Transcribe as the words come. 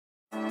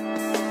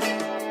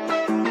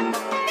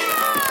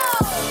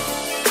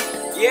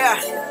Yeah.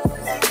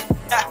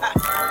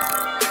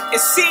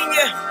 It's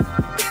senior.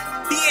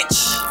 Bitch.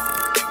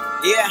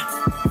 Yeah.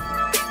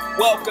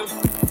 Welcome.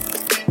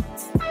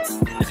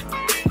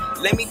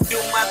 Let me do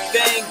my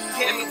thing.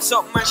 Let me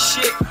talk my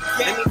shit.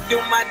 Let me do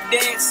my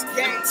dance.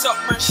 Let me talk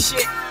my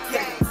shit.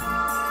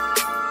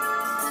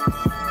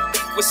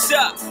 What's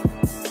up?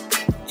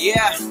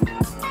 Yeah.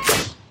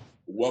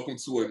 Welcome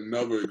to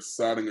another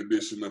exciting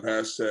edition of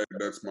Hashtag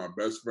That's My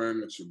Best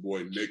Friend. It's your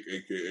boy Nick,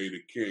 aka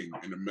The King,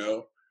 in the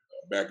mail.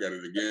 Back at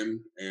it again.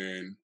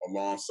 And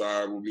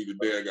alongside with me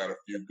today, I got a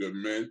few good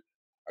men.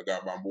 I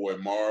got my boy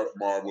Marv.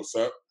 Marv, what's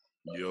up?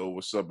 Yo,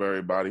 what's up,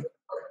 everybody?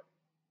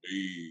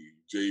 Hey,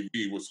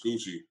 JB, what's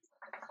Gucci?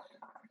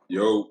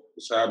 Yo,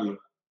 what's happening?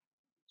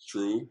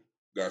 True.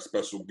 Got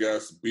special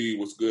guest B.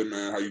 What's good,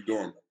 man? How you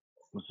doing?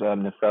 What's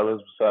happening, fellas?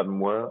 What's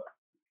happening, world?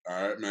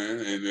 All right, man.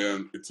 And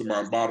then to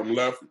my bottom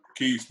left,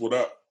 Keith, what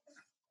up?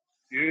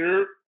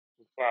 You're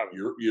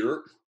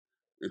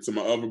And to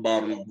my other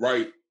bottom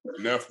right,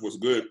 Neff, what's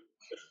good?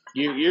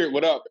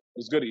 what up?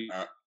 What's good?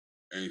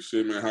 Ain't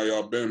shit, man. How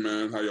y'all been,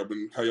 man? How y'all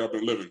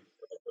been living?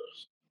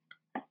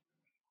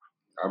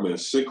 I've been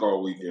sick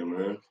all weekend,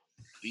 man.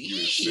 You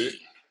been sick?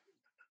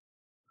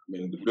 I've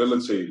been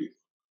debilitated.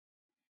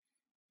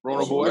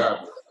 Rona boy?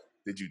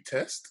 Did you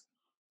test?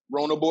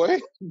 Rona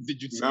boy?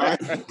 Did you Nah,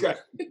 test?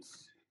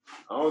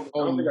 I don't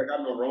think I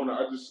got no Rona.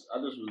 I just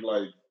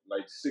was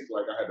like sick,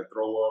 like I had to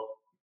throw up,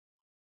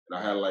 and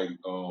I had like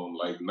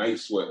night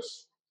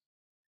sweats.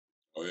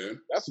 Oh yeah,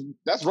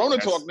 that's Rona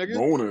talk, nigga.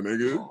 Rona,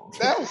 nigga.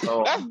 That's the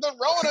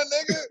Rona,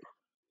 nigga.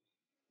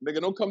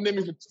 Nigga, don't come near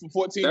me for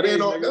 14 That days.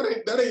 ain't all.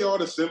 Nigga. That ain't all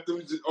the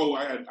symptoms. Just,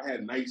 I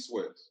had night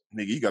sweats.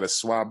 Nigga, you gotta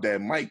swab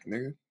that mic,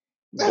 nigga.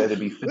 You better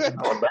be sitting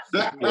on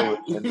that.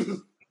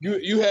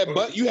 You had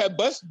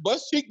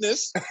bus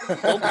cheekness.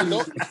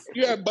 Don't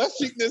you had bus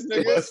cheekness,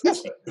 nigga.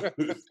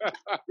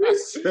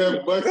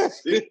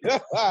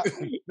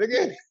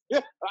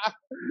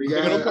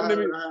 Nigga, don't come to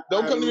me.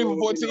 Don't come to me for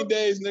 14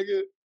 days,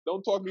 nigga.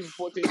 Don't talk to me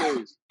for 14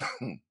 days.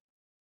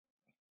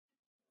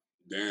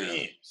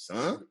 Damn,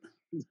 son.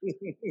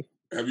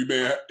 You've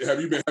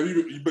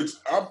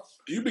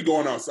been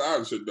going outside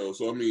and shit though.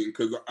 So I mean,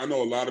 because I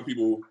know a lot of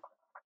people,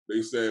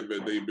 they said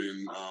that they've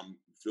been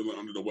feeling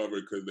under the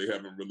weather because they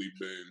haven't really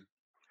been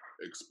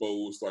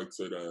exposed like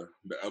to the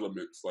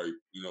elements, like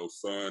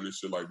sun and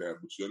shit like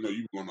that. But I know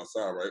you've been going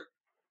outside, right?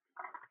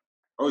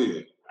 Oh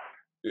yeah.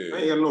 I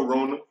ain't got no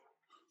Rona.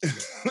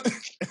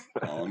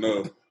 I don't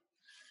know.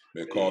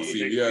 They call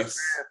CVS.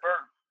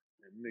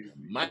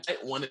 Might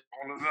want it.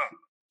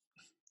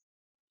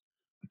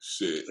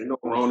 Shit. Ain't no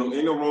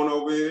Rona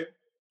over here.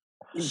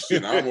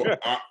 Shit,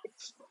 I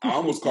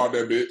almost caught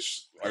that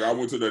bitch. Like I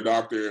went to the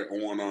doctor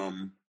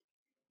on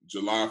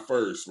July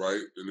 1st,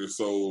 right? And then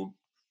so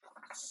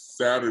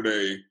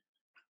Saturday,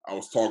 I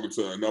was talking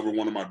to another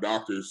one of my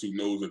doctors who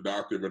knows a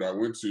doctor that I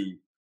went to,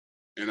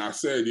 and I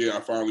said, "Yeah, I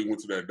finally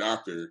went to that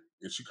doctor."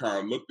 And she kind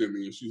of looked at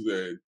me and she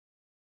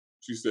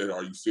said,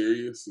 "Are you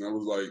serious?" And I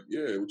was like,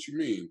 "Yeah, what you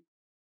mean?"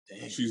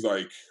 Damn. She's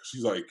like,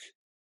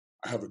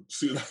 I have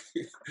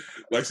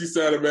like she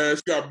sounded bad.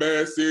 She got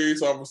bad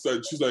serious. All of a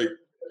sudden, she's like,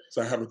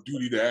 "So I have a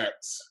duty to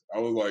act." I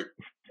was like,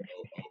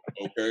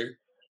 oh, "Okay."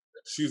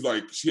 She's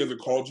like, "She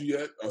hasn't called you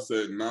yet?" I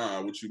said,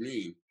 "Nah, what you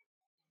mean?"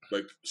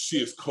 Like, she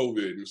has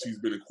COVID and she's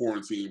been in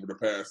quarantine for the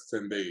past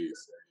 10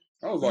 days.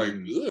 I was like,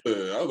 ugh.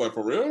 I was like,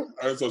 for real?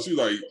 And so she's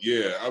like,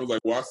 yeah. I was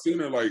like, well, I seen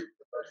her like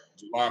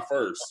July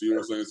 1st. You know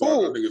what I'm saying?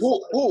 So I think it's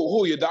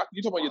who your doctor?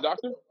 You talking about your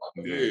doctor?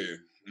 Yeah,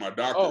 my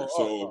doctor.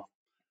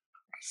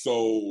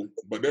 So,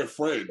 but they're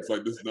friends.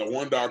 Like this, the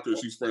one doctor,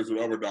 she's friends with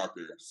the other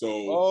doctor.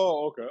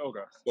 So,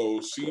 okay.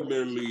 So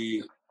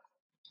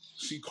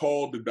she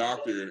called the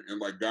doctor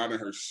and like got in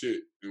her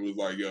shit and was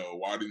like, yo,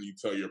 why didn't you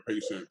tell your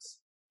patients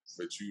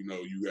that you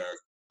had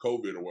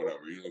COVID or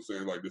whatever? You know what I'm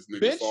saying? Like this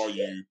nigga saw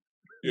you.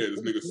 Yeah,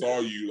 this nigga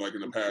saw you like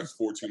in the past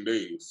 14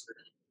 days.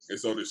 And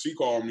so then she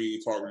called me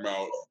talking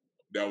about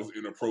that was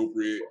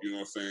inappropriate, you know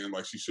what I'm saying?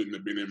 Like she shouldn't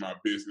have been in my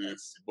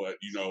business, but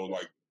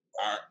like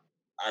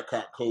I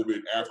caught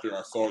COVID after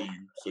I saw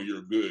you, so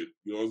you're good.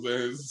 You know what I'm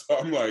saying? So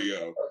I'm like,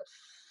 yo.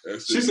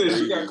 She said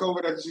she got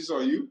COVID after she saw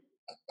you?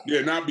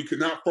 Yeah, not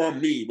from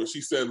me, but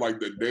she said like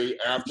the day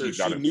after she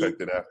got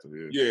infected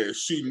after. Yeah,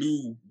 she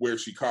knew where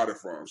she caught it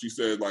from. She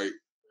said like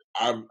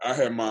I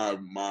had my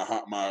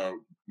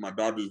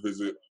doctor's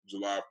visit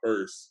July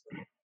 1st,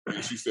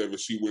 and she said that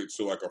she went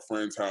to like a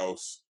friend's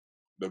house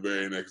the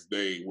very next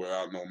day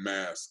without no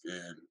mask,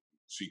 and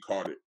she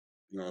caught it.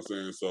 You know what I'm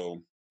saying?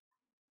 So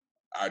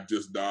I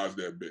just dodged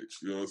that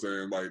bitch. You know what I'm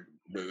saying? Like,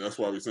 but that's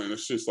why we're saying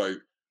this shit's like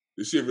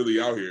this shit really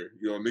out here.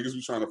 Niggas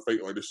be trying to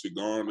fake like this shit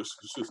gone. This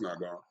shit's not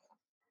gone.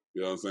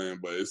 You know what I'm saying?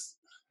 But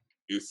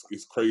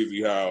it's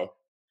crazy how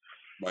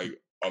like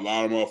a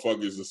lot of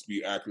motherfuckers just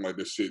be acting like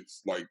this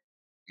shit's like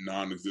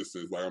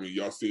non-existent. Like I mean,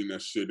 y'all seen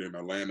that shit in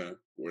Atlanta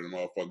where the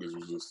motherfuckers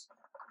was just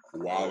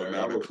wilding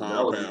out in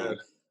compound.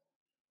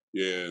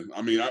 Yeah,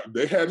 I mean,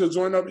 they had to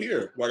join up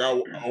here. Like I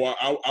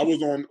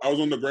was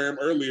on the gram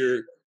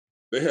earlier.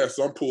 They had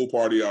some pool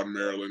party out in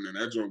Maryland, and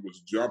that joint was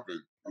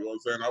jumping. You know what I'm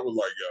saying? I was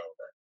like, yo,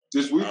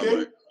 This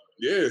weekend?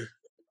 Yeah.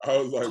 I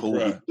was like,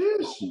 bro.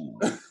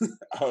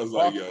 I was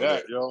like, yo,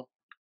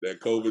 that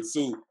COVID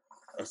suit.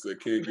 I said,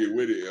 can't get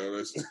with it,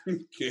 yo.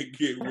 Can't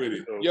get with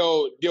it.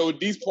 Yo,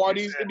 these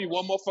parties, there be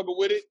one motherfucker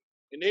with it,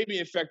 and they be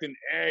infecting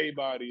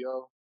everybody,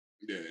 yo.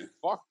 Yeah.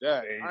 Fuck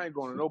that. I ain't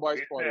going to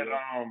nobody's party.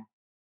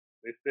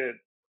 They said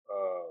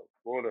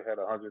Florida had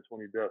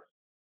 120 deaths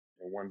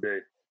in one day.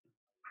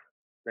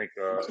 I think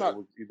it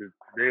was either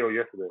today or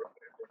yesterday.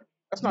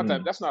 That's not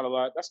that. That's not a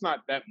lot. That's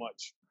not that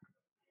much.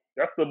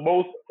 That's the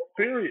most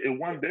period in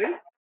one day.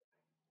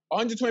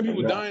 120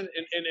 people dying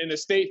in a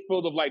state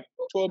filled of like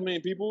 12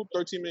 million people,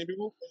 13 million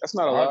people. That's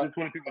not a lot.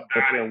 120 people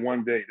died in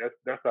one day.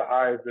 That's the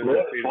highest.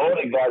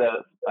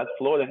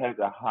 Florida has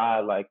a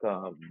high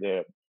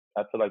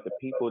I feel like the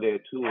people there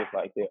too is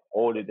like they're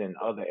older than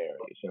other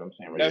areas. You know what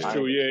I'm saying? That's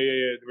true.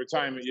 Yeah. The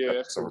retirement. Yeah,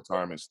 that's a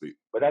retirement state.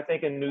 But I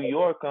think in New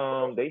York,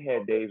 they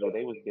had days where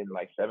they was getting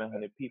like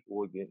 700 people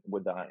were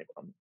dying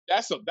from it.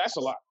 That's a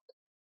lot.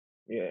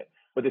 Yeah,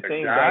 but the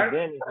thing back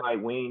then is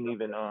like we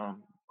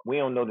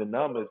don't know the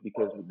numbers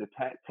because the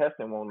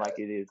testing won't like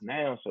it is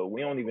now. So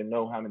we don't even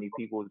know how many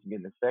people is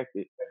getting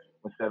affected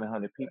when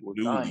 700 people was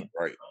dying.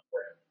 Right.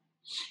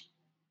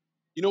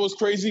 You know what's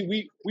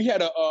crazy? We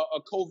had a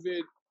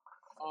COVID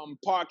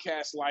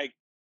podcast like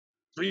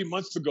 3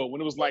 months ago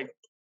when it was like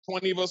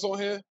 20 of us on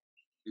here.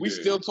 We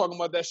still talking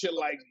about that shit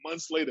like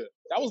months later.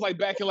 That was like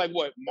back in like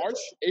what, March,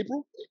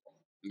 April?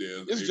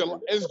 Yeah. It's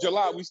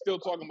July. We still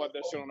talking about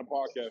that shit on the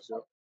podcast,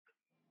 yo.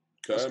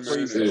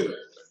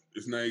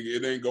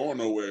 It ain't going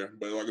nowhere.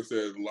 But like I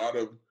said, a lot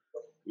of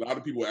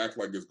people act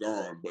like it's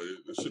gone, but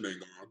the shit ain't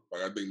gone.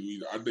 Like I think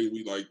we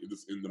like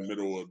just in the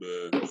middle of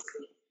the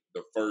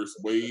first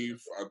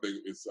wave. I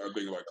think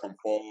like come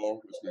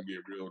fall, it's gonna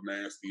get real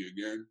nasty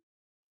again.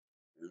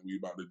 And we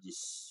about to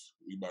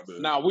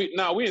Nah,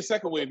 we in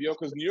second wave, yo,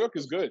 because New York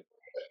is good.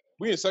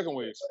 We in second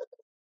wave.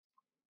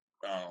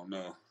 I don't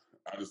know.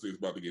 I just think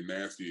it's about to get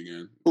nasty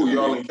again. Who,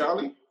 y'all in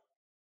Cali?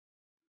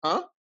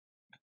 Huh?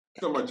 You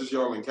talking about just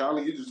y'all in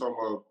Cali? You just talking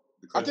about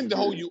I think the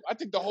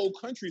whole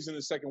country's in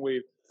the second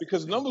wave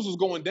because numbers was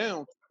going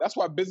down. That's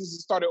why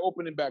businesses started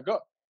opening back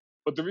up.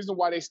 But the reason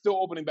why they still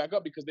opening back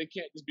up because they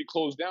can't just be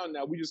closed down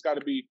now. We just got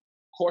to be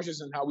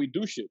cautious in how we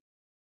do shit.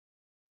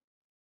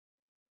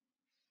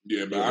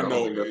 Yeah, but I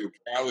know in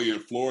Cali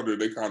and Florida,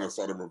 they kind of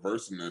started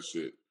reversing that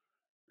shit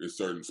in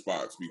certain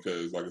spots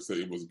because, like I said,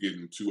 it was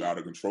getting too out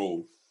of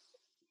control.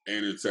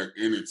 And in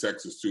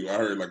Texas too. I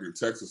heard like in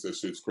Texas that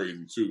shit's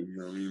crazy too. You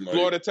know what I mean? Like,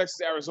 Florida,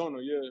 Texas, Arizona,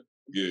 yeah.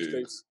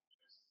 States.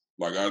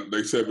 Like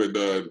they said, but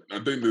I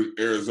think in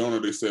Arizona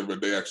they said,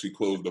 but they actually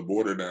closed the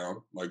border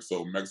down. Like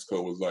so,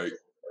 Mexico was like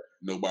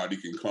nobody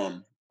can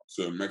come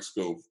to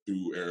Mexico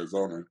through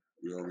Arizona.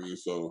 You know what I mean?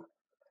 So,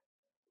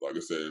 like I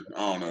said,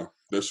 I don't know.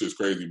 That shit's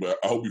crazy. But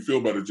I hope you feel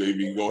better,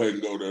 JV. Go ahead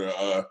and go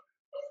to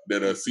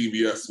that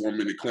CVS 1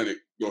 minute clinic.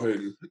 Go ahead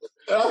and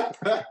get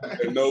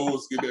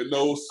that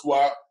nose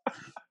swap.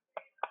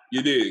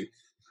 You did.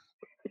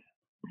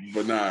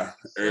 But nah,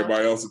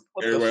 everybody else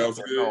good.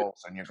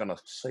 And you're gonna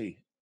say,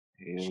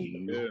 yeah,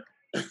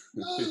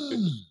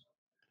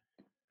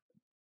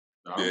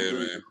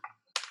 man.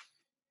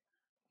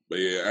 But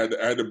yeah,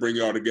 I had to bring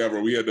y'all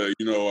together. We had to,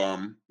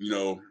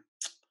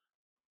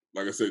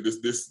 like I said, this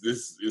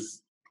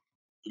is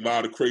a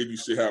lot of crazy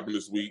shit happened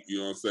this week. You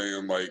know what I'm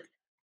saying? Like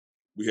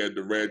we had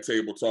the red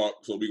table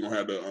talk, so we gonna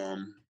have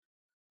the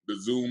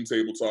Zoom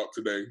table talk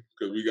today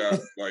because we got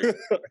like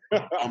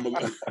I'm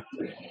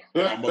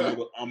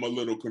a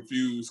little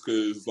confused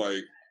because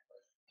like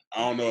I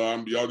don't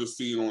know, y'all just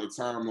seen on the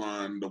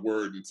timeline the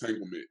word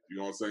entanglement. You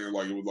know what I'm saying?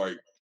 Like it was like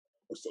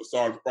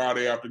started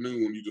Friday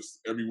afternoon. You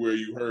just everywhere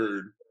you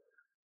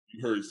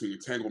seen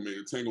entanglement.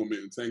 You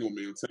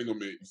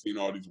seen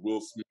all these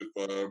Will Smith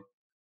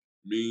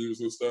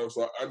memes and stuff.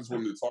 So I just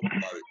wanted to talk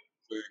about it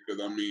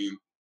because I mean.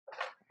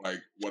 Like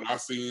what I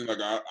seen,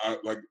 like I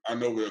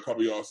know that a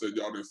couple of y'all said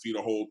y'all didn't see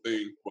the whole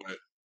thing, but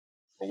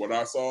from what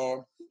I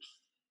saw,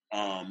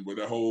 with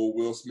the whole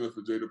Will Smith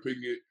and Jada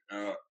Pinkett,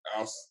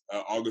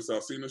 August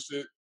Alsina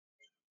shit,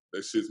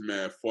 that shit's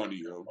mad funny,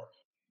 yo.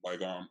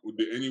 Like,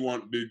 did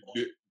anyone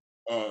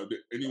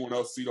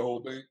else see the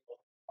whole thing?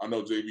 I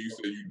know JV, you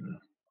said you,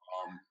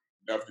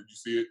 Neff, did you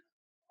see it?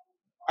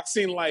 I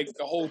seen like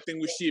the whole thing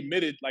where she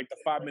admitted, like the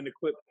 5-minute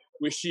clip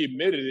where she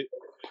admitted it.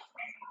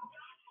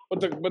 But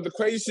the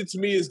crazy shit to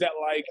me is that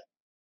like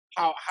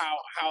how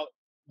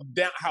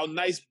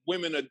nice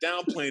women are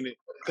downplaying it.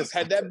 Because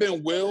had that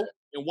been Will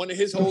and one of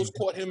his hoes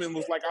caught him and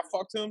was like, I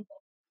fucked him,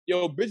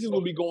 yo, bitches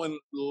will be going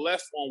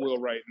left on Will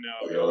right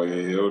now. Yo, yeah,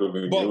 it would have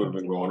been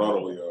going all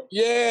the way up.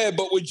 Yeah,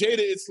 but with Jada,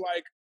 it's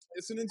like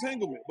it's an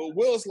entanglement. But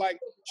Will's like,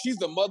 she's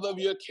the mother of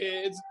your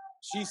kids.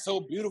 She's so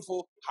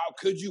beautiful. How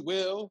could you,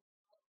 Will?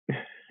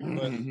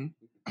 But,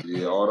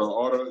 yeah,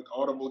 all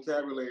the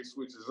vocabulary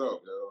switches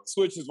up, yo.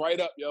 Switches right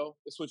up, yo.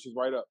 It switches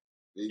right up.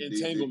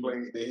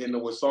 Entanglement. They hitting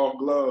them with soft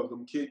gloves,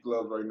 them kid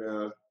gloves right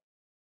now.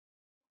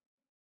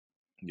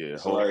 Yeah,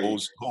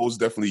 hoes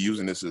definitely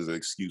using this as an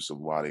excuse of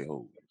why they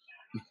hoes.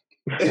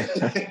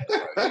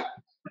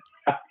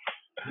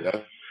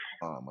 Yeah,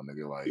 my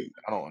nigga, like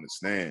I don't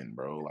understand,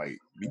 bro. Like,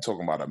 we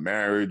talking about a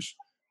marriage,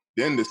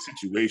 then the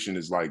situation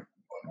is like,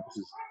 this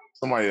is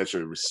somebody that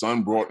your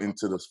son brought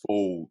into this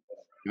fold.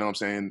 You know what I'm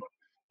saying?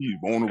 He's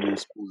vulnerable.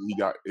 He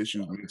got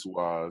issues mental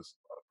wise.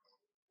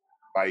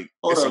 Like,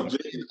 Hold it's up,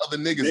 other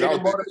niggas Jaden out there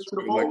brought that him to you the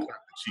could let fold? clap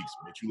the cheeks,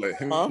 but you let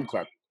him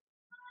clap.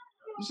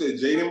 You said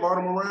Jaden brought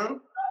him around?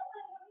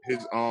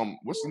 His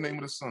what's the name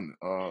of the son?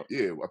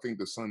 Yeah, I think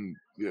the son.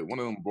 Yeah, one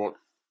of them brought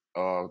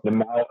the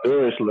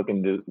malnourished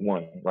looking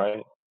one,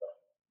 right?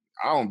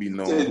 I don't be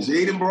knowing.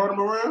 Jaden brought him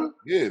around?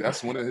 Yeah,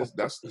 that's one of his.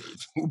 That's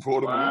who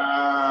brought him around.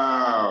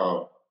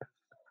 Wow.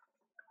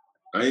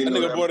 I ain't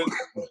know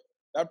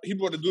that. He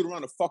brought the dude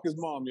around to fuck his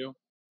mom, yo.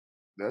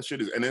 That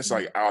shit is, and it's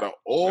like out of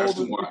all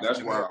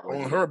that's why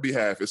on her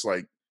behalf, it's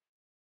like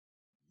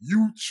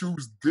you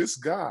choose this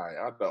guy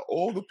out of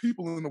all the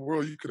people in the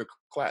world you could have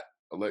clapped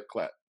or let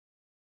clap.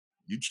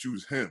 You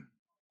choose him.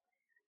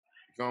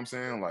 You know what I'm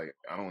saying? Like,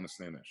 I don't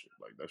understand that shit.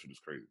 Like, that shit is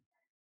crazy.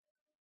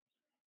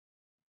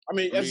 I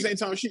mean, at the same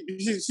time,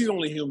 she's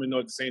only human though.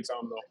 At the same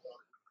time, though,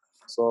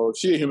 so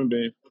she a human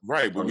being,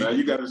 right? But now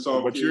you got to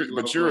solve. But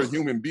you're a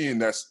human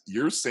being.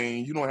 You're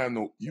saying you don't have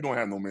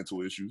no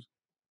mental issues.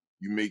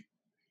 You make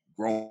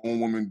grown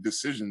woman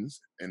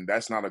decisions, and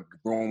that's not a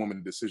grown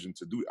woman decision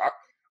to do.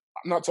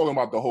 I'm not talking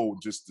about the whole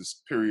just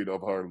this period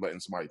of her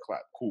letting somebody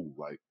clap. Cool,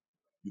 like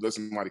you let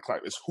somebody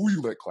clap. It's who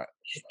you let clap.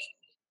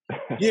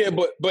 Yeah,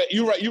 but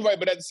you're right.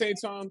 But at the same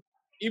time,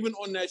 even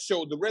on that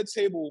show, the Red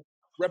Table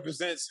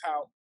represents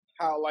how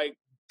like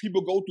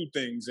people go through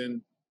things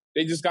and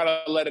they just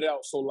gotta let it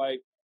out. So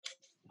like,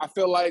 I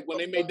feel like when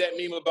they made that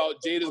meme about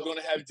Jada's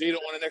gonna have Jada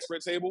on the next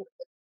Red Table,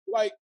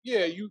 like,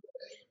 yeah, you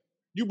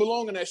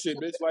belong in that shit,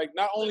 bitch. Like,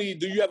 not only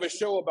do you have a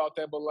show about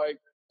that, but like,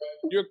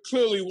 you're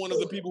clearly one of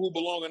the people who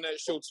belong in that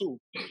show too.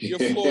 You're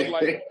flawed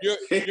like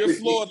you're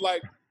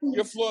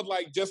flawed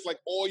like just like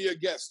all your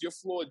guests. You're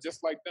flawed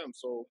just like them.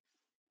 So,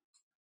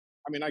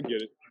 I mean, I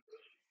get it.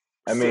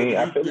 I mean,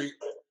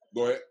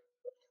 go ahead.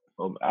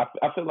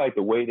 I feel like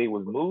the way they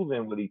was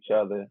moving with each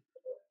other,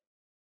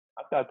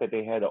 I thought that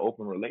they had an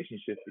open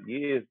relationship for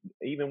years.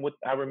 Even with,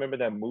 I remember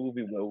that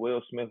movie where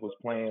Will Smith was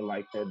playing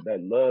like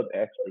that love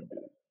expert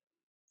dude.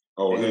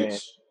 Oh, and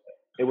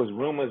it was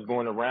rumors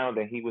going around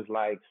that he was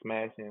like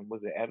smashing.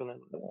 Was it Evelyn?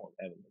 No,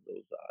 Evelyn.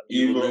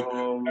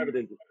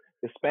 Those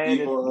the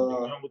Spanish.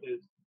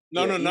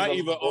 No, not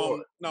Eva.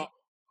 No.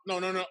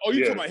 Oh,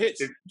 you talking about Hitch?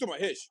 You talking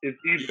about Hitch? It's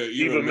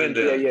Eva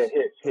Mendes. Yeah,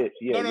 Hitch.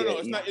 Yeah, no.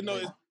 It's not. No,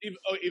 it's Eva.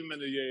 Oh, Eva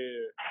Mendes.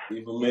 Yeah.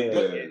 Eva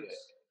Mendes.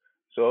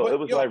 So it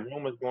was like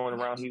rumors going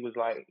around. He was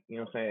like, you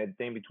know what I'm saying, a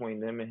thing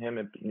between him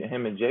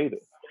and Jada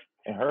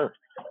and her.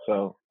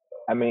 So,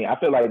 I mean, I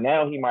feel like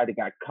now he might have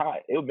got caught.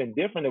 It would have been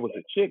different. It was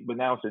a chick, but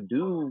now it's a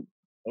dude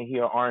and he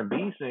an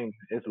R&B singer.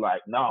 It's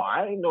like, no,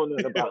 I ain't know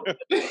nothing about it.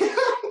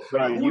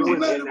 Bro, you was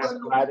in that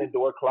sliding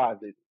door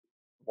closet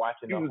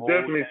watching the whole. He was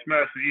definitely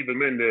smashing Eva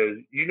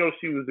Mendes. You know,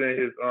 she was in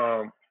his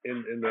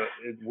in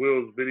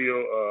Will's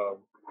video.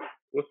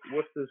 What's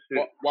this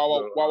shit?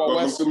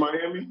 Welcome to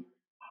Miami.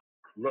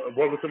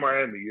 Welcome to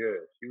Miami.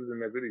 Yeah, she was in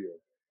that video.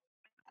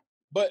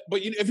 But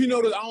if you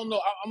notice, I don't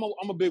know.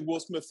 I'm a big Will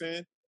Smith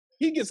fan.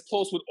 He gets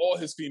close with all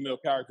his female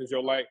characters. Yo,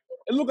 like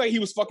it looked like he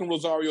was fucking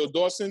Rosario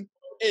Dawson.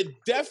 It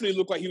definitely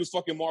looked like he was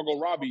fucking Margot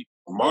Robbie.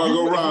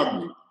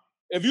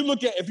 If you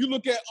look at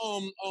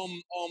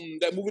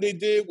that movie they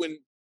did when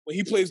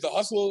he plays the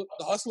hustler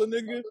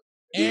nigga,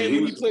 and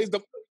when he plays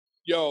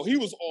he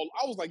was all.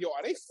 I was like, yo,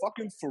 are they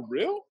fucking for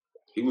real?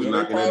 He was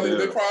knocking it down.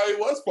 They probably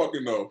was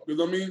fucking though,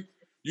 because I mean.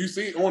 You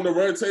see on the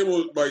Red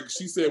Table, like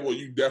she said, well,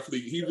 you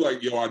definitely. He was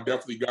like, yo, I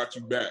definitely got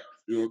you back.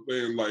 You know what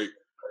I'm saying? Like,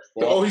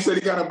 he said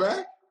he got her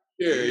back.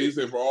 Yeah, he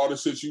said for all the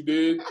shit you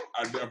did,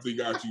 I definitely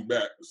got you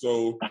back.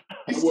 So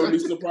I wouldn't be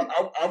surprised.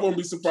 I wouldn't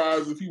be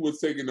surprised if he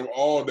was taking them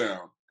all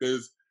down.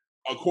 Because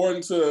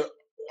according to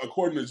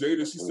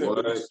Jada, she said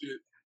that this shit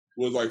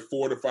was like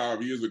 4 to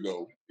 5 years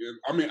ago. And,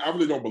 I mean, I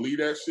really don't believe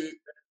that shit,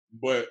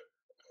 but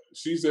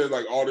she said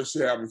like all this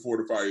shit happened 4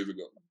 to 5 years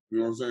ago. You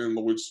know what I'm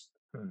saying? Which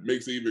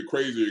makes it even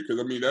crazier because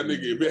I mean that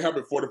nigga, if it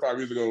happened 4 to 5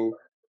 years ago,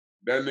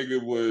 that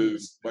nigga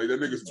was like that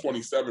nigga's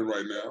 27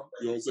 right now.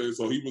 You know what I'm saying?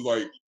 So he was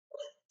like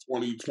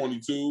 20,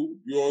 22. You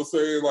know what I'm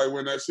saying? Like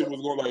when that shit was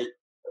going, like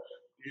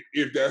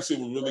if that shit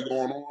was really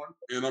going on,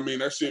 and I mean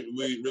that shit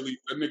really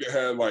that nigga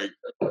had like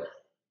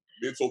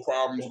mental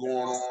problems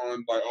going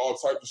on, like all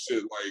types of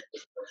shit.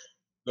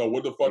 Like,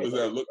 what the fuck does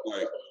that look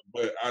like?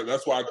 But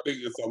that's why I think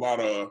it's a lot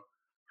of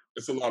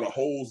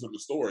holes in the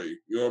story.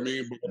 You know what I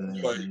mean? But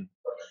like.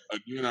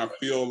 Again, I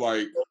feel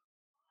like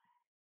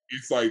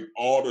it's like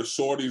all the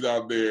shorties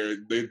out there,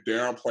 they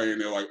downplaying.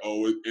 They're like,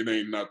 "Oh, it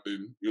ain't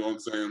nothing." You know what I'm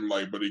saying?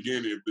 Like, but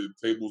again, if the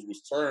tables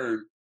was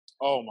turned,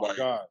 oh my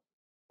god,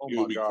 it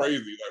would be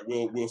crazy.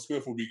 Like Will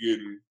Smith will be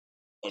getting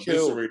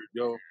eviscerated,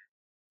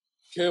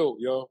 killed.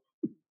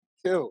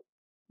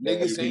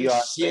 Niggas ain't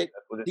shit.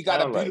 He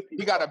got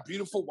a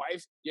beautiful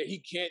wife. Yeah, he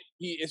can't.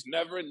 It's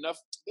never enough.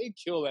 They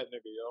kill that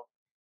nigga, yo.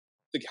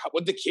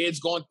 What the kids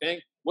gonna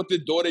think? What the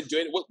daughter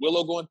doing? What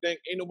Willow gonna think?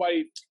 Ain't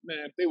nobody,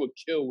 man. They would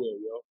kill Will,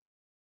 yo.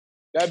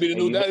 That'd be the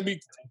new. That'd be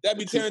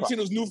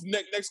Tarantino's new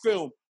next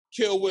film.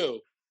 Kill Will.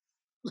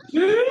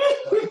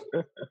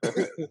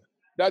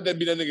 That'd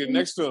be that nigga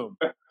next film.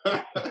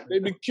 They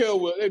be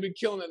killing that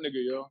nigga,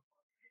 yo.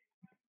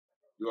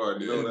 You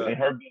already know that. And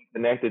her being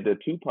connected to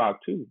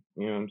Tupac too.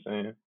 You know what I'm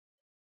saying?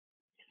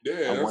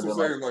 Yeah, that's what I'm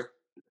saying. Like,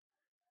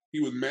 he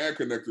was mad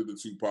connected to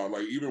Tupac.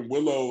 Like, even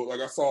Willow, like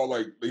I saw,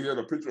 like they had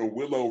a picture of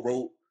Willow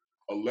wrote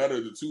a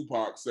letter to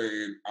Tupac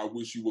saying, "I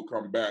wish you would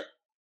come back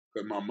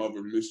because my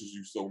mother misses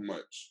you so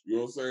much." You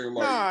know what I'm saying?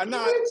 Like,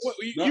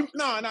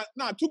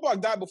 nah.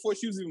 Tupac died before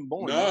she was even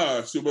born.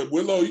 Nah, but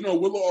Willow,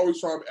 Willow always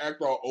trying to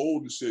act all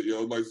old and shit,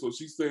 yo. Like, so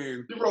she's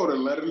saying she wrote a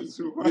letter to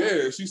Tupac.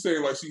 Yeah, she's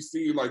saying like she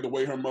seen like the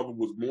way her mother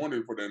was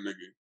mourning for that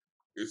nigga,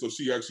 and so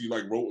she actually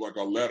like wrote like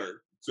a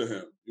letter to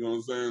him. You know what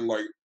I'm saying?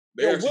 Like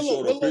they actually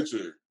showed a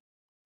picture.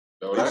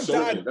 Yo, that's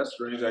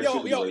strange.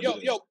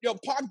 Yo,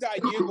 Pac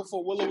died years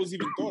before Willow was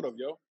even thought of,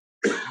 yo.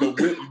 But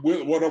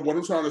what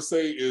I'm trying to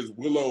say is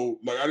Willow,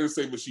 like I didn't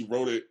say that she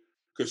wrote it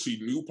because she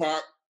knew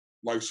Pac.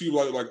 Like she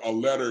wrote like a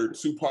letter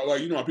to Pac.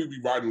 Like how people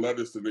be writing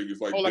letters to niggas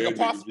like like a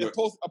posthumous.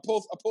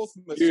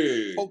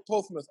 Yeah.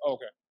 Posthumous. Oh,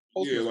 okay.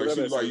 Posthumous, yeah, like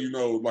she was like,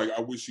 like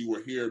I wish you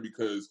were here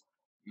because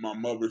my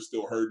mother's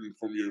still hurting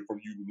from you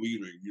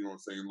leaving. You know what I'm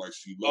saying? Like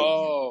she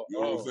loves you.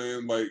 You know what I'm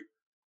saying? Like.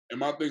 And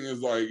my thing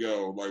is like,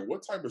 yo, like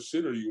what type of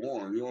shit are you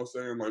on? You know what I'm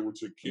saying? Like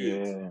with your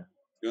kids. Yeah.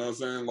 You know what I'm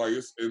saying? Like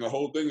and the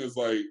whole thing is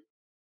like,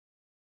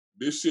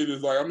 this shit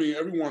is like, I mean,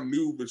 everyone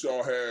knew that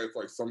y'all had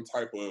like some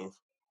type of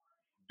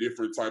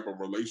different type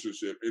of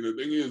relationship. And the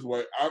thing is,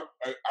 what I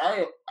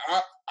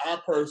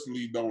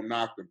personally don't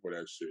knock them for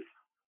that shit.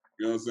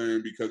 You know what I'm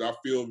saying? Because I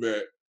feel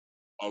that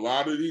a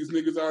lot of these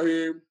niggas out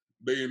here,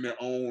 they in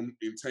their own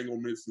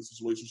entanglements and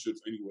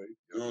situationships anyway.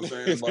 You know what I'm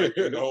saying? Like,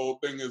 and the whole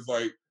thing is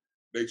like,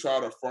 they try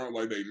to front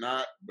like they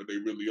not, but they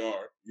really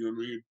are. You know what I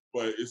mean?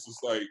 But it's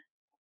just like,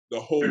 the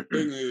whole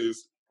thing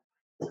is,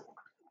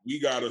 we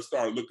got to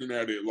start looking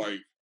at it like,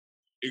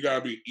 it got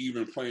to be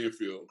even playing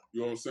field.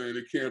 You know what I'm saying?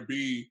 It can't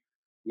be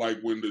like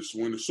when the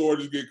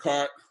shorties get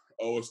caught,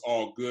 oh, it's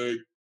all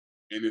good,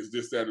 and it's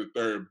this, that, and the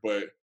third.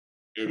 But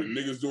if the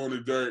niggas doing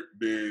the dirt,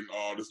 then,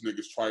 oh, this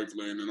nigga's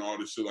trifling and all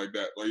this shit like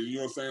that. Like, you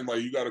know what I'm saying?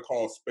 Like, you got to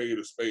call spade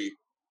a spade.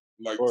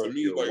 Like, to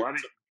me, like...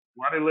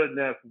 Why they letting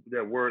that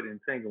word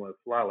entanglement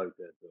fly like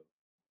that though?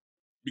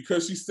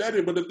 Because she said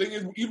it, but the thing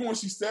is, even when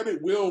she said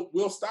it, Will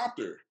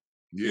stopped her.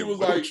 Yeah, he was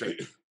like,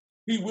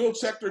 he Will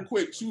checked her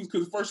quick. She was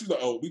because first she's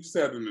like, oh, we just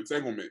had an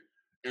entanglement,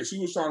 and she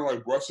was trying to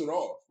like brush it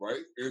off,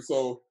 right? And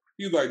so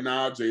he's like,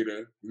 nah,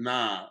 Jada,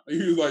 nah.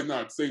 And he was like,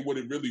 nah, say what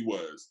it really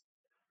was.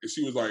 And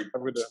she was like,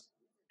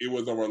 it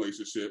was a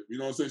relationship. You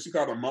know what I'm saying? She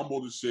kind of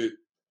mumbled the shit,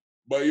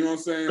 but you know what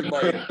I'm saying?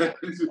 Like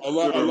a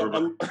lot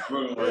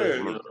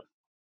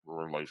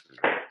relationship.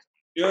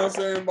 You know what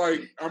I'm saying?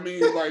 Like, I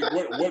mean, like,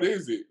 what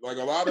is it? Like,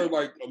 a lot of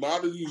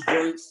these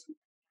joints,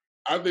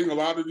 I think a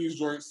lot of these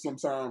joints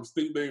sometimes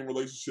think they in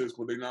relationships,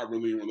 but they're not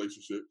really in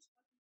relationships.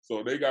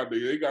 So they got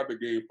the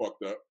game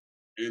fucked up.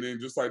 And then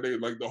just like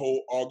the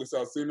whole August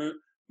Alsina,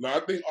 now I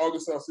think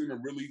August Alsina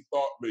really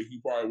thought that he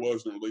probably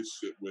was in a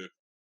relationship with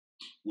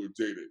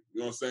Jada. You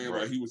know what I'm saying?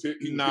 Right. Like, he was hit.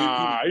 You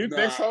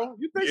think so?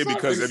 You think so? Yeah,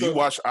 because if you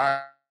watch,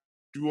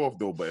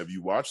 but if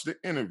you watch the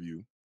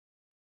interview,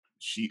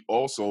 she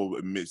also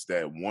admits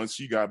that once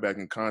she got back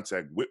in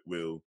contact with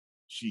Will,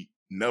 she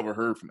never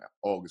heard from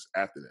August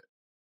after that.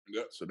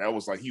 Yep. So that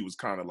was like, he was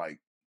kind of like,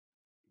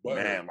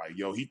 man, like,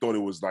 yo, he thought it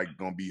was like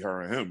gonna be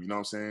her and him, you know what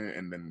I'm saying?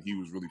 And then he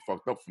was really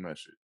fucked up from that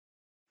shit.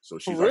 So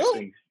she's for real?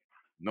 Like,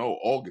 no,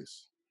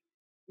 August.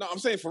 No, I'm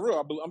saying for real.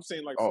 I'm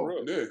saying like for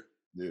real.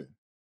 Yeah.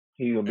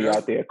 He gonna be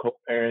out there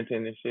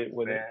co-parenting and shit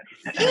with it.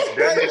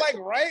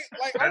 Right?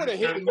 Like I would have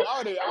hit him. I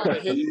would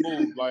have hit him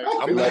move. Like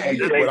I mean,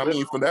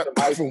 from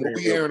what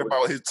we hearing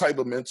about his type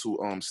of mental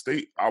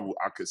state, I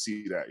could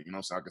see that. You know what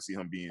I'm saying? I could see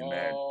him being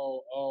mad.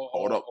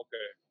 Hold up. Okay.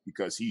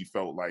 Because he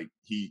felt like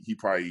he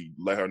probably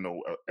let her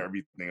know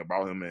everything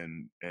about him,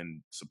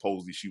 and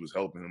supposedly she was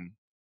helping him.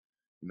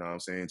 You know what I'm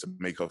saying, to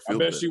make her feel. I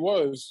bet she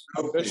was.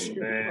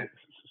 Man,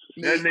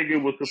 that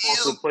nigga was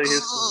supposed to play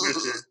his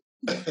position.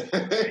 And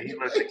he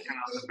let the cat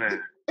out the bag.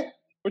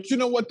 But you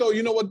know what though?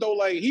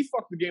 Like, he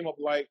fucked the game up.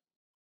 Like,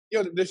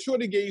 yo, the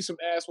shorty gave you some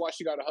ass while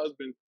she got a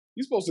husband.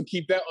 You supposed to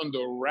keep that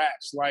under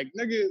wraps. Like,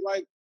 nigga,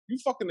 like, you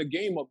fucking the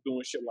game up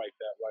doing shit like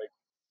that. Like,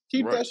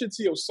 keep that shit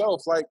to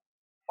yourself. Like,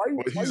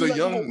 but he's a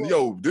young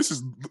this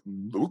is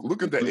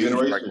look at the age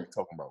like you're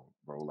talking about,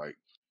 bro. Like,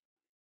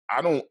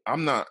 he don't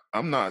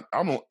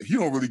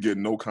really get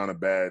no kind of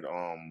bad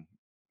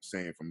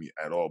saying from me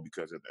at all,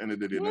 because at the end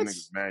of the day, the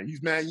nigga's mad.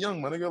 He's mad young,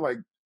 my nigga. Like,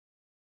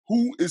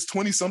 who is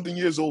 20-something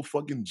years old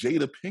fucking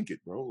Jada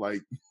Pinkett, bro?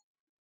 Like,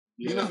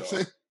 you know what I'm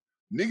saying?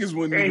 Niggas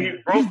wouldn't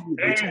even...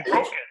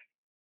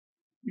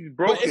 He's broken.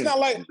 But it's not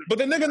like... But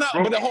the nigga not...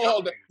 But the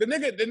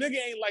nigga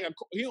ain't like a...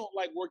 He don't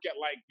like work at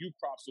like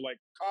U-Crops or like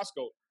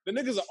Costco. The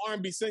nigga's an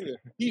R&B singer.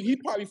 He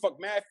probably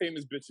fuck mad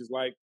famous bitches.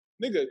 Like,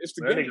 nigga, it's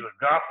the game. That nigga's a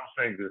gospel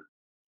singer.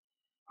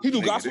 He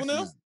do gospel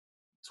now?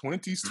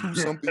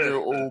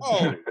 22-something-year-old.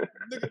 Oh,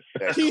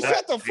 nigga, Keith,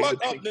 shut the fuck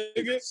up,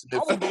 nigga. I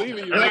was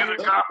believing you. Nigga,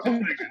 the gospel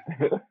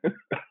nigga.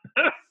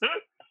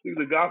 He's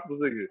a gospel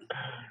nigga.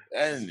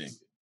 That nigga.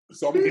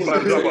 Someone He put, might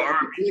it drop on an the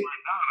R&B table.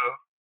 right now, though.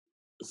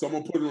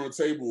 Someone put it on the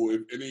table.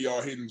 If any of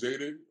y'all hitting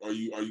Jada, are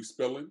you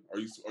spilling? Are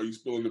you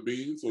spilling the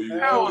beans? Or you?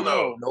 Hell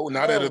no. No,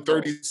 not at a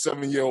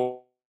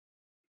 37-year-old.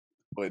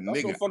 But That's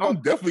nigga, gonna fuck I'm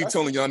up. definitely That's-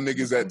 telling y'all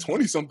niggas at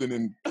 20-something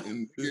and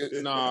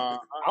Nah,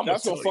 I'm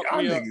that's gonna gonna tell fuck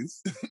y'all me up.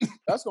 niggas.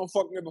 That's gonna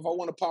fuck me up if I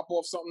want to pop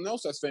off something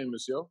else that's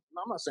famous, yo.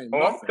 No, I'm not saying Oh,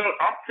 nothing.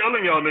 I'm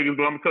telling y'all niggas,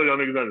 but I'm gonna tell y'all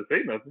niggas not to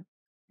say nothing.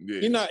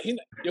 Yeah.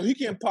 Yo, he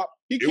can't pop.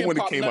 He It can't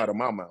wouldn't pop have came nothing. out of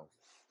my mouth.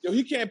 Yo,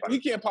 he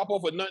can't pop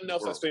off with nothing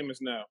else that's Word. famous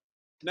now.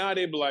 Now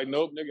they be like,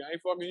 nope, nigga, I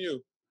ain't fucking you.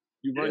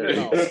 You run Yeah.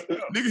 your house.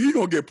 Nigga, he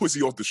gonna get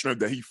pussy off the strength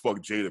that he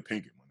fucked Jada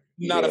Pinkett.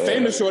 My nigga. Not a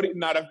famous shorty,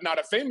 not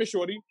a famous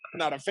shorty,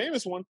 not a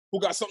famous one who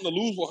got something to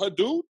lose with her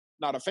dude.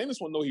 Not a famous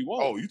one, no, he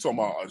won't. Oh, you talking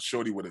about a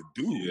shorty with a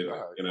dude?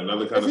 Yeah, in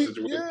another kind of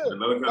situation, yeah,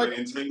 another kind like- of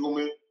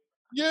entanglement.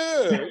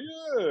 Yeah.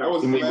 That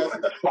was You the mean last.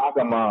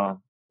 soccer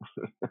mom?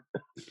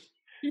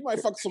 He might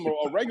fuck some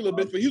a regular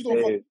bitch, but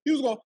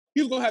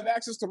he's gonna have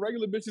access to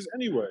regular bitches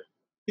anyway.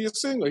 He's a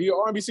singer. He an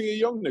R&B singer,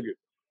 young nigga.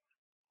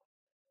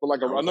 But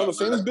like another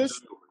famous bitch.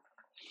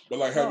 But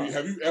like,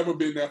 have you ever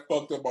been that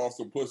fucked up off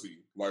some pussy?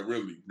 Like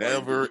really?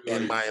 Never like,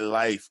 in my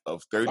life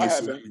of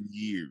 37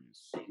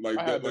 years. Like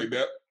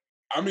that.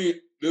 I mean,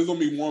 there's gonna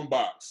be one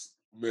box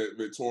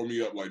that tore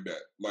me up like that.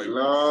 Like, you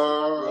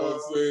know what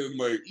I'm saying?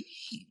 Like,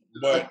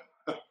 but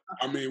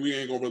I mean, we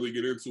ain't gonna really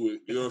get into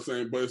it. You know what I'm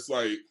saying? But it's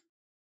like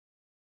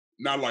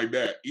not like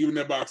that. Even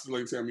that box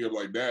ain't tear me up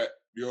like that.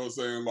 You know what I'm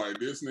saying? Like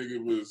this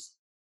nigga was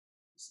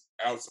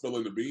out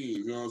spilling the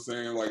beans. You know what I'm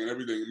saying? Like and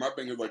everything. My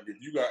thing is like if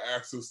you got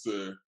access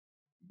to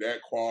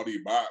that quality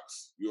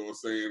box, you know what I'm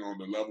saying, on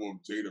the level of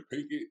Jada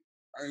Pinkett,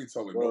 I ain't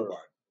telling nobody.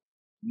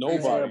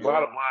 Nobody.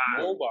 Bottom line,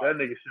 Nobody. that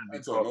nigga shouldn't I be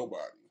ain't tell talking.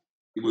 nobody.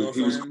 He You know was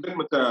what I'm saying?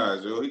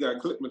 clipmatized, yo. He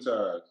got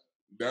clipmatized.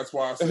 That's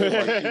why I said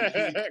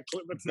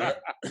like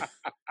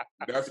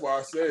that's why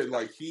I said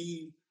like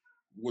he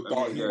would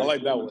thought he I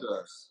like that one.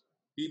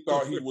 He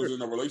thought he was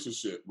in a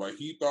relationship. Like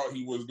he thought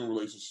he was in a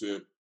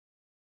relationship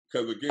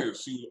because again,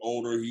 she was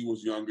older, he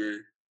was younger.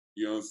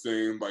 You know what I'm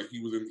saying? Like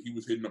he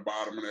was hitting the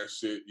bottom of that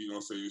shit. You know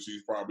what I'm saying?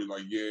 She's probably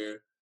like, yeah,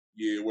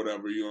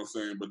 whatever. You know what I'm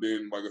saying? But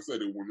then, like I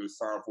said, when it's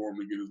time for him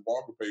to get his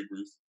Walker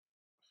papers,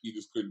 he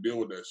just couldn't deal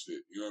with that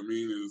shit. You know what I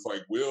mean? And it's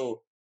like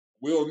Will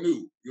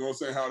knew. You know what I'm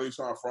saying? How they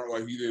trying to front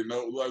like he didn't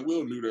know. Like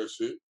Will knew that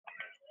shit.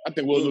 I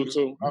think Will knew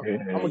too. I'm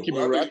gonna keep it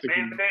real. I think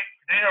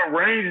they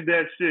arranged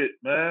that shit,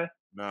 man.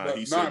 Nah,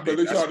 he said but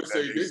they tried to that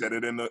say they said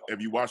it in the.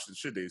 If you watch the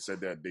shit, they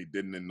said that they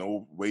didn't in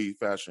no way,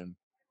 fashion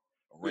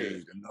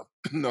arrange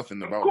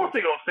nothing about. Of course,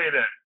 they gonna say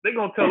that. They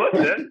gonna tell us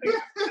that.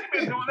 They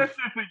been doing that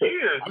shit for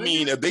years. I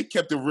mean, if they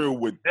kept it real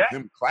with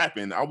him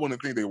clapping, I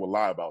wouldn't think they would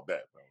lie about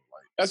that, bro.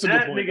 Like that's a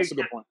good point. That's a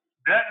good point.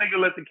 That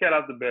nigga let the cat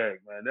out the bag,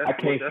 man. I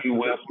can't see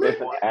Will Smith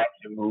in an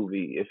action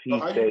movie if he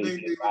says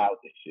he's loud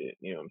and shit.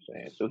 You know what I'm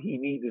saying? So he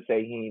needs to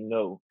say he ain't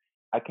know.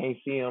 I can't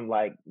see him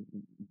like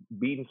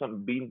beating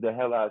the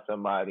hell out of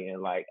somebody,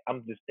 and like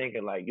I'm just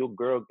thinking like your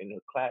girl getting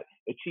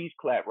a cheese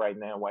clap right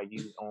now while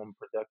you on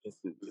production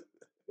studio.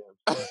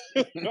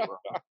 You know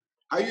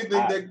How you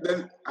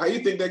think how you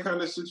think that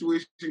kind of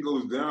situation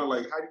goes down?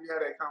 Like, how do you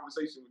have that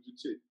conversation with your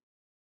chick?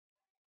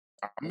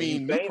 I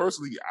mean, me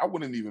personally, I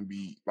wouldn't even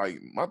be like.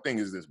 My thing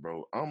is this,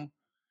 bro.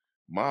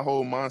 My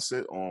whole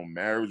mindset on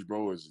marriage,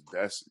 bro, is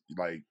that's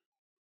like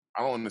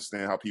I don't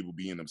understand how people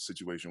be in a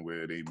situation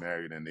where they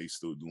married and they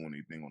still doing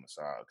anything on the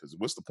side. Because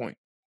what's the point?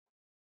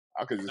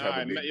 I could just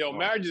have a baby. Yo,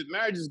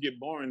 marriages get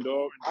boring,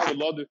 dog. I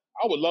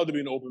would love to be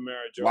in an open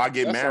marriage. Yo. Why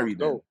get married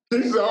then?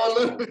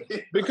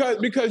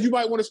 Because you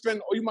might want to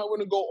spend, or you might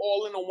want to go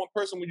all in on one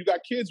person when you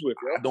got kids with.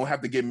 Yo. I don't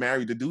have to get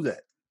married to do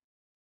that.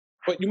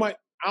 But you might.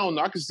 I don't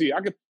know.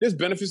 There's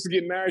benefits to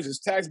getting married. There's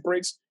tax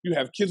breaks. You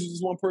have kids with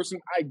this one person.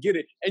 I get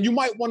it. And you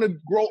might want to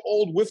grow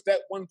old with that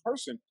one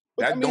person.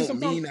 But that don't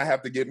mean I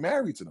have to get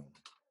married to them.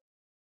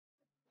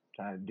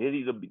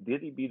 Diddy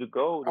be the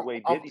goal the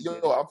way Diddy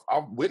did.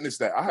 I've witnessed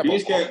that. I have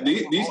these cats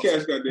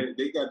got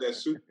that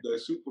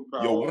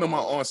superpower. Yo, one of my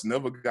aunts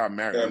never got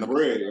married. That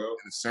bread, yo. In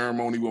the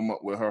ceremony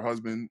with her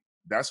husband,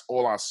 that's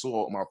all I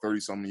saw in my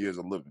 30-something years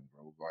of living,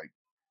 bro. Like,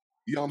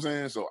 you know what I'm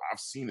saying? So I've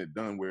seen it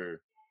done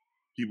where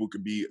people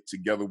could be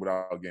together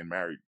without getting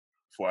married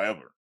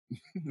forever.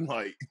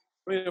 Like,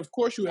 I mean, of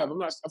course you have. I'm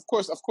not. Of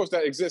course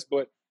that exists.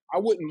 But I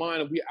wouldn't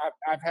mind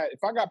if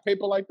I got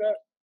paper like that.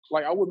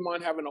 Like, I wouldn't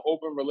mind having an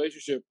open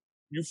relationship.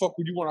 You fuck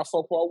who you want, I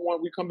fuck who I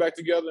want. We come back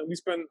together and we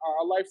spend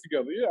our life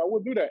together. Yeah, I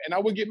would do that, and I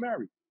would get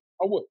married.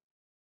 I would.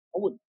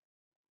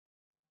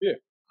 Yeah.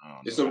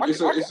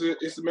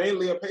 It's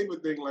mainly a paper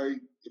thing. Like,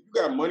 if you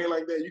got money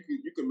like that,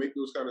 you can make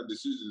those kind of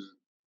decisions.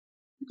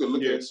 You can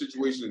look at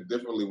situations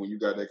differently when you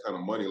got that kind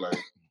of money. Like,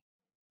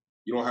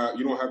 you don't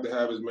have to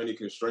have as many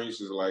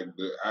constraints as like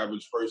the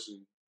average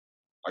person.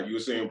 Like you were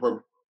saying,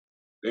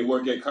 they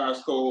work at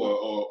Costco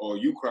or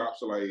U-Crop,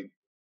 so like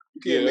you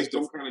can't make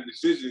those kind of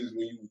decisions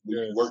when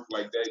you work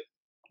like that.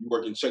 You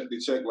working check to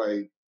check.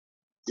 Like,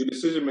 your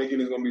decision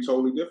making is gonna be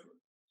totally different.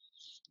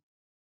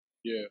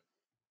 Yeah.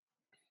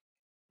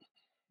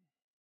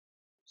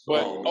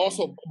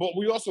 But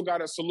we also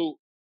gotta salute,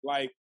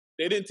 like,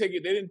 they didn't take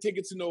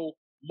it to no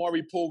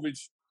Maury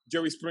Povich,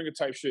 Jerry Springer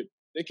type shit.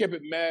 They kept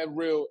it mad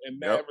real and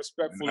mad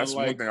respectful. And that's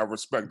one thing I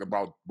respect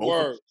about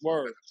both.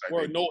 Word.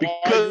 No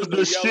because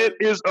the shit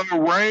is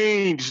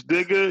arranged,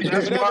 nigga.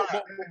 That's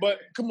why. But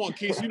come on,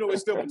 Keith. You know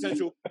it's still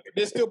potential.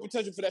 There's still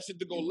potential for that shit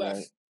to go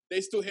left.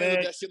 They still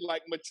handle that shit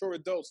like mature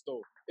adults,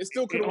 though. It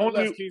still could have went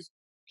left, Keith.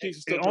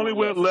 It only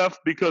went left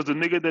because the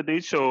nigga that they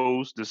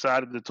chose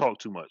decided to talk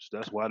too much.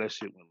 That's why that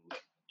shit went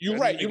left. You're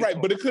right.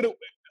 But it could have.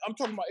 I'm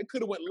talking about it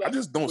could have went left. I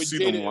just don't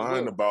see them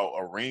lying about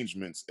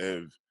arrangements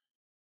if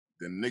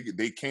the nigga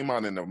they came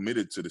out and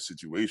admitted to the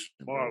situation.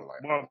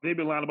 Marv, they've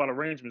been lying about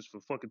arrangements for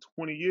fucking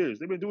 20 years.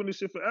 They've been doing this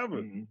shit forever.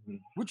 Mm-hmm.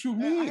 What you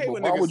mean?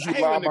 Why would you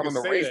lie about an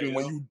arrangement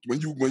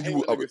when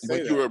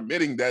you're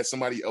admitting that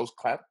somebody else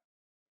clapped?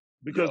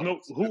 Because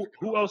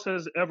who else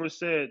has ever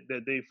said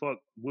that they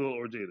fucked Will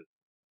or Jada?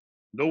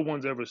 No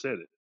one's ever said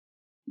it.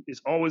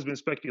 It's always been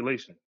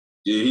speculation.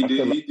 Yeah,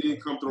 he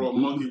did come through a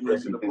monkey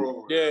wrench in the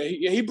program.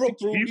 Yeah, he broke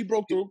through. He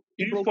broke through.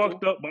 He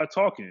fucked up by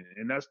talking,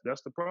 and that's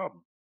the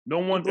problem. No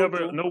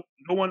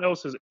one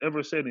else has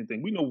ever said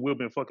anything. We know Will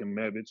been fucking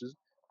mad bitches,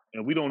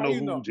 and we don't know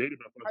who Jada been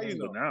fucking.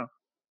 But now,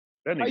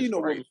 that how you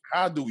know? Right.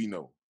 How do we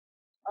know?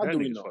 How do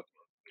we know?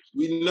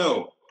 We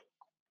know.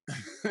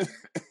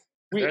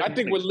 I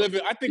think we're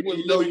living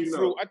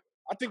through.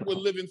 I think we're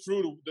living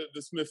through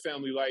the Smith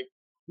family. Like,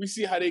 we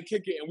see how they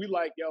kick it, and we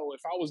like, yo,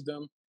 if I was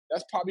them,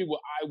 that's probably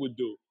what I would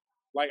do.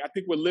 Like, I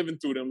think we're living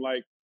through them.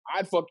 Like,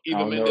 I'd fuck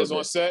Eva Mendes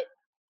on set.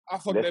 I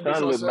fuck that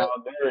bitch on set.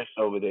 Malnourished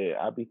over there.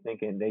 I be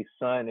thinking they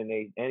son and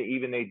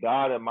even they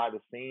daughter might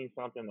have seen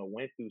something or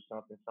went through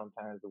something.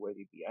 Sometimes the way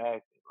they be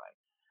acting, like,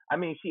 I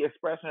mean, she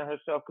expressing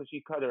herself because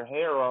she cut her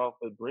hair off,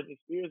 but Britney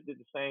Spears did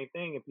the same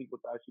thing, and people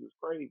thought she was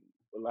crazy.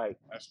 But like,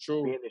 that's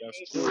true.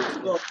 She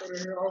cut her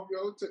hair off,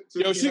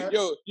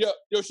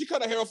 she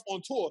cut her hair off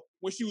on tour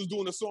when she was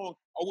doing the song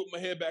 "I Whip My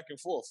Hair Back and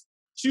Forth."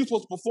 She was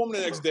supposed to perform the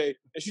next day,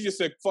 and she just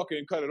said, "Fuck it,"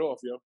 and cut it off,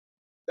 yo.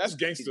 That's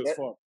gangster as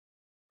fuck.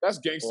 That's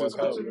gangster as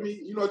hell.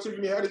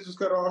 Tiffany Haddish just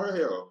cut all her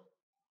hair off.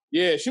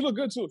 Yeah, she looked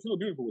good too. She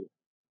looked beautiful with it.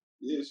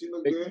 Yeah, she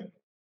looked good.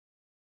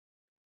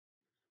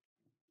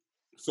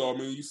 So I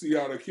mean, you see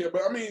how they kid,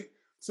 but I mean,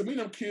 to me,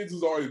 them kids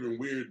has always been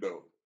weird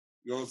though.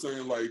 You know what I'm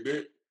saying? Like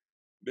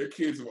their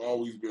kids have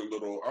always been a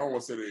little. I don't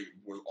want to say they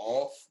were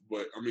off,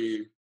 but I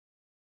mean,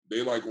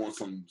 they like on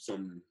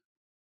some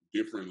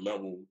different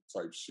level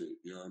type shit.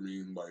 You know what I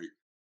mean? Like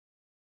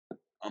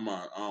I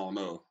don't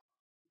know.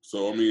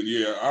 So I mean,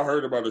 yeah, I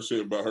heard about the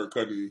shit about her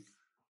cutting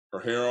her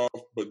hair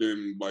off, but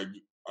then like,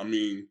 I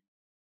mean,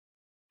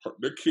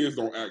 their kids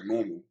don't act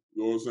normal.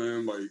 You know what I'm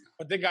saying? Like,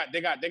 but they got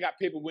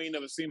paper we ain't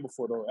never seen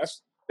before though.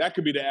 That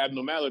could be the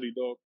abnormality,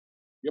 dog.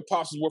 Your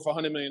pops is worth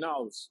 $100 million.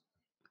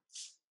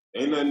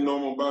 Ain't nothing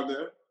normal about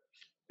that.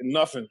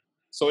 Nothing.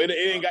 So it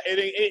ain't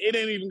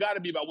even got to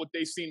be about what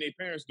they seen their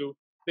parents do.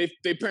 They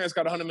parents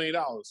got $100 million.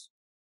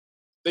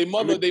 Their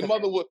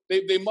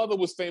mother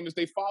was famous.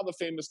 Their father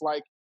famous.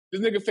 Like,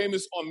 this nigga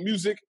famous on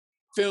music,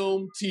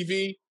 film,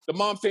 TV. The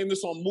mom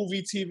famous on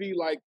movie, TV.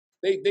 Like,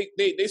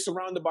 they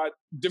surrounded by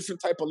different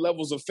type of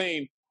levels of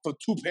fame for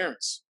two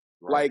parents.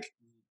 Right. Like,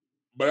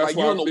 but that's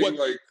why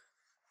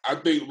I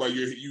think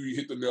you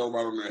hit the nail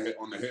right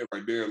on the head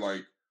right there.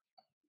 Like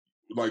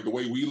the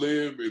way we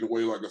live and the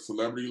way like a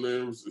celebrity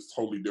lives is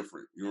totally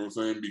different. You know what I'm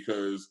saying?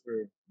 Because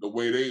the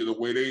way they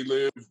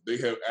live, they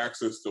have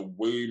access to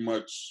way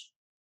much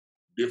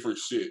different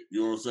shit.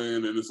 You know what I'm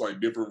saying? And it's like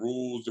different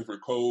rules,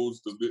 different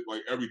codes,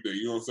 like everything.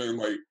 You know what I'm saying?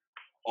 Like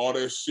all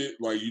that shit,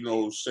 like, you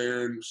know,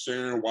 sharing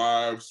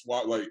wives,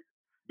 like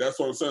that's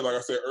what I'm saying. Like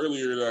I said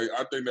earlier, like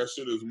I think that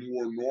shit is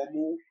more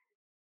normal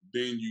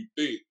than you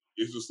think.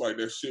 It's just like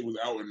that shit was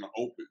out in the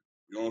open.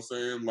 You know what I'm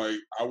saying? Like,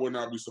 I would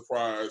not be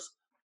surprised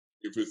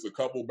if it's a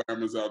couple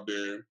Bammers out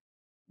there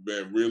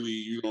that really,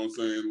 you know what I'm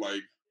saying,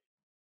 like,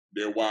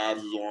 their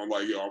wives is on,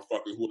 like, yo, I'm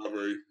fucking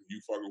whoever,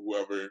 you fucking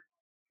whoever,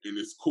 and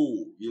it's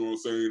cool. You know what I'm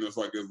saying? It's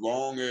like, as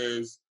long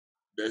as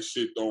that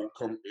shit don't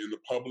come in the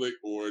public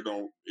or it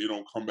don't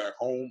come back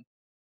home,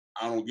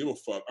 I don't give a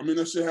fuck. I mean,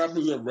 that shit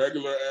happens in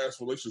regular ass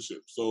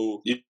relationships.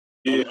 So,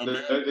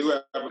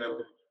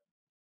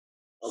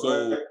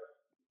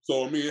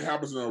 So I mean, it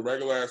happens in a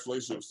regular ass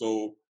relationship.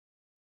 So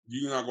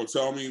you're not gonna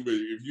tell me, but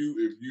if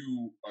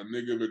you a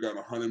nigga that got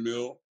 $100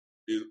 million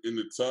in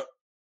the tuck,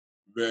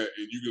 that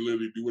and you can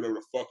literally do whatever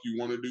the fuck you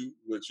want to do,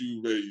 that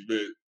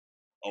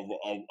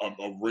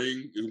a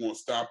ring is gonna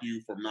stop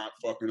you from not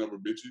fucking other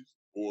bitches,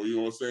 or you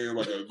know what I'm saying,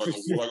 like a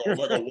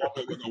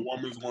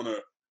woman's gonna,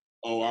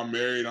 oh, I'm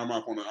married, I'm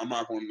not gonna have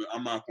my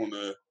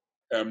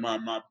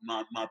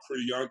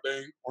pretty young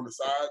thing on the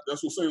side.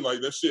 That's what I'm saying.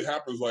 Like that shit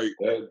happens. Like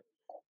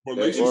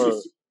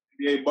relationships.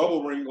 NBA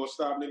bubble ring gonna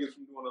stop niggas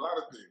from doing a lot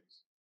of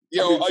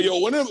Yo, things.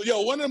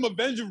 one of them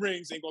Avenger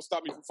rings ain't gonna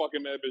stop me from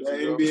fucking that bitch. That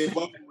NBA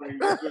bubble ring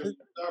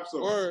stop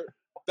some. Word.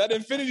 That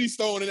Infinity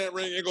Stone in that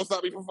ring ain't gonna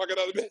stop me from fucking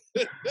other bitch.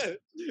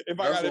 If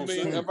I got $1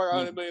 million in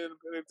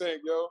the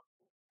tank, yo.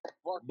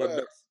 But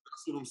that's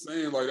what I'm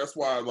saying. Like that's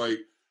why, like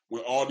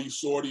when all these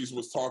shorties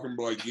was talking,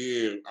 like,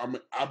 yeah,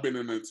 I've been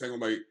in an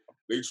entanglement. Like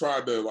they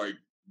tried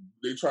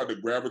to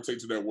gravitate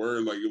to that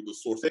word, like it was a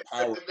source of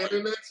power.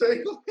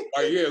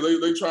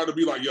 They tried to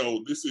be like,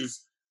 yo,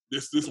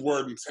 this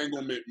word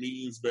entanglement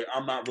means that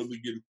I'm not really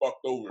getting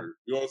fucked over.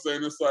 You know what I'm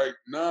saying? It's like,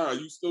 nah,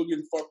 you still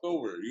getting fucked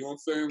over. You know what I'm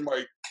saying?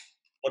 Like,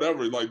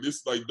 whatever. Like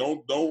this, like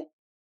don't.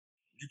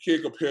 You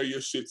can't compare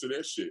your shit to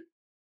their shit.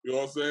 You know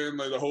what I'm saying?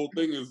 Like the whole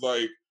thing is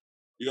like,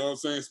 you know what I'm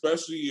saying?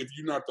 Especially if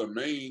you're not the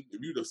main,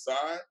 if you the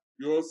side.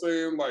 You know what I'm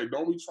saying? Like,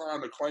 don't be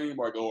trying to claim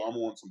like, oh, I'm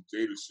on some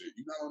Jada shit.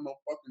 You're not on no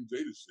fucking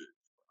Jada shit.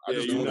 I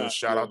just want to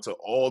shout out to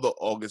all the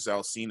August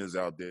Alsinas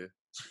out there.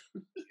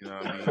 You know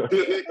what I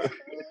mean?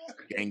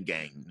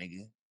 gang,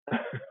 nigga.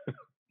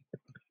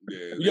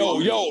 Yeah,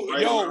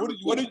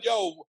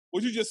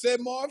 what you just said,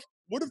 Marv?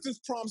 What if this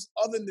prompts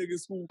other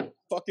niggas who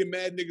fucking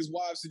mad niggas'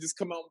 wives to just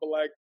come out and be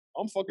like,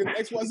 I'm fucking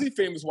XYZ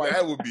famous wife.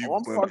 That would be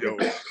fun, yo.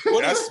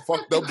 That's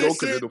fucked up though,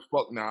 because it'll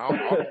fuck now. I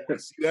don't want to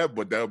see that,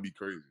 but that would be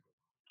crazy.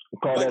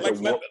 That's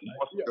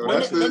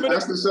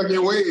the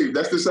second wave.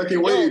 That's the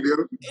second wave,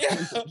 dude. Yeah.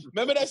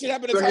 Remember that shit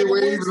happened in Tiger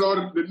Woods? Wave is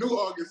on the new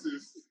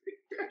Augusts.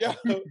 Yeah,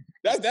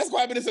 that's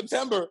what happened in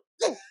September.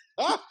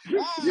 Yeah,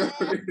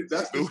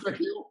 that's the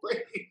second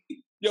wave.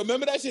 Yo,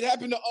 remember that shit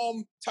happened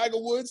to Tiger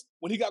Woods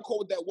when he got caught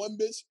with that one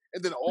bitch,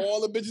 and then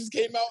all the bitches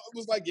came out and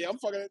was like, "Yeah, I'm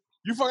fucking that.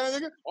 You fucking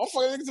that nigga? I'm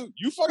fucking that nigga too.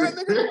 You fucking that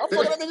nigga? I'm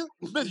fucking that nigga.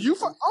 Bitch,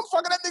 I'm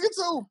fucking that nigga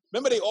too."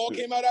 Remember they all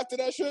came out after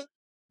that shit?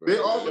 They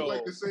all look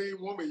like the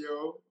same woman,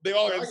 yo. They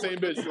all got the same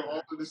bitch. They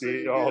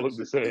all look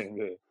the same,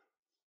 man.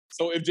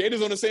 So if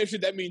Jada's on the same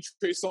shit, that means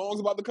Trey Songz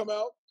about to come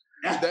out.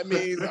 That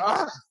means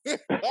that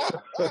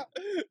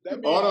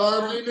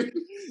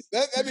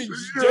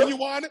means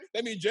Genuine.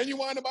 That means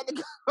Genuine about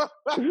to come.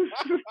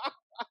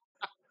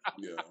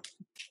 Yeah.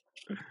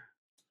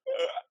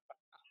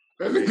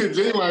 That nigga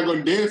Genuine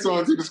gonna dance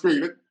onto the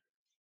screen.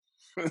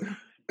 But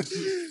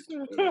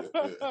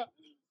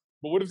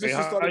what if this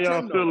how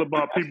y'all feel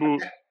about people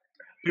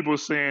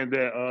saying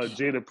that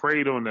Jada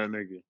preyed on that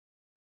nigga?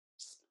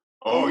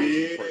 Oh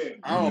yeah,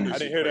 I didn't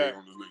hear that.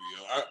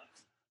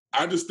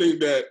 I just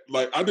think that,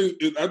 like, I think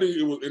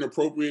it was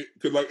inappropriate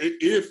because, like,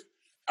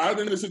 I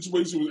think the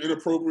situation was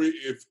inappropriate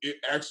if it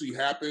actually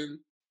happened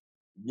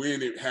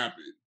when it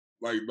happened.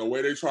 Like the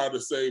way they tried to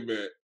say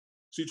that,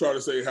 she tried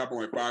to say it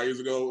happened like 5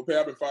 years ago. If it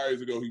happened 5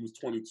 years ago, he was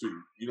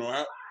 22. You know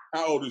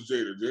how old is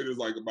Jada? Jada's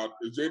like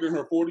is Jada in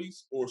her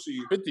 40s or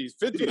she 50s?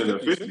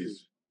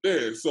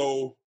 Yeah.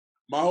 So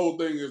my whole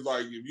thing is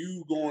like, if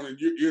you going and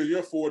you're in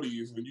your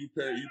 40s and you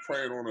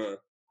praying on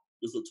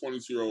just a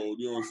 22-year-old,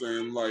 you know what I'm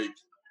saying? Like,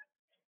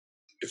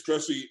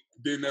 especially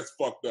then that's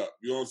fucked up.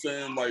 You know what I'm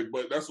saying? Like,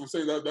 but that's what I'm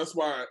saying. That's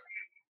why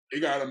it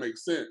gotta make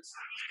sense.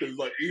 Because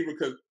like either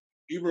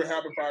it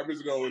happened 5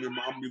 years ago and then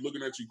I'm gonna be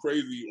looking at you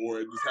crazy,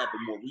 or it just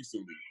happened more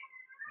recently.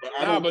 But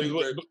I don't think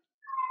that.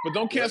 But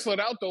don't cancel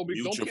it out though.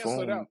 Don't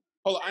cancel it out.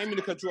 Hold on, I ain't mean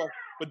to cut you off.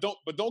 But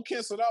don't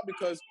cancel it out,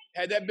 because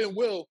had that been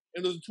Will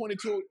and it was a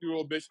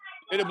 22-year-old bitch,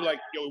 it'd be like,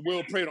 yo,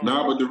 Will preyed on him.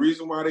 Nah, but the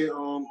reason why they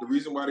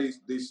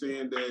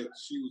saying that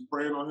she was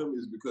preying on him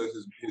is because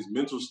his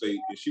mental state,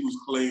 and she was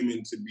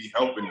claiming to be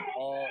helping him.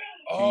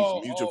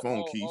 Mute your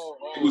phone, Keith.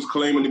 She was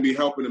claiming to be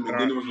helping him, and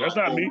then it was that's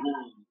like, not me.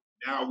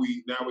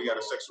 Now we got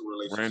a sexual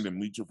relationship. Brandon,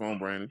 mute your phone,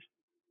 Brandon.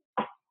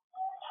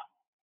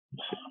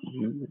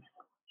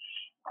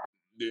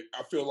 Yeah,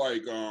 I feel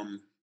like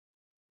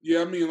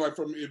yeah, I mean, like,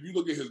 if you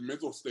look at his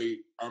mental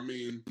state, I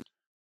mean,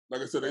 like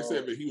I said, they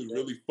said that he was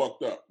really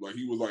fucked up. Like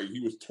he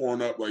was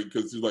torn up, like,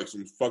 because he's like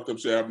some fucked up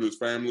shit happened to his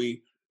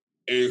family.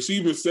 And she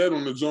even said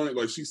on the joint,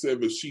 like, she said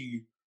that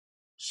she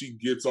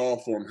gets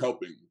off on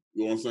helping.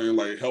 You know what I'm saying?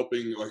 Like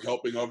helping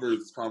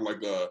others is kind of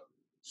like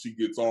she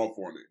gets off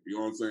on it. You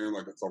know what I'm saying?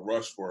 Like it's a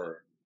rush for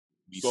her.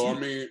 So I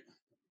mean,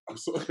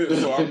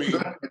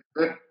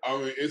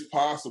 it's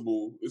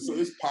possible.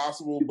 It's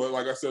possible, but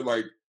like I said,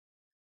 like.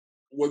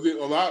 Was it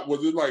a lot?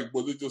 Was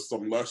it just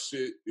some lust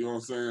shit? You know what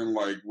I'm saying?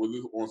 Like, was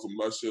it on some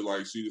lust shit?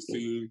 Like, she just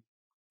seen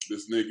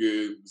this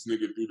nigga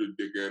threw the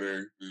dick at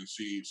her, and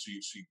she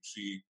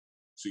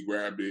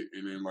grabbed it,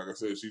 and then, like I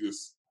said, he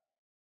just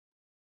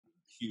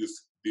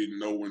didn't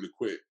know when to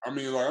quit.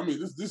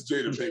 This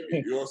Jada Pinkett.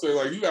 You know what I'm saying?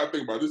 Like, you gotta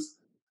think about this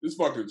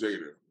fucking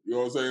Jada. You know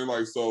what I'm saying?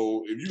 Like,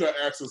 so if you got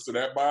access to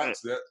that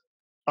box,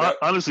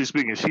 honestly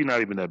speaking, she's not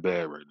even that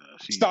bad right now.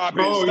 Stop.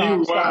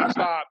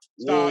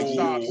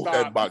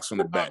 That box from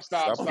the back.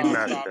 Stop. You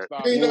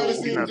ain't never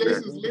seen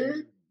Jason's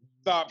lyrics?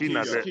 Stop.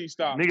 Keith,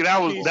 stop. Nigga,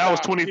 that was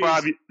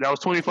 25. That was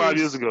 25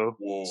 years ago.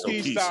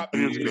 Keith, stop.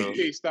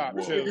 Keith, stop.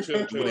 Chill.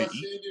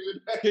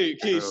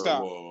 Keith,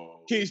 stop.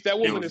 Keith, that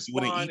woman is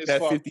fine as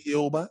fuck.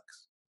 50-year-old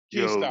box?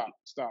 Keith, stop.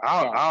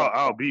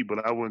 I'll be,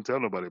 but I wouldn't tell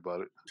nobody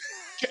about it.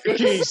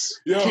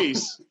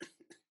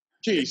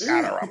 Keith,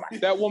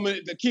 that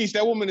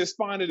woman is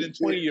finer than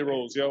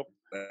 20-year-olds, yo.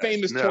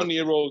 Famous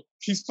 20-year-old.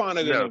 She's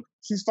finer than him.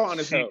 She's fine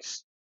as hell.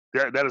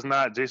 That is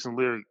not Jason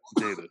Lyric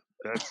Jada.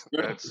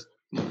 That's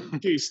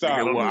Stop. Guess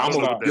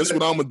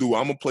what I'm gonna do?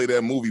 I'm gonna play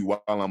that movie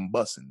while I'm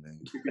bussing, man.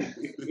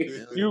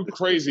 You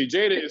crazy?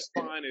 Jada is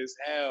fine as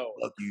hell.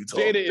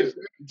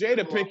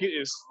 Jada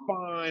Pinkett is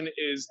fine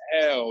as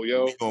hell,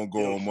 yo. We gonna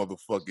go on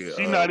motherfucking.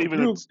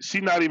 She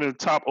not even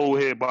top old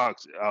head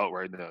box out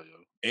right now, yo.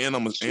 And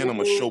I'm a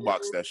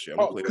showbox that shit.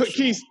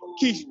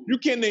 Keith, you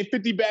can't name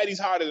 50 baddies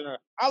harder than her.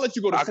 I'll let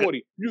you go to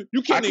 40.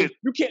 You can't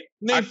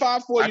name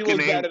 5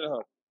 40-year-olds better than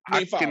her.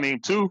 I can name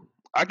 2.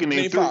 I can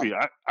name 3.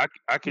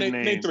 I can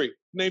name 3.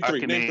 Name 3.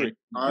 Name 3.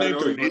 I know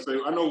what he's gonna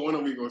say. I know one of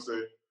them he's gonna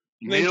say.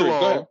 Name 3. Go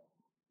ahead.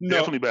 No.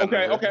 Definitely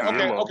better.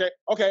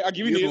 Okay. I'll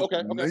give you Nia.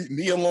 Okay.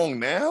 Nia Long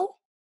now?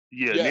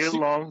 Yeah, Nia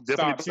Long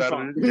definitely better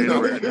than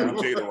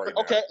Jada right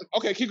now.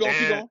 Okay. Keep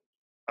going.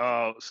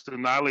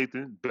 Sanaa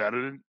Lathan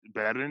better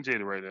than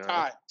Jada right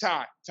now.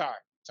 Tie.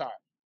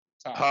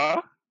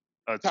 Huh?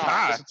 A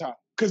tie.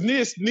 Because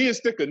Nia's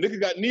thicker.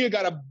 Nia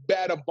got a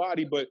better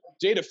body, but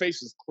Jada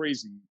face is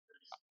crazy.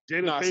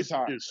 Jada face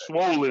is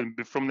swollen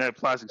from that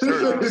plastic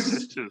surgery.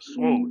 It's just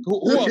swollen.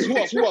 Who else?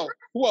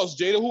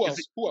 Jada? Who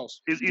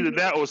else? It's either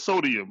that or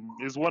sodium.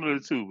 It's one of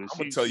the two. I'm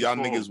gonna tell y'all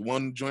niggas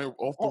one joint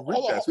off the rip.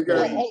 That's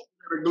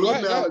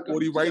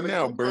 40 right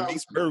now.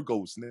 Bernice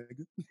Burgos,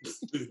 nigga.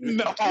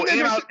 No, of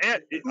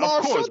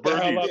course,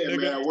 Bernice. Man,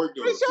 y'all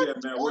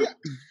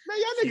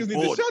niggas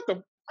need to shut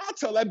them. I'll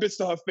tell that bitch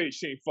to her face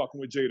she ain't fucking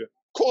with Jada.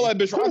 Call that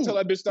bitch. I'll tell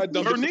that bitch that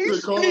dumb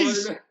Bernice.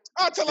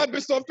 I'll tell that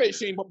bitch to her face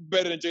she ain't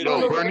better than Jada.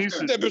 No, Bernice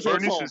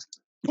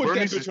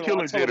is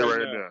killing Jada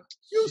right now.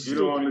 You stupid.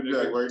 Get on the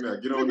jack right now.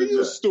 Get on the jack.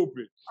 You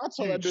stupid. I'll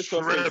tell that bitch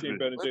to her face she ain't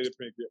better than Jada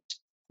Pinkett.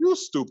 You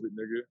stupid,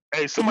 nigga.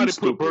 Hey, somebody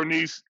put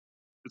Bernice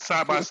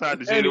side by side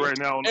to Jada right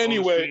now.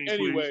 Anyway,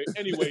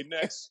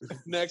 next,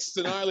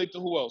 Sanaa Lathan.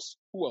 Who else?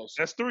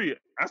 That's 3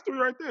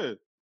 right there.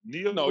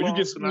 Nia no, you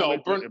get no.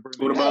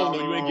 Hell no,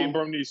 you ain't getting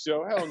Bernice,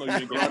 yo. Hell no, you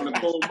ain't getting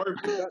Nicole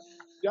Murphy.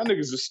 Y'all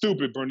niggas are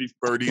stupid, Bernice.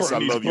 I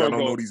love you. I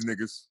don't know these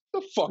niggas.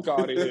 The fuck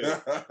out of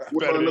here.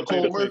 What about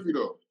Nicole Murphy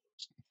though?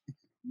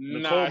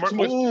 Nah, too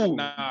much.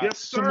 Yes,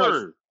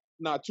 sir.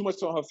 Too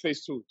much on her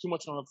face too.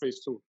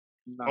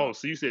 Nah. Oh,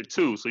 so you said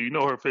 2, so you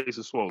know her face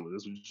is swollen.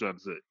 That's what you're trying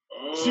to say.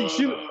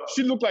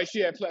 She looked like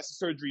she had plastic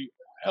surgery,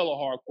 hella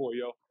hardcore,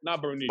 yo.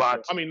 Not Bernice.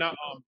 I mean, not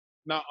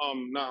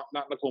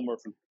Nicole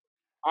Murphy.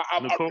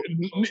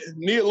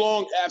 Nia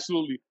Long,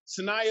 absolutely.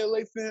 Sanaa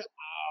Lathan,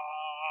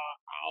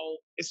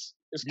 it's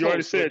you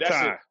already said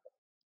tie.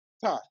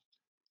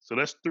 So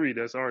that's 3.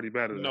 That's already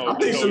better. I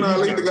think Sanaa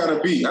Lathan got a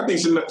B. I think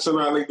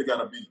Sanaa Lathan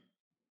got a B.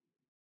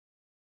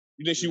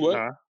 You think she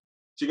what?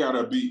 She got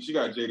a B. She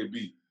got Jada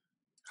B.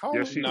 How old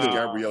is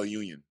Gabrielle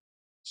Union?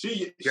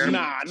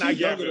 Not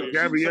Gabrielle.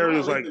 Gabrielle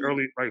is like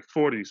early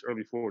 40s.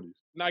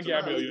 Not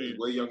Gabrielle Union.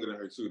 Way younger than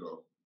her too,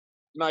 though.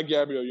 Not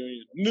Gabrielle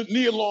Union.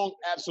 Nia Long,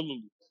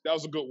 absolutely. That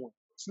was a good one.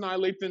 Sanaa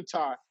Lathan,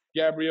 tie.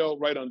 Gabrielle,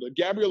 right under.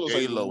 Gabrielle is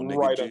like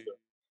right under.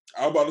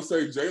 I was about to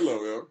say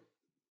J-Lo, yo.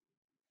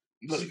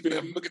 Look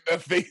at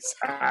that face.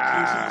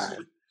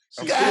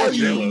 Of course,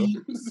 J-Lo.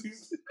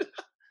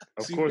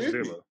 Of course,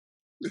 J-Lo.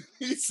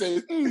 He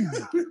said,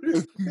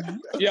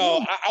 Yo,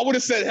 I would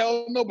have said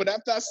hell no, but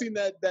after I seen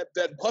that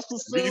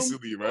Hustlers film,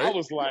 recently, right? I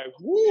was like,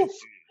 woof,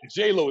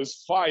 J-Lo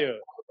is fire.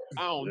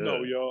 I don't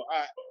know, yo.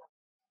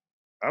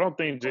 I don't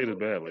think Jada's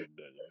bad like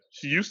that. Yo.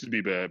 She used to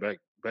be bad back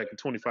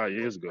 25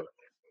 years ago.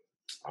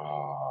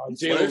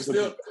 J-Lo's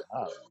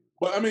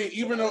but I mean,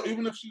 even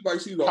if she's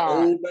an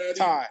old baddie,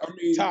 tie. I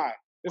mean, tie.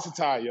 It's a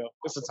tie, yo.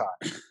 It's a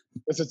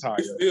tie.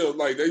 Yo. Still,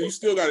 like, you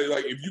still got it.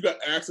 Like, if you got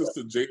access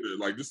to Jada,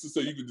 like, just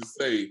so you can just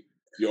say,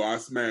 yo, I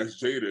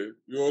smashed Jada.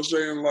 You know what I'm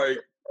saying? Like,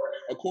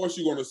 of course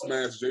you're gonna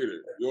smash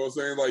Jada. You know what I'm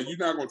saying? Like, you're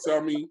not gonna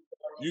tell me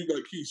you're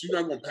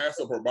not gonna pass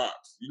up her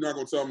box. You're not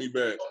gonna tell me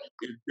that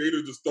if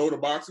Jada just throw the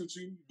box at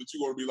you, that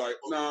you're gonna be like,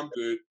 nah, I'm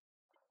good.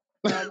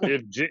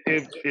 If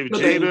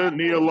Jada,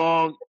 Nia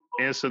Long,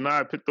 and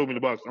Sanaa throw me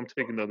the box, I'm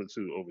taking the other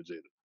 2 over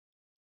Jada.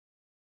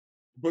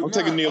 But I'm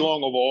taking Nia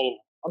Long over all of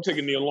them. I'm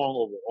taking Nia Long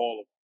over all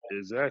of them.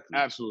 Exactly.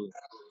 Absolutely.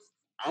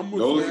 I'm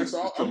gonna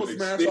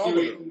smash all of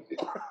them.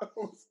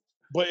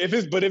 But if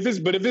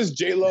it's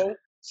J-Lo,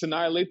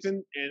 Sanaa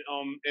Lathan,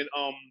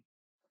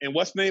 and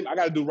what's name? I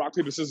gotta do rock,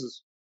 paper,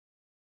 scissors.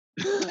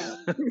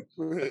 If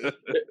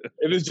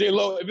it's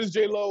J-Lo,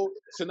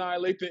 Sanaa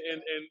Lathan,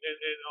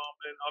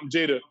 and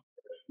Jada,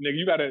 nigga,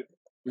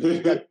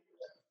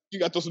 you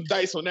gotta throw some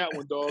dice on that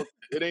one, dog.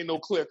 It ain't no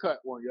clear cut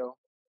one, yo.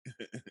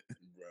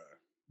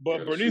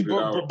 But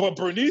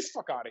Bernice,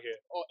 fuck out of here.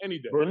 Oh, any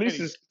day.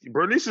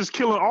 Bernice is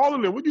killing all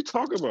of them. What you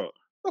talking about?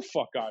 The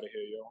fuck out of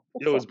here, yo.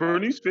 Yo, is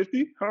Bernice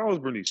 50? How old is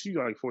Bernice? She's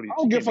like 40. I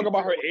don't give a fuck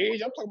about her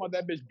age. I'm talking about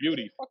that bitch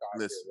beauty. Fuck out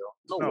of here,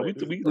 yo. No, we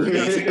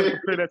gotta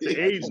compare that to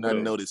age. I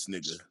know this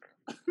nigga.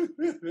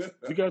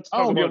 We got to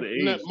talk about the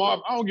age.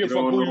 Marv, I don't give a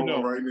fuck who you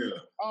know. Right now.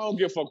 I don't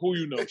give a fuck who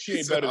you know. She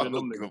ain't better than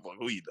them niggas.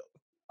 Who you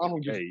know? I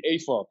don't give a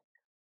fuck.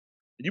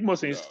 You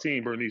must ain't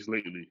seen Bernice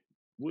lately.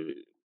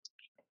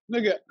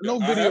 Nigga, no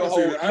video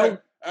hoe.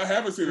 I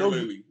haven't seen her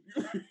lately.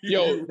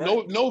 Yo,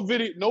 no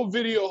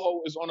video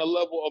hoe is on the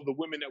level of the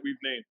women that we've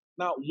named.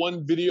 Not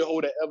one video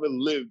hoe that ever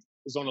lived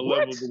is on the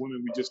level of the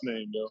women we just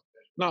named, yo.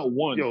 Not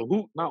one. Yo,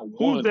 who's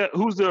that?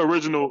 Who's the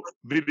original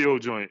video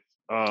joint?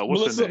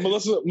 What's her name?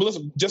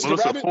 Jessica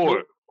Melissa Rabbit?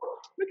 Ford.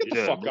 Get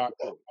the fuck out.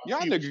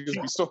 Y'all niggas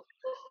be so.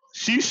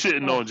 She's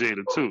shitting on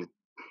Jada too.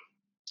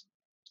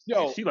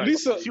 Yo, she like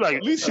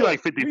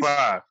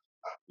 55.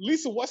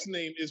 Lisa, what's her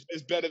name is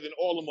better than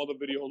all them other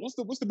videos.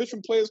 What's the bitch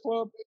from Players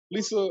Club?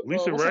 Lisa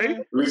Ray.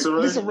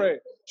 Lisa Ray.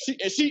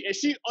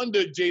 She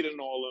under Jada and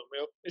all them,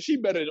 yo. Is she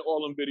better than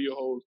all them video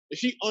hoes? Is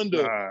she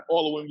under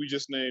all the women we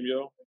just named,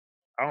 yo?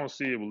 I don't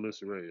see it with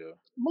Melissa Ray, yo.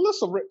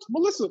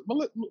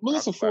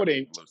 Melissa Ford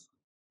ain't.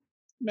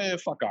 Man,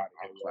 fuck out of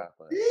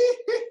here.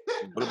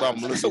 What about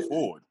Melissa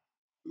Ford?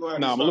 We're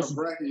gonna have to start a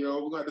bracket, yo.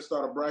 We're gonna have to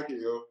start a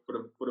bracket, yo,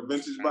 for the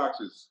vintage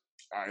boxes.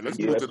 All right, let's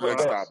move to the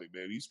next topic,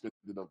 man. You spit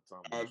it up.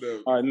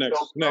 All right,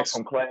 next.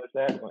 From Class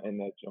Act in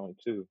that joint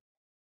too.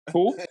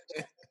 Who?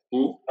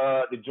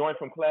 The joint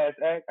from Class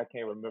Act. I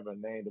can't remember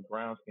the name. The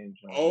brown skin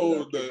joint. I know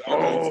what you're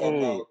talking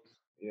about.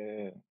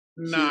 Yeah.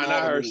 Nah,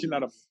 not her. She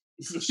not a.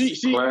 She.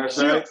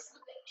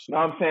 No,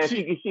 I'm saying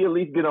she at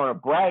least get on a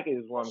bracket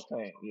is what I'm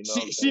saying. You know.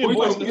 She in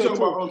Boys in the Hood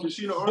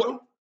too.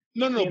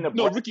 No,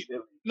 Ricky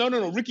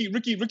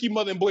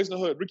Mother in Boys in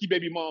the Hood. Ricky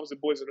Baby Moms in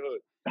Boys in the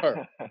Hood.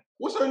 Her.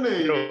 What's her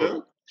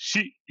name?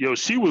 She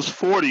was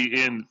 40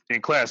 in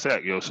Class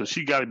Act, yo. So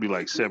she got to be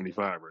like 75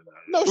 right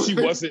now. No, she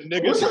wasn't,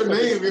 nigga. What's her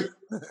name?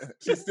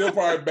 She's still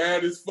probably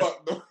bad as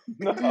fuck though.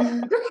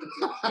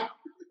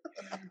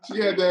 She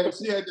had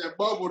that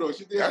bubble though.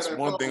 That's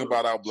one thing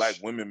about our black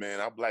women, man.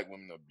 Our black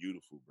women are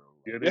beautiful, bro.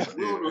 Yo,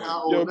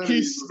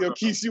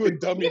 Keith, you a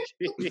dummy.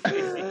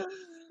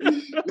 That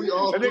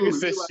nigga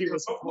said she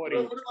was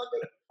 40.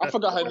 I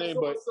forgot her name,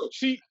 but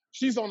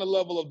she's on the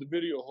level of the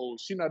video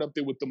hoes. She not up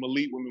there with the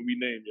elite women we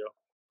named, yo.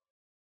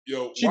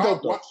 Yo, she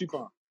dope though. She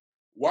fine.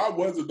 Why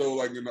was it though?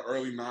 Like in the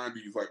early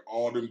 '90s, like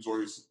all them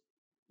joints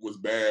was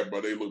bad,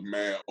 but they looked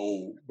mad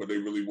old, but they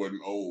really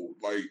wasn't old.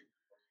 Like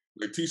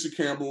Tisha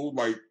Campbell,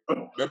 like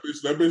that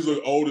bitch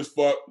looked old as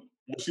fuck.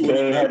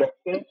 They had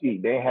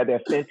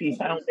that Fenty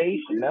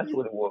foundation. That's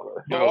what it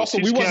was. But also,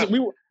 we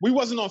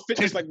wasn't on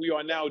fitness like we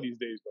are now these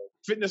days, though.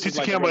 Fitness is Tisha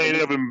like Campbell ain't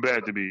ever been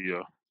bad to me,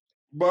 yo.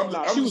 But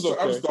I'm she was okay.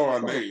 I'm just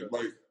throwing her name,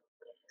 like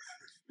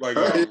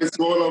it's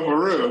going on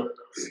for real. You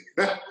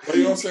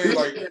know what I'm saying?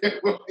 Like,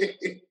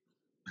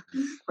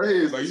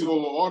 it's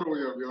going all the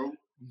way up, yo.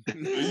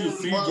 You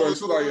see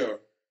joints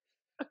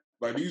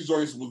like these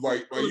joints was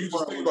like you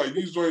just think like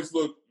these joints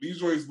look.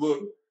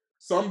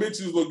 Some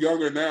bitches look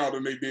younger now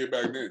than they did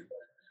back then.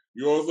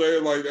 You know what I'm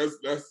saying? Like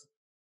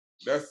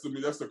that's to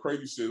me that's the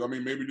crazy shit. I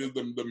mean, maybe there's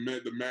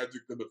the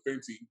magic of the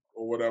Fenty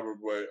or whatever,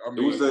 but I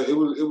mean, it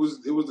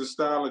was the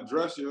style of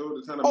dress, yo.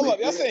 The kind of hold up,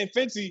 y'all saying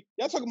Fenty?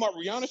 Y'all talking about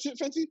Rihanna shit,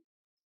 Fenty?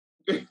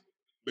 They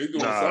doing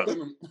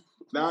something.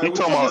 He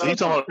talking about.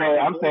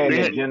 I'm saying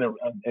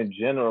in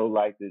general,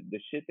 like the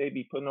shit they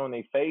be putting on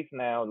their face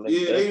now. Like,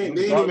 they ain't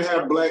even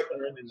have black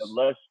in the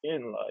lush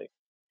skin, like.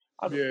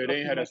 Yeah, they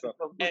ain't had that stuff.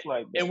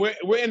 And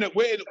we're in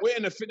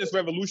the fitness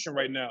revolution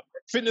right now.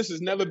 Fitness has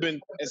never been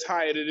as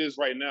high as it is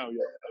right now,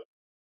 yo.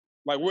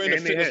 Like we're in the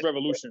fitness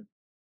revolution.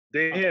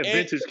 They had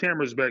vintage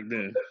cameras back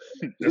then.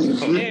 and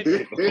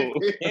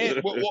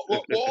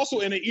we're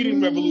also in the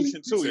eating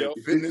revolution too, yo.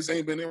 Fitness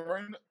ain't been in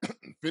right now.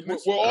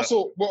 Fitness. We're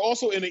also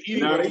in the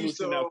eating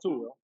revolution now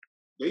too,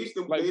 yo. They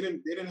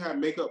didn't have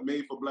makeup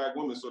made for black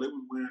women, so they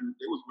was wearing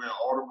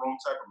all the wrong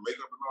type of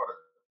makeup and all that.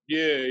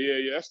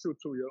 Yeah, that's true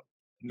too, yo.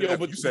 Yo,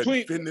 but you said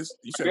fitness.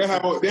 You said they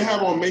have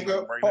on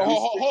makeup. Right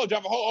hold on,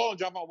 Java.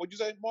 What'd you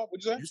say, Mark?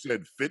 What'd you say? You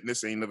said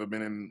fitness ain't never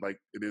been in like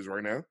it is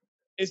right now.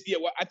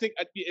 Well, I think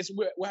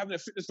we're having a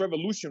fitness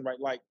revolution right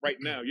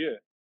now. Yeah.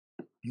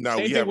 No,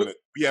 we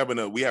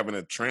having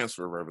a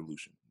transfer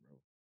revolution.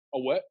 A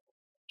what?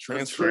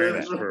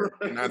 Transfer.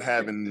 Not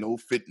having no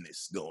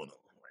fitness going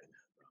on right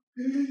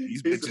now.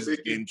 These bitches are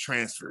getting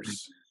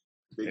transfers.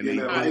 And they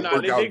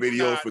workout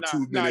videos for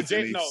 2 minutes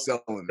and they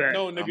selling them.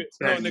 No, nigga.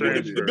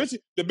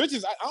 The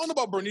bitches, I don't know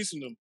about Bernice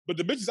and them, but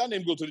the bitches I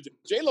name go to the gym.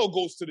 J-Lo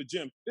goes to the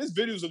gym. There's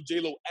videos of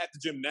J-Lo at the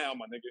gym now,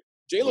 my nigga.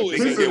 J-Lo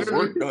is get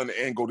work done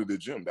and go to the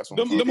gym. That's what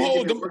them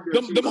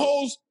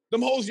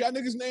hoes, y'all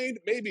niggas named,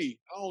 maybe.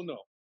 I don't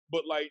know.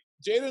 But like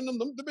Jada and them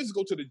bitches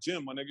go to the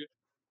gym, my nigga.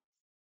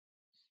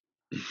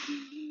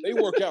 They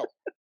work out.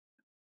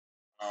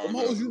 Them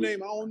hoes you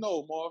name, I don't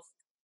know, Marv.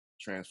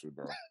 Transfer,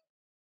 bro.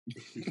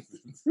 You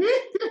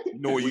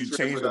know when you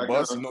change the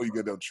bus, you know you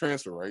get the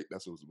transfer, right?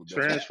 That's what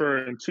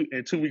transfer in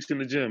 2 weeks in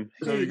the gym.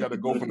 You know you got to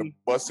go from the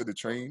bus to the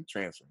train.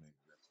 Transfer,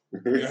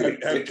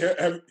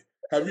 man.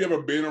 Have you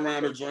ever been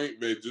around a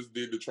joint that just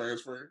did the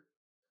transfer?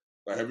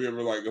 Like, have you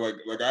ever like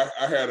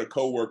I had a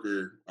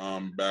coworker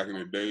back in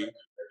the day,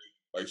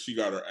 like she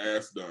got her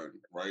ass done,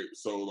 right?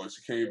 So like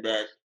she came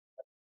back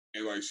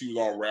and like she was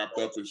all wrapped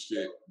up and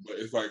shit, but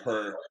it's like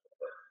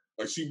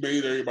like she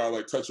made everybody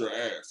like touch her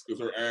ass because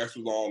her ass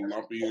was all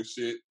lumpy and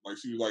shit. Like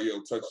she was like, "Yo,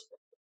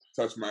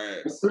 touch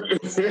my ass."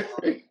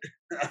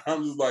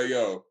 I'm just like,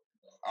 "Yo,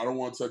 I don't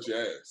want to touch your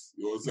ass."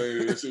 You know what I'm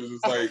saying? And she was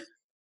just like,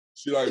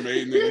 she like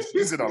made niggas.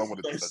 She said, "I don't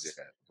want to touch your ass."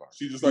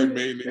 She just like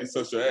made niggas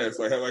touch her ass.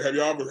 Like have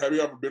you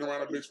ever been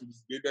around a bitch who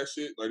just did that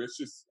shit? Like it's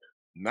just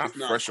Not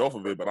fresh off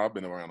of it, but I've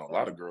been around a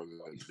lot of girls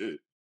that did.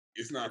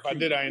 It's not. If I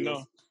did, I ain't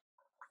know.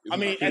 I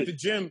mean, at the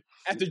gym,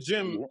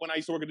 when I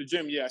used to work at the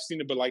gym, yeah, I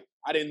seen it, but like,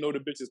 I didn't know the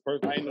bitches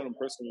I didn't know them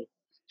personally.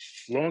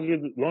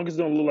 Long as it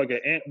don't look like an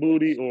ant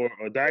booty or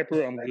a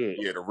diaper, I'm good.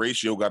 Yeah, the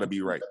ratio got to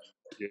be right.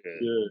 Yeah.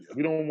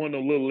 We don't want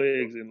no little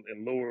legs and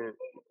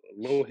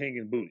low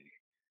hanging booty.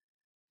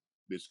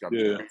 Bitch got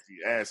a crazy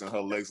ass and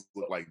her legs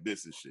look like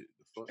this and shit.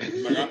 I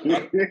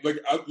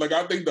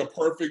think the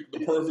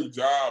perfect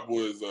job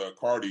was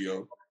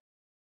cardio.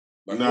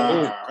 Like,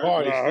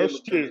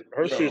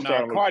 her shit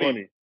sound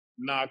funny.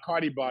 Nah,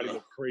 Cardi body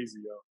look crazy,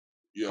 yo.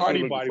 Yeah,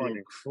 Cardi body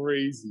look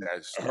crazy.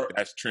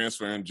 That's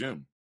transferring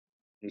gym.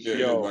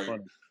 Yeah,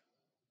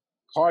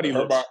 Cardi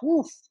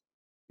looks.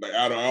 Like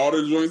out of all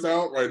the joints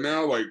out right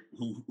now, like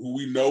who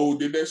we know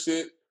did that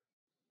shit,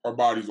 her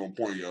body's on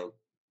point, yo.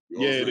 You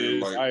know it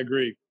is. Like, I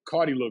agree.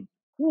 Cardi look.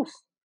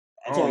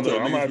 I'm talking to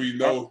niggas we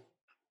know.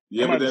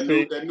 Yeah, but that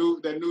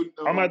new.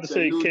 I'm about to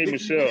say K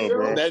Michelle,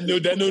 bro. That new.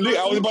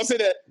 I was about to say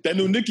that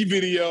new Nicki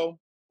video.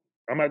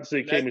 I'm about to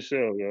say K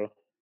Michelle, yo.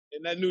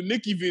 In that new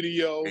Nicki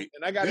video,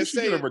 and I gotta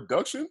say, she get a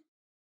reduction.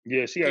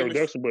 Yeah, she got a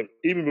reduction, but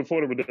even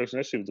before the reduction,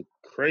 that shit was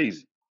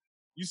crazy.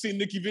 You seen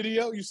Nicki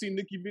video? You seen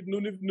Nicki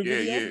new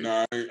video? Yeah.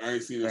 Nah, I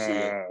ain't seen that shit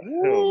yet.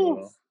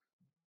 No.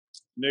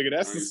 Nigga,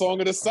 that's the song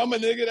of the summer,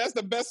 nigga. That's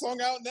the best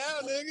song out now,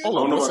 nigga. Hold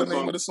on, what's the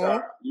name of the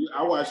song?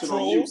 I watched it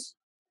on mute.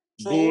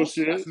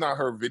 Bullshit. That's not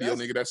her video,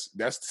 nigga. That's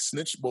the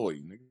Snitch Boy,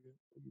 nigga.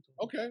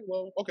 Okay,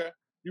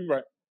 you're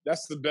right.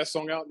 That's the best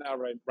song out now,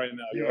 right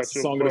now. Yo, that's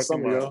the song of the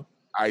summer, yo.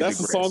 That's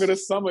the song of the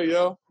summer,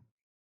 yo.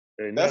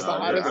 Hey, that's the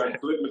hottest.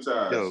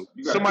 Yo,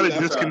 somebody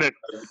disconnect.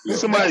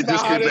 Somebody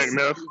disconnect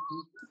now.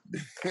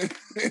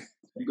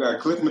 You got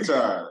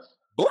clickmatized.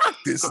 Block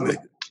this nigga.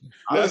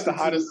 That's the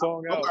hottest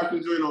song out. I'm about to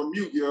join on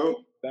mute,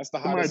 yo. That's the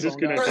hottest song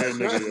out. Disconnect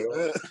that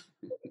nigga,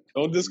 yo.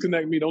 Don't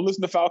disconnect me. Don't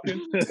listen to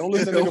Falcon. Don't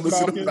listen to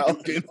Falcon.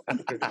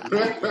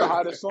 That's the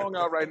hottest song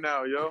out right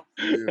now, yo.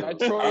 That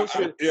troll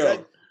shit.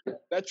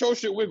 That troll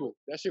shit wiggle.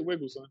 That shit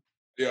wiggle, son.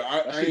 Yeah,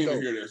 I ain't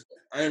even hear this.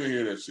 I ain't even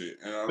hear that shit.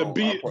 And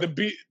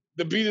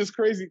the beat is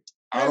crazy.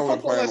 I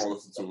don't plan on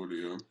listening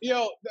to it,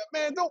 yo.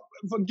 Man, don't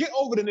forget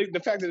over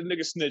the fact that the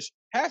nigga snitched.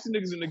 Half the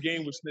niggas in the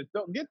game was snitched.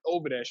 Don't get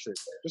over that shit.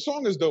 The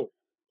song is dope.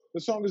 Yo. The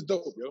song is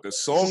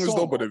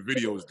dope, but the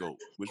video is dope.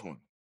 Which one?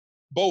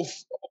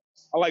 Both.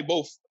 I like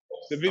both.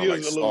 The video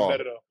is a little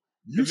better though.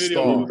 You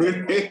Star.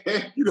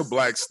 You the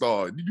Black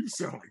Star. You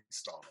sound like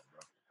Star,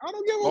 bro. I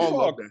don't give a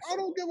fuck. I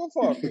don't give a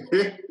fuck.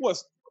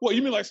 What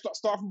you mean like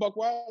Star from Buck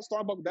Wild?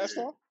 That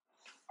Star?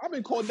 I've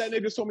been called that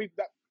nigga so many.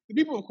 The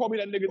people have called me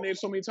that nigga name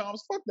so many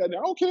times. Fuck that nigga.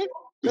 I don't care.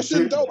 That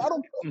shit dope. I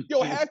don't.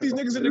 Yo, half these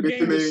niggas in the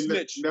game would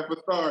snitch. Never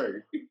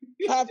sorry.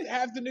 Half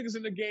the niggas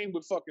in the game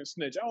would fucking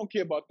snitch. I don't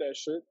care about that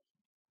shit.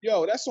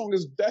 Yo, that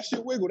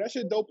shit wiggle. That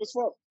shit dope as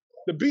fuck.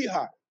 The beat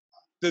hot.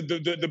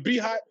 The beat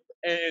hot,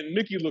 and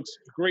Nicki looks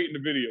great in the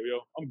video. Yo,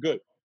 I'm good.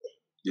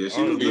 Yeah,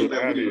 she looks good in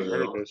that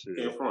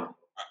video.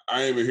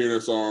 I ain't even hear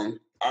that song.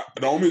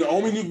 The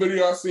only new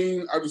video I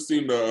just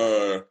seen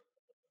the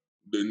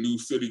new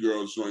City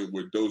Girls joint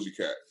with Doja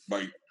Cat.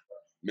 Like,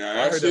 now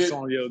I heard that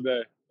song the other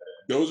day.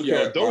 Doja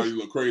Cat body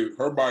look crazy.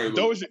 Her body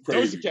look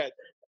crazy. Doja Cat.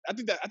 I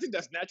think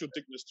that's natural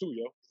thickness too,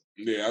 yo.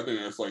 Yeah, I think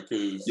that's like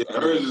because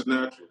hers is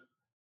natural.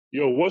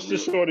 Yo, what's the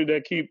shorty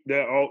that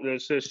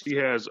says she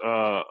has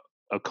a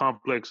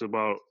complex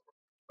about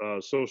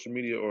social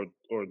media or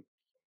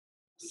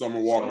Summer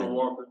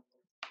Walker?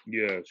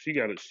 Yeah, her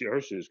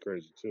shit is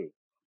crazy too.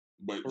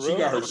 But she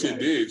got her shit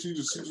did.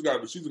 She's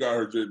got her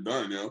shit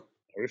done, yo.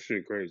 Her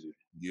shit crazy.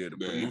 Yeah, the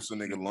producer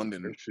nigga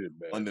London. Her shit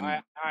bad. London.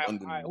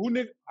 Who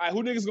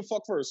niggas gonna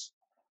fuck first?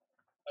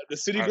 The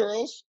City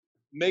Girls,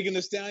 Megan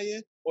Thee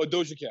Stallion, or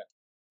Doja Cat?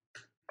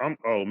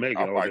 Megan.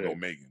 I'll probably go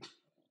Megan.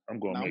 I'm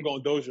going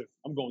Doja.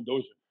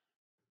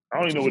 I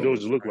don't even know what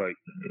Doja look like.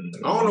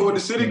 I don't know what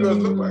the City Girls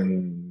look like.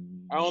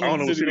 I don't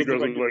know what City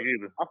Girls look like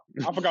either.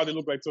 I forgot they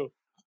look like too.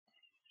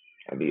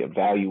 I mean,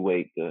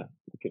 evaluate the.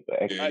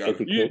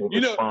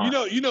 You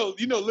know,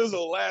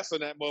 Lizzo last on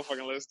that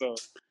motherfucking list though.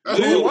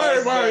 Why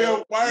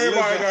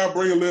everybody gotta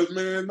bring a list,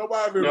 man?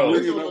 Nobody been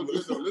bringing up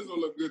Lizzo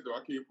look good though.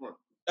 I can't front.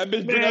 That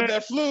bitch bring out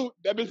that flute.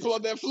 That bitch pull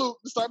out that flute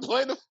and start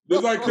playing the.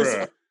 It's like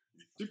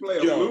she play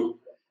a flute.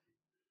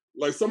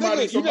 Like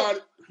somebody.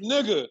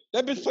 Nigga,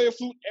 that bitch play a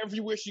flute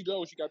everywhere she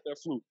goes. She got that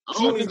flute.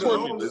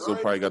 Lizzo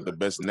probably got the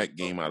best neck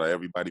game out of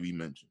everybody we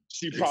mentioned.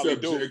 She probably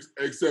do.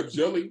 Except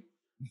Jelly,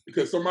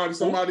 because somebody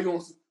gonna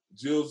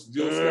Jill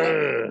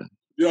Scott.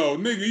 Yo,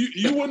 nigga,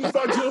 you wouldn't have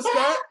thought Jill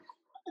Scott?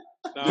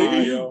 Nah,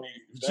 nigga, yo.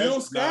 Jill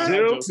Scott?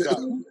 Jill Scott.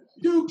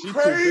 You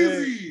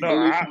crazy? No,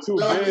 I'm too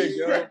big,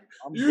 yo.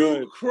 I'm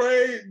good.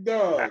 Crazy,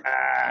 dog.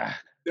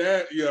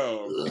 That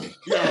yo.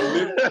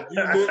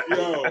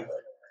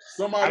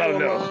 Somebody I don't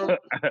know.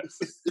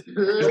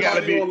 It's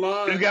gotta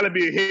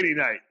be a Henny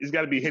night. It's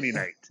gotta be Henny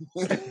night.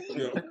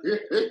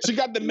 She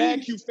got the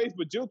mad cute face,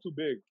 but Jill too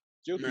big.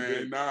 Jill too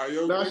big. Nah,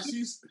 yo,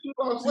 she's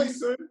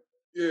son.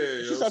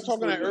 Yeah, she start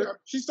talking that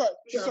She start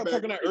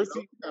talking that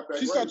earthy.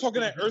 She start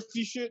talking that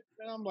earthy shit,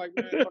 and I'm like,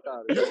 man, fuck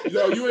out of here.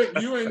 Yo,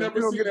 you ain't never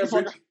seen that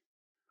bitch.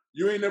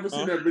 You ain't never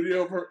seen that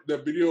video of her?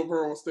 That video of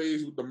her on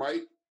stage with the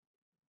mic.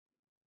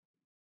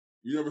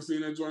 You never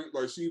seen that joint?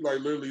 Like she like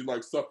literally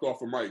like sucked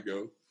off a mic,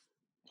 yo.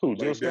 Who?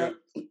 Jill Scott?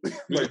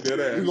 Like dead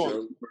ass.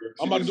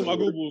 I'm about to do my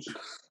Googles.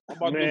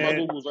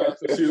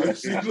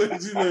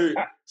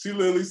 She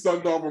literally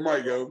sucked off a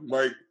mic, yo.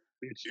 Like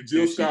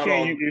Jill Scott.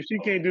 If she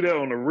can't do that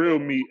on the real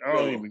meat, I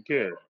don't even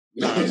care.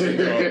 Nah,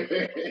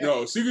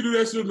 she could do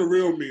that shit on the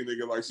real meat,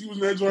 nigga. Like she was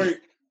in that joint.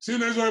 She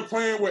was in that joint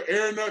playing with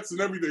air nuts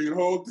and everything. The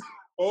whole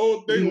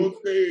thing on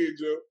stage,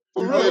 yo.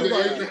 For real,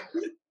 like.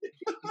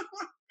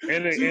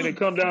 And it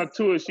come down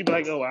to it, she be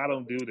like, "Oh, I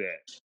don't do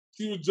that."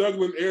 She was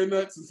juggling air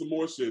nuts and some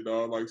more shit,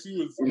 dog. Like she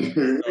was,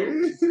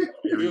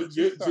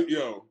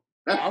 yo.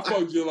 I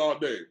fuck Jill all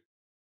day.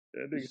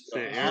 That nigga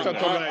said,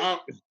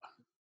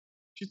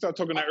 she started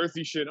talking that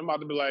earthy shit. I'm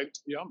about to be like,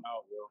 yeah, I'm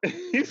out, yo.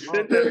 He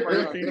said that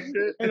earthy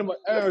shit. Ain't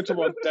nobody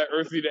talking about that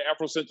earthy, the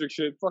Afrocentric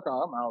shit. Fuck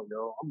out, I'm out,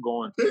 yo. I'm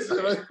going. Bitch,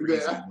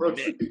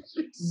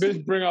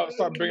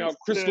 start bringing out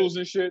crystals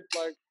and shit.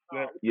 Like,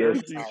 yeah,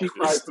 she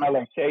probably smell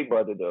like shea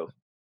butter though.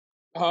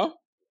 Huh?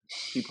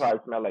 She probably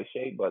smell like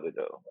shea butter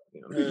though.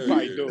 You know, she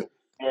probably do.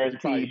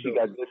 Guarantee she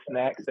got good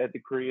snacks at the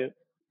crib.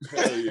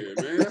 Hell yeah,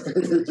 man.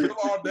 Jill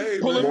all day,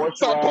 man.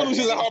 Start pulling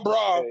shit out her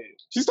bra.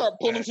 She start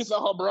pulling shit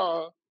out her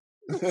bra.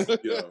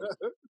 Yo.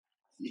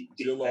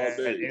 Jill all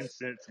day.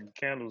 Incense and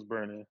candles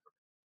burning.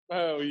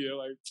 Hell yeah,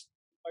 like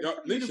yo,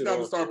 niggas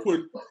gotta start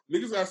putting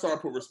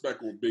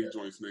respect on big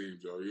joints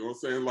names, yo. You know what I'm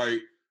saying?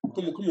 Like,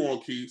 come on,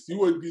 Keith. You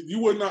would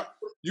knock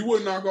off you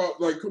would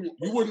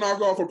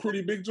knock off a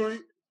pretty big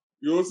joint.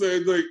 You know what I'm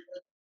saying?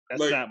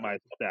 That's not my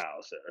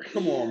style, sir.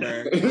 Come on,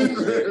 man.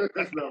 You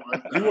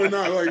would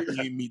not like.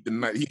 He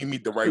didn't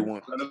meet the right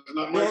one. You know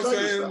what I'm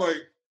saying? Like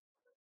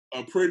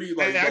a pretty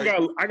like. Hey,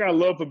 I got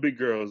love for big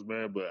girls,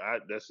 man, but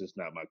that's just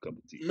not my cup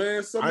of tea.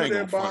 Man, some of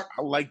that box.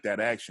 I like that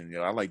action,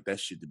 yo. I like that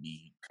shit to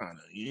be kind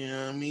of, you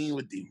know what I mean,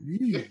 with the.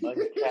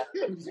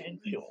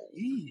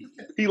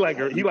 He like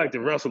to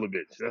wrestle a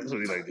bitch. That's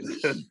what he like to do.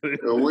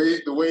 The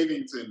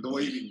waiting.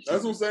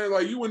 That's what I'm saying.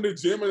 Like you in the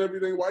gym and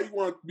everything. Why you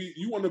want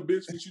a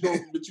bitch, but you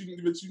don't, but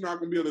you're not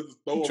gonna be able to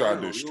throw. You try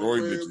to destroy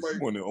bitches. Like,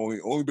 you want the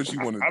only bitch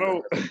you want to. I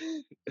don't.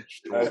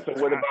 So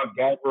what about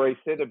Gabrielle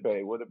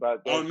Sidibe? What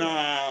about that? Oh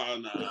nah.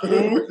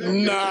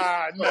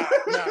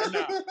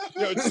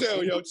 Yo,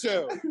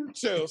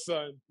 chill,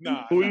 son.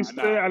 Nah. Who you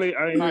say? I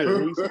ain't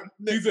hear.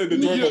 He said the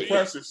Jordan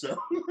Pressure show.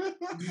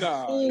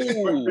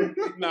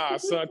 Nah,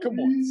 son. Come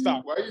on,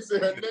 stop. Why you say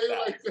her name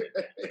like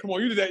that? Come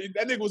on, you did that.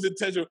 That nigga was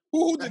intentional.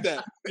 Who did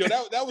that? Yo,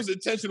 that was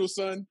intentional,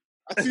 son.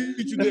 I see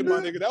what you did, my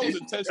nigga. That was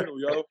intentional,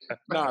 yo.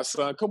 Nah,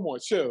 son. Come on,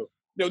 chill.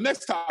 Yo,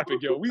 next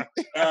topic, yo.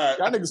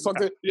 Y'all niggas fuck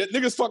this. Yeah,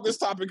 niggas fuck this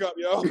topic up,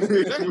 yo.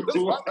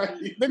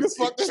 Niggas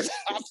fuck this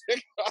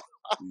topic up.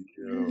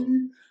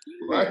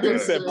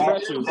 Niggas said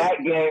that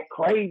getting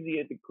crazy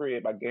at the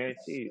crib. I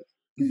guarantee it.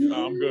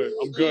 No, I'm good.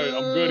 I'm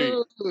goody.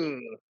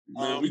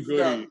 Man, we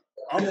goody.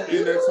 I'm gonna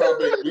end that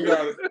topic.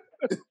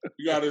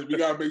 We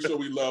gotta make sure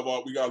we love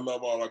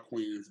all our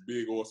queens,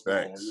 big or small.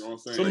 Thanks. You know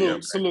what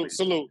I'm saying?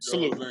 Salute.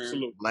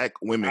 Black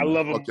women. I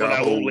love them, but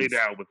I won't lay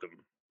down with them.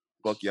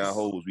 Fuck y'all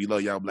hoes. We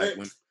love y'all black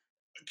women.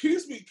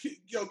 Keith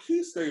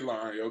stay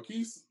lying, yo.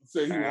 Keith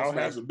said he wants to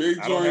smash a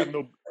big joint.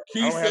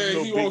 Keith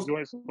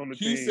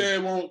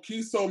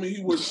told me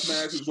he wouldn't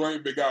smash a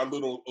joint but got a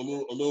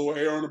little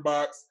hair on the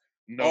box.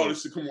 No. All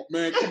this shit, come on,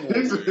 man.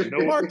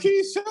 No,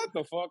 Marquise, shut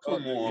the fuck up.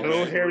 Come on, no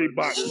man. hairy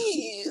box.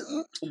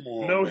 Come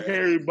on, no man.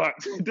 hairy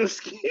box. The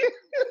skin.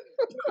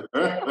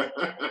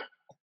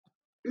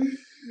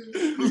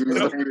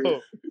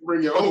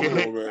 Bring your own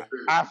man.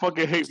 I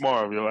fucking hate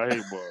Marv, yo. I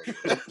hate Marv.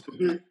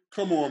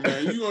 Come on,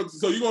 man. You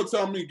gonna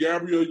tell me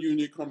Gabrielle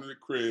Union come to the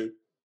crib?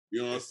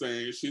 You know what I'm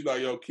saying? She's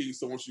like, yo, Keith,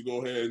 so once you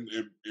go ahead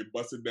and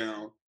bust it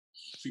down,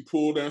 she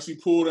pulled down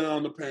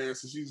the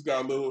pants, and she just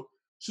got a little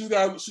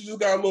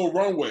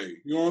runway.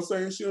 You know what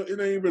I'm saying? It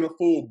ain't even a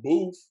full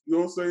booth. You know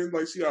what I'm saying?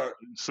 Like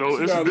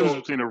So it's the difference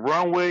between a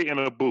runway and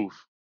a booth.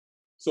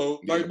 So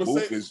yeah, like, the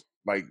booth is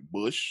like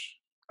Bush.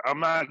 I'm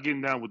not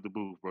getting down with the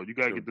booth, bro. You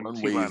gotta get them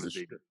T-minus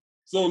data.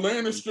 So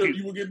landing strip,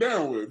 you would get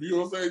down with. You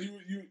know what I'm saying?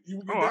 You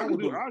would get down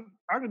with. I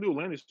can do a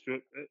landing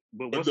strip,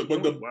 but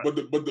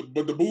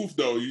the booth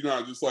though, you're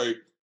not just like.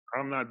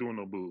 I'm not doing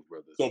no booth,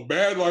 brother. So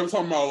bad. Like I'm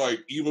talking about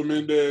like Eva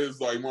Mendes,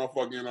 like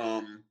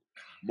motherfucking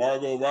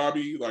Margot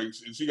Robbie. Like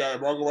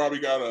Margot Robbie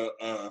got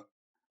a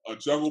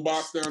jungle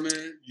box down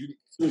there.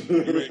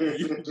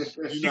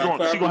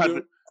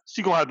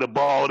 She gonna have to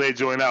ball that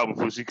joint out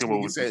before she come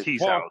over to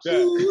Keith's house.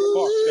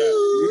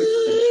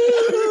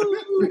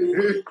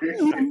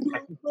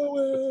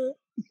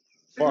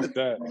 Fuck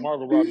that.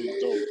 Margot Robbie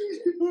is dope.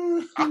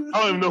 I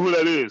don't even know who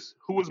that is.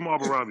 Who is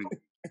Margot Robbie?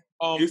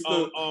 Harley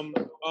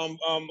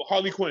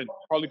Quinn.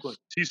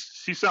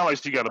 She sounds like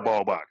she got a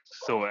ball box,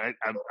 so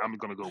I'm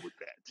gonna go with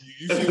that.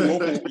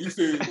 You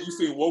seen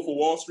Wolf of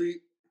Wall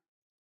Street?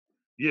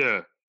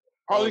 Yeah.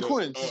 Harley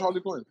Quinn. She's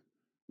Harley Quinn.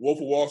 Wolf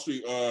of Wall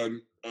Street.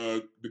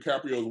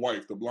 DiCaprio's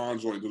wife, the blonde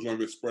joint, the joint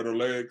that spread her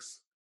legs.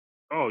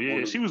 Oh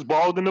yeah, she was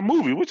bald in the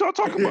movie. What y'all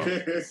talking about?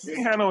 She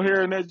ain't had no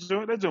hair in that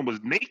joint. That joint was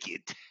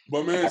naked.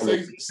 But man,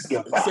 say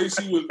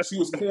she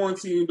was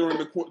quarantined during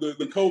the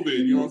COVID.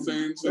 You know what I'm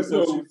saying?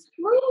 So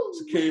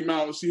she came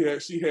out. She had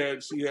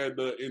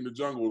the In the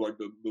Jungle, like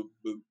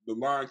the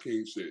Lion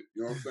King shit.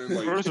 You know what I'm saying?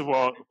 Like,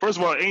 first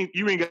of all,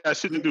 you ain't got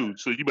shit to do,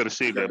 so you better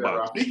save that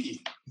box.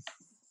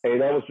 Hey,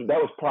 that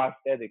was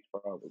prosthetics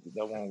probably.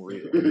 That wasn't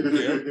real.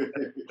 Yeah,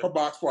 her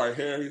box probably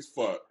hairy as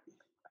fuck.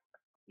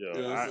 Yo,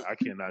 I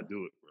cannot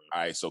do it, bro.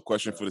 All right, so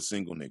question for the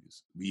single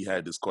niggas. We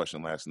had this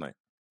question last night.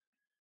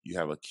 You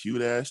have a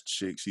cute ass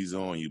chick, she's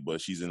on you, but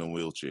she's in a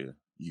wheelchair.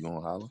 You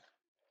gonna holler?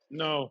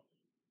 No.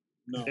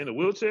 In a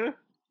wheelchair?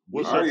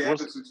 What's her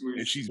handicap?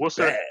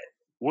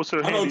 What's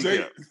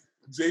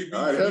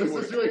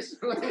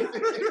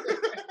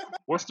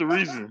the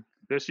reason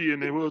that she in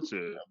the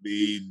wheelchair? I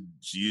mean,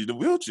 she's in the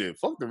wheelchair.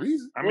 Fuck the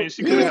reason. I mean,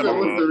 she could have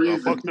a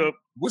fucked up.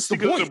 What's the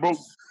point?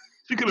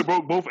 She could have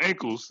broke both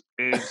ankles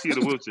and she in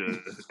a wheelchair.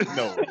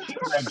 No.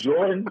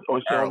 Jordan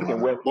or Sean can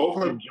wear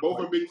both her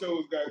big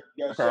toes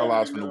got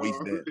paralyzed from the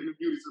waist down.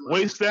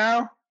 Waist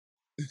down?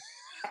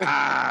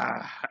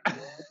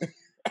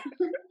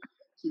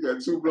 She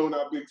got 2 blown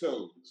out big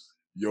toes.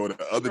 Yo,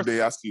 the other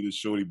day I see this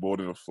shorty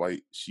boarding a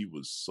flight. She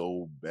was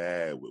so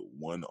bad with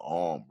one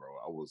arm, bro.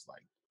 I was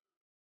like,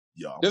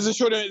 yo. There's a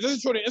short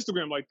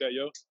Instagram like that,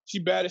 yo. She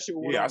bad as shit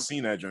with one arm. I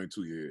seen that joint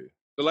too, yeah.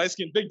 The light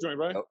skinned thick joint,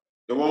 right?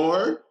 The one with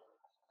her?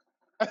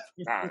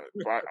 I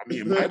mean,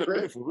 it might have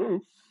been for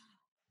real.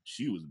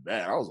 She was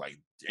bad. I was like,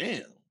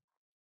 damn.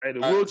 Hey, the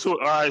wheelchair. All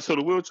right, so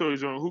the wheelchair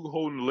is on. Who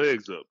holding the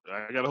legs up?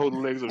 I gotta hold the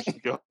legs up. She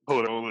can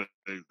hold her own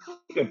legs.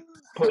 You can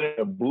put in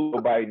a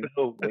boot by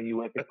know when you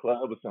went to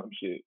club or some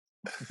shit.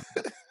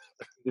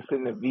 Just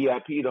in the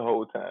VIP the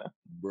whole time,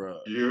 bro.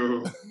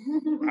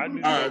 I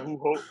need to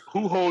know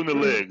who holding the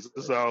legs.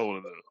 That's all I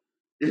want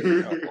to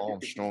know. Her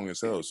arm's strong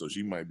as hell, so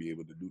she might be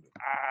able to do that.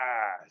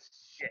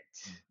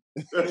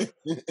 Shit.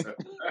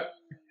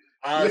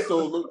 All right, so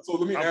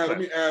let me add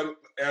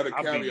a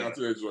caveat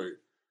to that joint.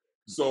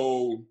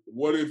 So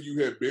what if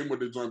you had been with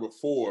the joint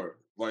before,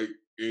 like,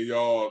 and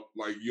y'all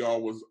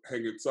was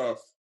hanging tough,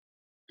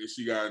 and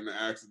she got in an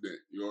accident?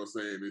 You know what I'm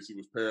saying? And she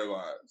was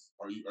paralyzed.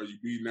 Are you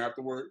beating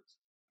afterwards?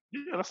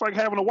 Yeah, that's like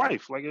having a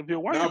wife. Like if your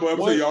wife. Nah, but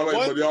I'm saying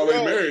y'all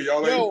ain't married.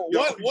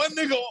 One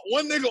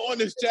nigga on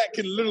this chat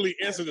can literally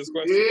answer this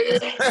question.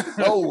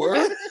 Oh,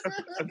 word.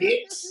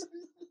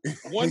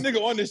 One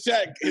nigga on this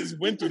chat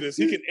went through this.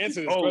 He can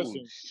answer this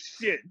question.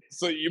 Shit.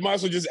 So you might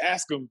as well just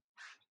ask him.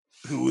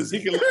 Who is he?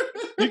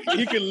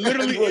 He can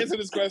literally answer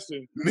this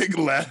question. Nick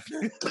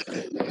laughing.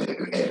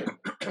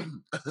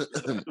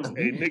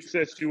 Hey, Nick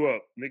set you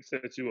up.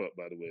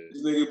 By the way.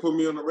 This nigga put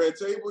me on the red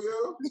table,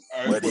 yo.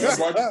 I brought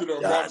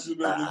you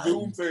to the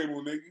Zoom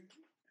table, nigga.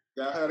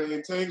 Got how the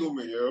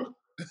entanglement, yo.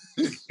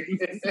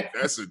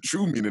 That's a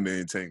true meaning of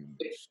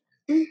entanglement.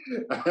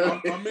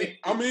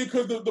 I mean,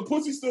 because the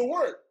pussy still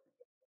work.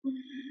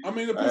 I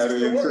mean, the pussy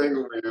still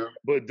work.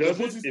 But does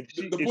it? If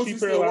she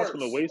paralyzed from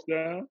the waist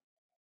down?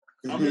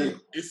 I mean,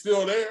 it's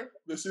still there.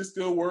 The shit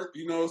still work.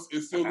 You know,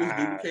 it still is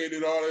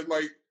lubricated. All that,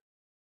 like,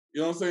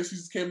 you know what I'm saying? She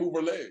just can't move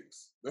her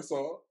legs. That's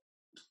all.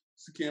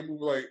 She can't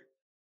move like.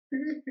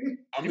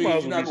 I mean, you might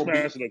as well be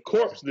smashing a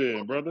corpse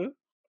then, brother.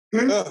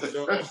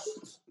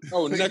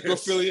 Oh,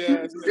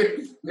 necrophilia ass.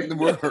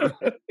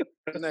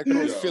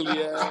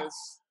 Necrophilia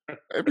ass.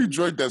 Every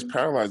joint that's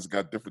paralyzed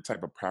got different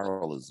type of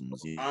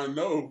parallelisms. Yeah. I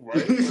know,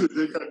 right?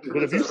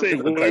 But if you say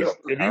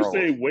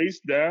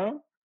waist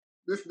down.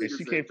 If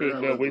she can't fit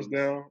that waist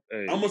down,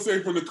 hey. I'm gonna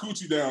say from the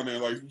coochie down there,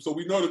 like, so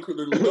we know the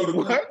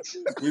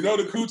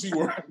coochie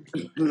work.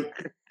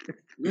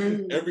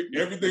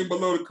 Everything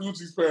below the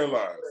coochie's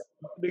paralyzed.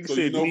 Nigga so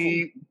said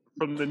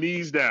from the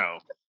knees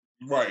down.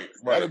 Right.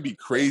 That'd be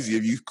crazy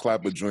if you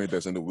clap a joint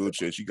that's in the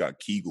wheelchair. She got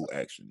Kegel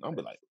action. I'm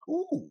be like,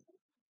 ooh.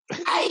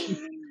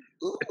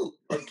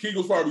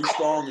 Kegel's probably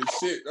strong as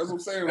shit. That's what I'm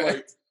saying.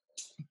 Like.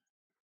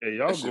 Hey,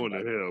 y'all going to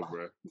hell,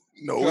 bro.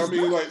 No, I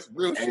mean, like,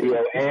 real shit.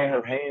 And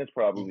her hands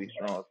probably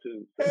strong,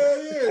 too.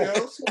 Hell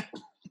yeah,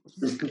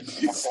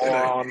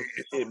 forearms,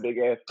 shit, big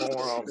ass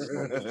forearms.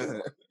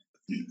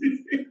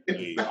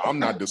 Hey, I'm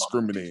not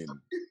discriminating.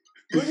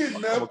 Look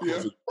at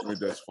Nephew.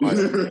 That's fine. I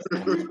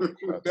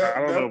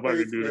don't know if I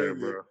can do that,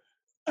 bro.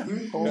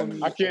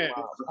 I can't.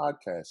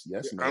 Podcast,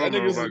 yes. Y'all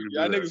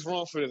niggas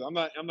wrong for this. I'm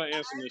not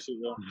answering this shit,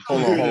 yo.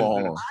 Hold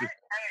on.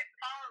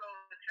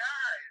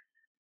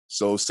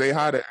 So say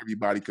hi to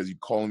everybody because you're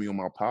calling me on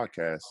my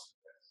podcast.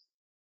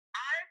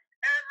 Hi,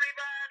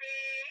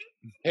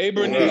 everybody. Hey,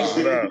 Bernice.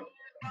 What up?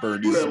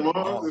 Bernice. Who's that,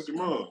 mom? That's your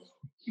mom.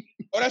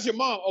 Oh, that's your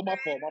mom. Oh, my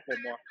fault,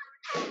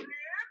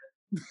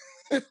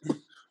 Mom.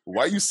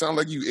 Why you sound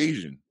like you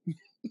Asian?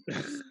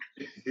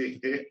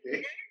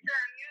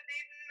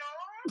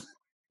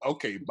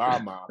 Okay, bye,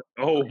 Mom.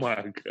 Oh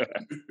my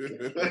God.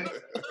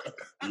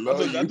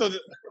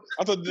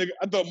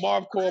 I thought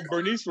Marv called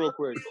Bernice real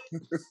quick.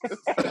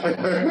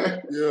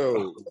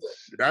 Yo,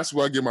 that's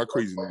where I get my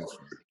craziness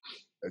from,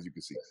 as you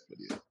can see. But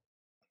yeah.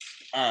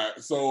 All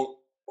right, so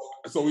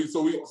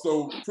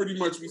pretty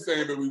much we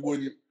saying that we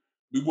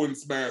we wouldn't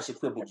smash a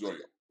cripple joint.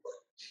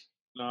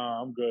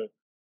 Nah, I'm good.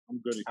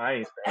 I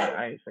ain't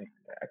saying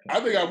that. I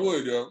think I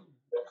would, yo.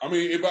 I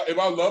mean, if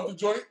I love the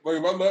joint, like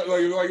if I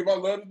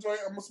love the joint,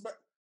 I'm gonna smash.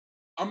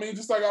 I mean,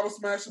 just like I would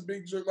smash a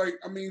big joint. Like,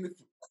 I mean,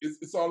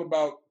 it's all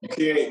about. You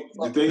can't.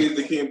 The thing is,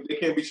 they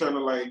can't be trying to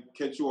like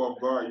catch you off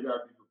guard. You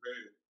gotta be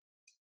prepared.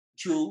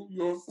 True, you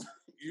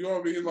know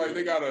what I mean. Like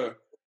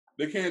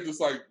they can't just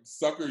like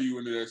sucker you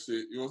into that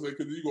shit. You know what I'm saying?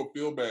 Because you gonna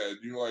feel bad.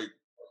 You know, like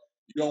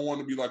you don't want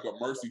to be like a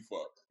mercy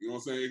fuck. You know what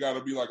I'm saying? It got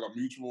to be like a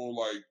mutual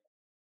like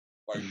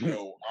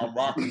yo, I'm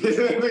rocking. You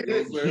know what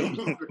I'm saying?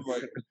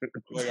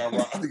 like I'm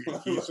rocking. You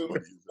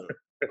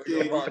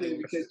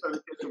can't try to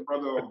catch your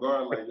brother off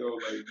guard. Like yo,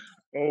 like.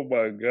 Oh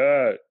my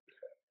God.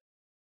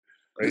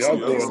 Hey, y'all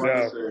going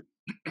down.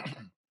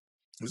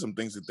 There's some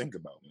things to think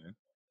about, man.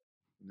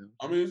 You know?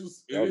 I mean, it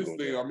is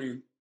thing. I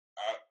mean,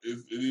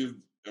 it is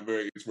a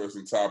very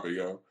interesting topic,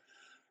 yo.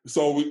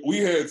 So we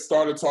had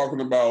started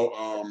talking about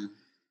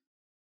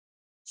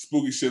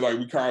spooky shit. Like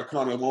we kind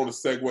of want to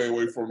segue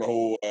away from the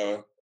whole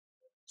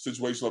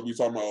situation. Like we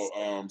talking about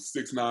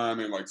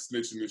 6ix9ine and like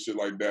snitching and shit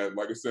like that.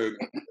 Like I said,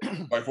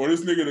 like for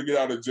this nigga to get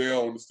out of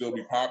jail and still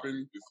be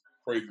popping is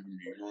crazy to me.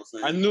 You know what I'm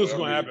saying? I knew this was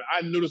gonna happen.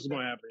 I knew this was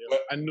gonna happen. Yo.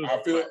 I knew.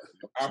 I feel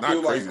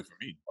not crazy like, for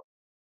me.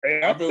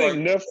 Hey, I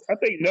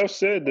think Neff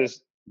said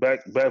this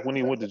back when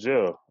he went to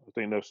jail. I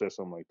think Neff said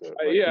something like that.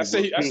 Like, I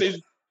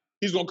say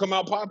he's gonna come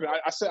out popping.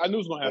 I said I knew it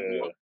was gonna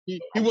happen. Yeah. Yo.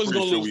 He wasn't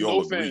gonna lose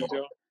no fans,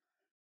 yo.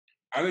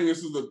 I think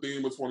this is the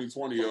theme of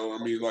 2020, yo.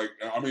 I mean,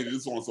 this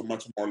is on some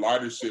much more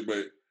lighter shit,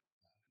 but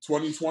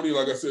 2020,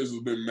 like I said, has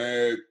been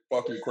mad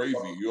fucking crazy.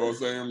 You know what I'm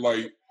saying?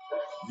 Like,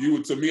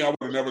 to me, I would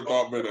have never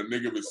thought that a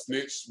nigga with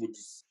snitch would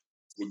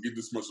get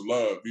this much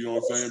love. You know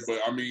what I'm saying? But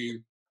I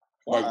mean,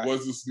 like,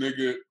 was this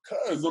nigga?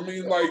 Cause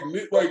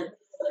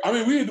I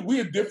mean, we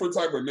had different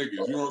type of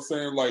niggas. You know what I'm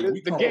saying? Like,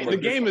 the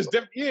game is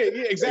different. Yeah,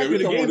 exactly.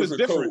 The game is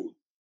different.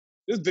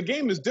 The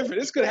game is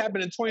different. This could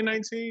happen in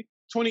 2019,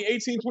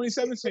 2018,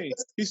 2017.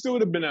 He still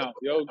would have been out,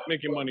 yo,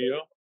 making money,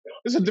 yo.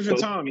 It's a different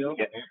time, yo.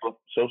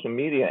 Social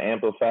media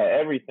amplify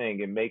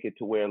everything and make it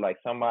to where like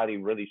somebody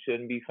really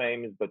shouldn't be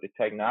famous, but the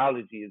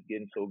technology is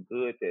getting so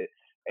good that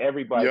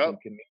everybody can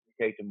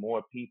communicate to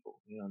more people.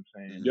 You know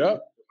what I'm saying?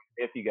 Yep.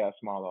 If you got a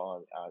smaller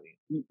audience.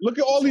 Look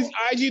at all these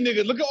IG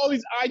niggas. Look at all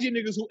these IG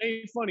niggas who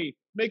ain't funny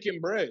making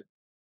bread.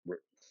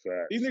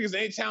 These niggas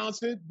ain't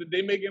talented, but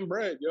they making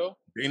bread, yo.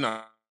 They're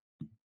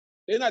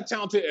not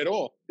talented at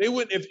all. They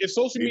wouldn't if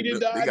social media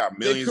died. They got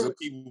millions of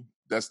people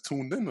that's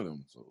tuned into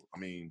them. So I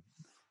mean,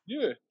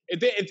 yeah.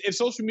 If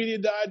social media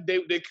died,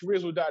 their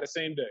careers would die the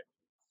same day.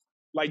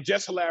 Like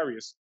Jess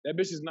Hilarious, that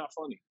bitch is not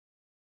funny.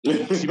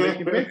 She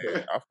making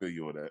bread. I feel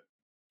you with that.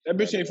 That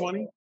bitch ain't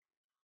funny.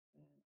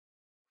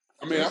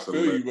 I mean, I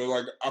feel you, but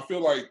like I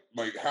feel like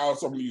how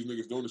some of these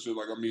niggas doing this shit.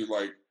 Like I mean,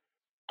 like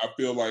I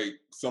feel like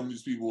some of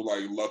these people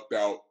like lucked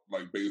out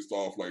like based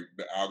off like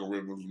the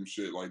algorithms and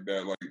shit like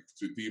that, like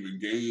to even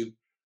gain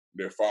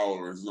their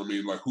followers. I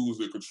mean, like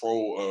who's in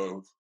control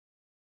of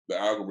the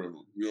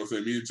algorithm? You know what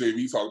I'm saying? Me and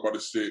JV talk about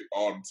this shit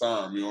all the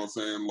time. You know what I'm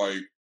saying?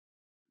 Like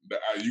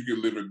you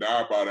can live and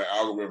die by the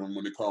algorithm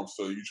when it comes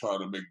to you trying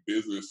to make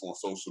business on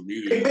social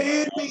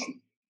media.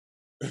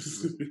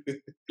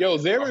 Yo,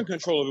 they're in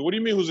control of it. What do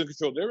you mean who's in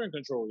control? They're in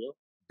control, yo.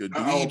 The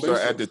dweebs are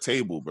at the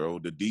table, bro.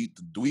 The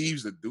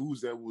dweebs, the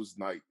dudes that was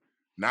like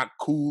not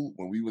cool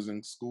when we was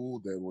in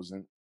school, that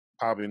wasn't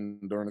popping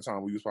during the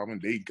time we was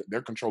popping,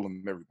 they're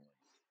controlling everything.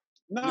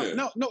 No,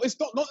 it's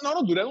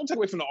don't do that. Don't take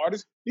away from the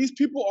artists. These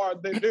people are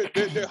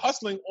they're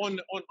hustling on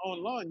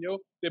online, yo.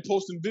 They're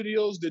posting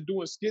videos, they're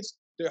doing skits,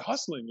 they're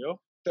hustling, yo.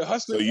 They're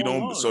hustling.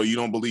 So you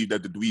don't believe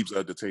that the dweebs are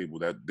at the table,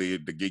 that they're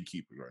the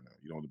gatekeepers right now.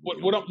 You don't.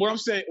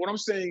 What I'm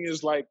saying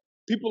is like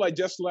people like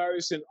Jess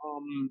Hilarious and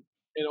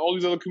all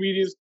these other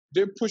comedians,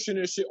 they're pushing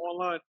their shit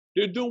online.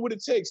 They're doing what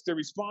it takes. They're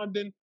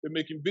responding. They're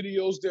making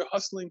videos. They're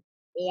hustling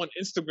on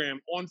Instagram,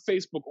 on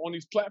Facebook, on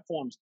these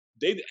platforms.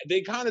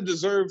 They kind of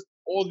deserve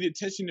all the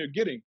attention they're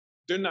getting.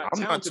 They're not.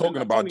 I'm not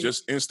talking about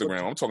just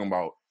Instagram. I'm talking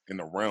about in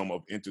the realm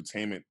of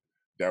entertainment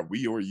that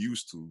we were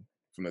used to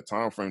from the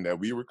time frame that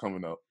we were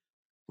coming up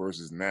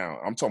versus now.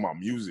 I'm talking about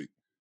music,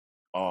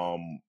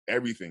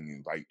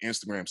 everything like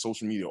Instagram,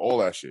 social media, all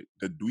that shit.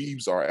 The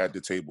dweebs are at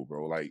the table,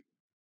 bro. Like,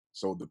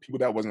 so the people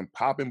that wasn't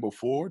popping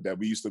before, that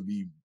we used to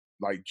be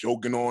like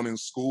joking on in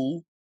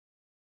school,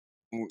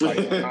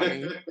 like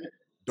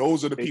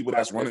those are the people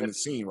that's running the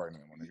scene right now,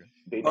 my nigga.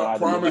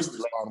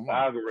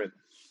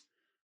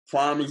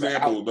 Prime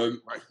example,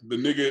 the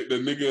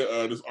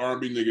nigga, this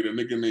R&B nigga, the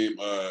nigga named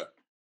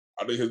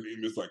I think his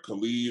name is like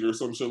Khalid or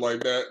some shit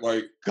like that.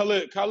 Like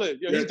Khalid.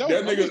 Yeah, he's dope.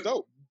 That nigga, he's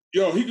dope.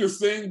 Yo, he can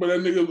sing, but that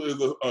nigga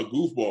is a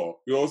goofball.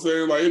 You know what I'm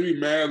saying? Like it'd be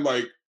mad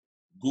like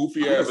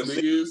goofy ass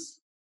niggas.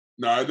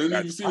 Nah, then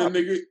if you see a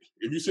nigga,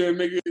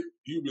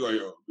 you'd be like,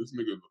 yo, this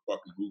nigga is a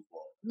fucking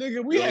goofball.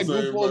 Nigga, we had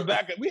goofballs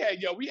back. We had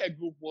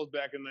goofballs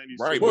back in '92.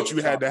 Right, but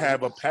you had to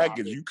have a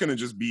package. You couldn't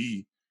just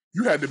be.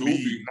 You had to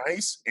be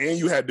nice, and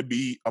you had to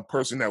be a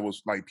person that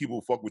was like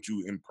people fuck with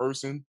you in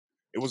person,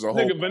 It was a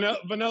whole nigga.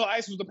 Vanilla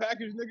Ice was the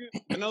package, nigga.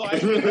 Vanilla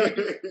Ice was the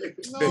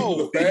package.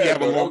 No, did he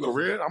have a long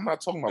career? I'm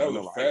not talking about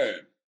Vanilla Ice.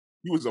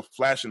 He was a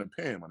flash in the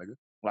pan, my nigga.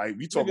 Like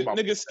we talking about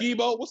nigga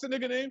Skibo. What's the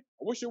nigga name?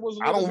 I wish it was.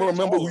 I don't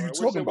remember who you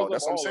talking about.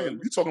 That's what I'm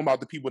saying. You talking about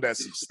the people that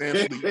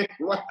substantially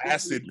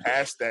lasted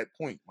past that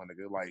point, my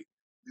nigga. Like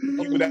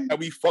people that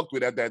we fucked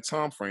with at that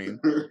time frame,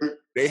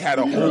 they had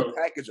a whole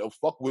package of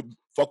fuck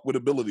with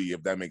ability,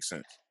 if that makes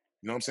sense.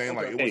 You know what I'm saying?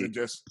 Like it wasn't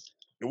just.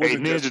 It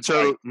wasn't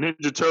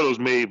Ninja Turtles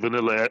made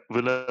Vanilla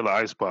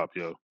Ice Pop,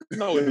 yo.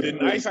 No, it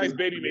didn't. Ice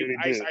Baby made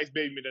Ice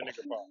Baby made that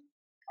nigga pop.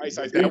 Ice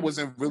that Baby.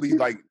 Wasn't really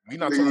like we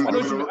not talking about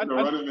the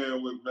Running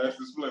Man with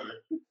Master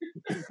Splinter.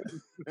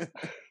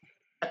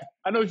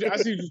 I see what you're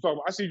talking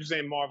about. I see what you're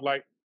saying, Marv.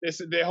 Like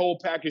their whole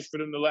package for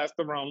them to last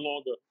around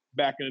longer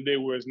back in the day,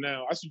 whereas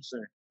now I see what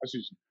you're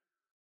saying.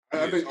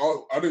 I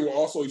think what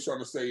also he's trying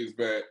to say is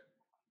that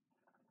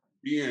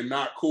being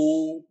not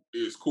cool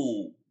is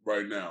cool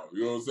right now.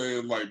 You know what I'm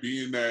saying? Like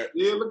being that.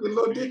 Yeah, look at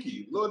Lil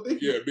Dicky.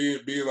 Yeah,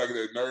 being like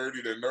that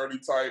nerdy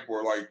type,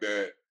 or like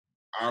that.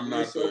 I'm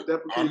not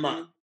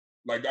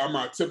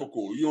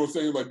typical. You know what I'm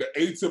saying? Like the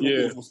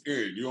atypicals was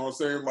in. You know what I'm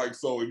saying? Like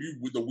so,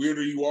 if the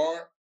weirder you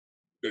are,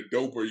 the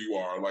doper you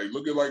are. Like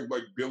look at like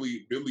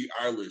Billie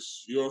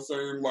Eilish. You know what I'm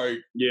saying? Like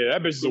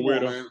that bitch is a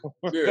weirdo.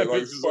 Yeah,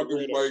 like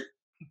fucking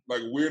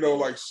like weirdo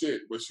like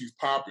shit, but she's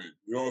popping.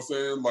 You know what I'm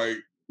saying? Like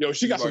yo,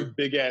 she got some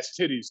big ass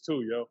titties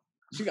too, yo.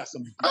 She got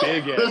some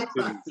big ass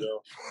titties,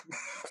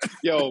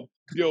 yo.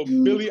 Yo,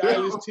 Billie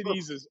Eilish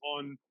titties is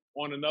on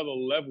another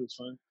level,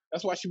 son.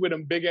 That's why she wear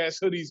them big ass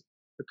hoodies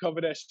to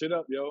cover that shit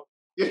up, yo.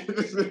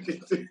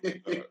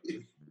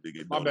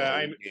 My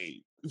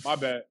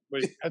bad.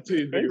 Wait, I tell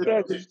you,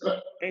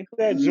 ain't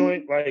that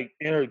joint like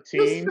in her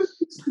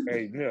teens?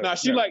 Hey, nah,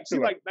 she like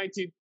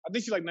 19. I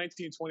think she's like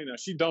 19, 20 now.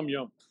 She's dumb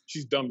young.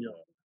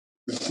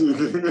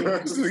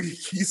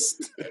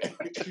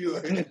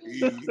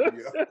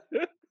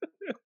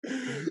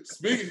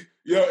 Speaking,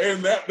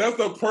 and that's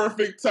a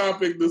perfect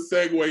topic to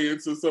segue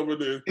into some of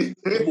the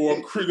more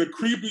the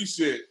creepy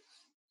shit.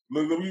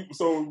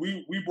 So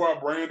we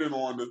brought Brandon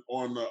on the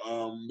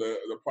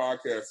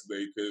podcast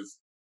today because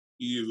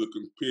he is a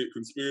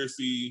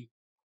conspiracy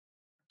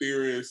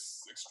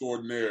theorist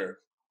extraordinaire.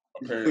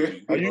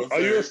 Apparently,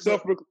 are you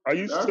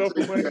self-proclaimed?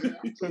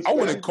 I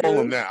wouldn't call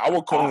him that. I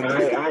would call him.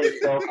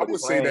 I would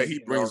say that he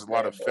brings a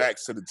lot of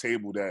facts to the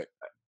table that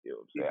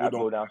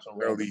people don't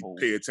really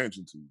pay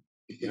attention to.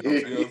 You know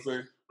what I'm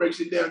saying? Breaks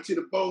it down to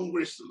the bone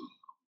gristle.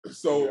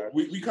 So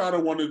we kind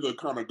of wanted to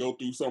kind of go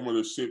through some of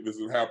the shit that's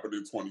happened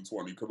in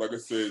 2020 because, like I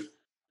said,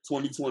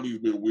 2020 has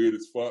been weird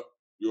as fuck.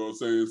 You know what I'm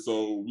saying?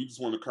 So we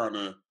just want to kind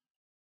of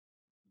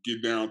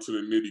get down to the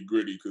nitty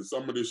gritty because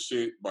some of this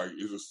shit like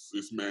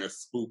it's mad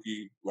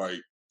spooky,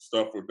 like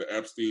stuff with the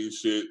Epstein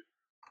shit,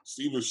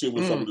 even shit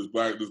with some of this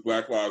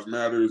Black Lives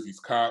Matters, these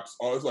cops.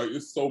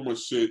 It's so much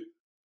shit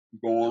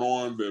going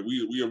on that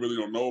we really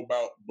don't know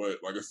about. But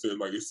like I said,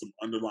 like it's some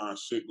underlying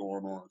shit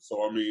going on.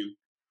 So I mean.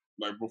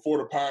 Like before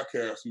the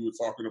podcast, we were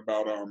talking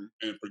about and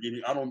forgive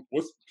me, I don't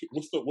what's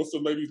the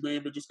lady's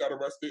name that just got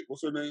arrested?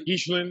 What's her name?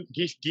 Ghislaine.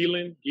 Yeah.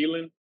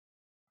 Ghislaine.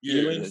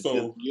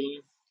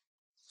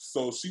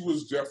 So she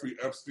was Jeffrey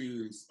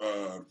Epstein's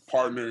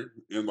partner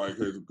and like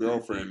his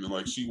girlfriend, and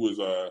like she was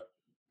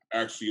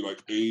actually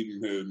like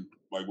aiding him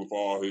like with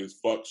all his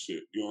fuck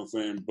shit. You know what I'm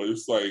saying? But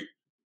it's like,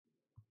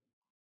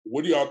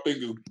 what do y'all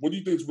think? What do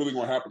you think is really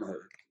gonna happen to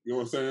her? You know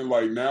what I'm saying?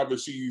 Like now that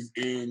she's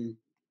in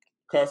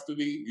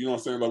custody, you know what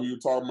I'm saying? Like we were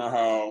talking about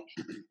how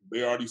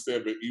they already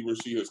said that either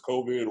she has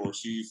COVID or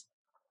she's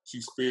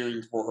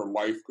fearing for her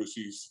life because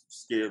she's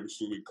scared that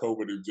she'll get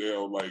COVID in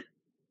jail. Like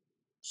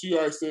she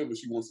already said that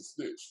she wants to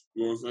snitch.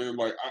 You know what I'm saying?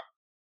 Like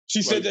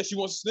she said that she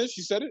wants to snitch.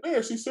 She said it.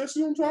 Yeah, she said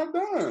she gonna drop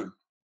down.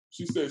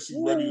 She said she's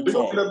ready to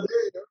talk.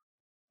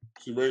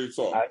 She's ready to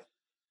talk.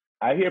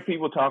 I hear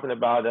people talking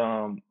about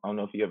I don't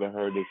know if you ever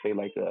heard they say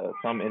like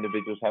some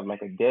individuals have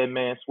like a dead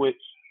man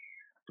switch.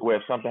 Where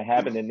if something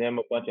happened to them,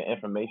 a bunch of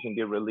information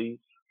get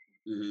released,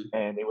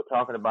 and they were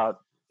talking about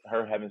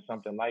her having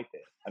something like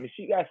that. I mean,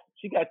 she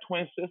got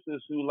twin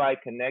sisters who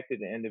like connected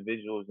to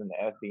individuals in the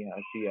FBI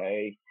and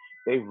CIA.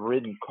 They've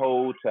written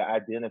code to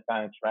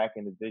identify and track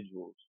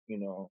individuals, you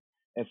know.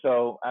 And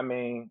so, I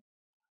mean,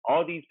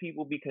 all these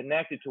people be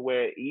connected to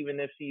where even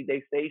if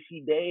they say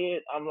she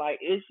dead, I'm like,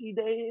 is she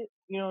dead?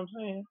 You know what I'm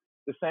saying?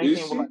 The same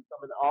thing with like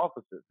some of the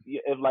officers.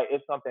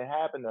 If something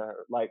happened to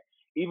her, like.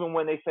 Even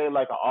when they say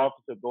like an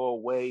officer go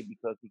away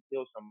because he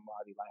killed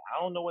somebody, like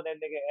I don't know where that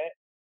nigga at.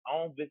 I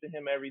don't visit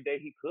him every day.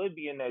 He could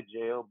be in that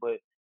jail,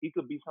 but he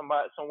could be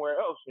somewhere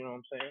else. You know what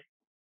I'm saying?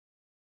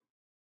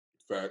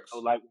 Facts. So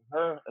like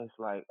her, it's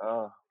like,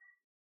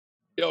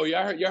 Yo,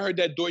 y'all heard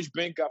that Deutsche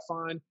Bank got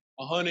fined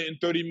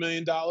 $130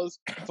 million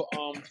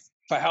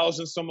for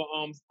housing some of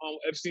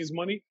Epstein's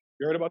money.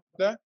 You heard about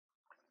that?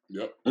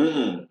 Yep.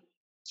 Mm-hmm.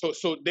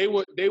 So they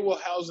were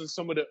housing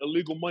some of the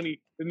illegal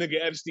money the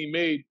nigga Epstein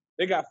made.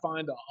 They got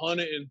fined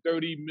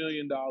 $130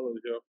 million,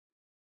 yo.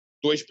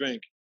 Deutsche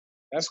Bank.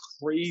 That's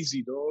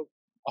crazy, dog.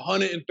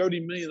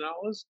 $130 million?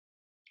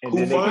 And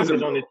then they took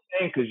it on the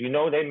chin because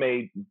they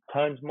made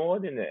tons more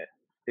than that.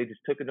 They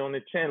just took it on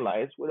the chin, like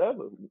it's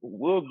whatever.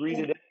 We'll agree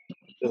to that.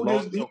 Who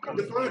find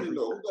him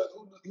though?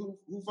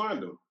 Who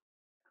find him?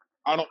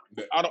 I don't.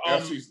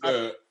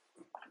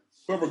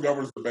 Whoever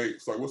governs the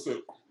banks, like what's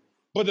it?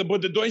 But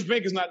the Deutsche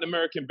Bank is not an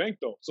American bank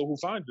though. So who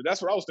finds it?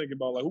 That's what I was thinking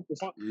about. Like who can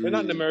find? They're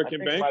not an American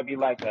bank. It might be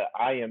like an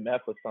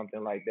IMF or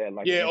something like that.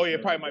 Like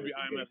it probably might be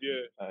IMF.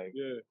 Yeah, like,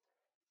 yeah.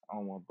 I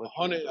don't want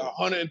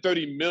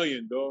 130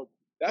 million, dog.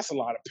 That's a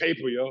lot of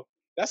paper, yo.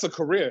 That's a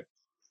career.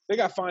 They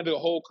got to find a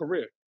whole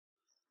career.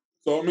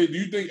 So I mean, do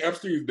you think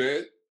Epstein's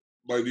dead?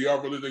 Like, do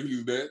y'all really think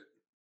he's dead?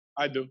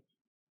 I do.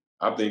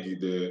 I think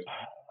he's dead.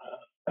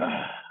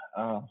 I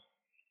don't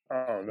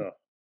know.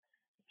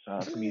 It's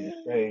hard for me to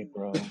say,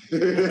 bro. I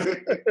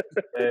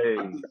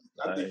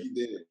think he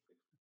did.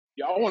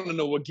 Yo, I want to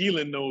know what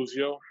Ghislaine knows,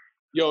 yo.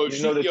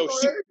 She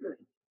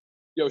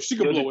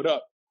could blow it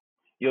up.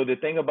 Yo, the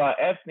thing about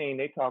Epstein,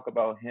 they talk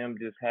about him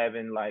just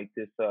having like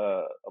this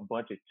a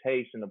bunch of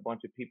tapes and a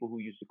bunch of people who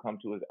used to come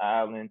to his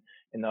island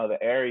and other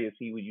areas.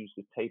 He would use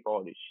to tape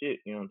all this shit,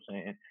 you know what I'm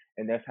saying?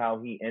 And that's how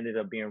he ended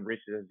up being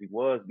rich as he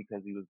was,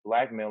 because he was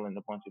blackmailing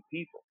a bunch of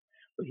people.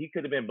 But he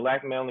could have been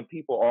blackmailing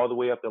people all the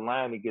way up the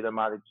line to get him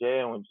out of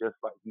jail, and just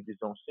like you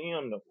just don't see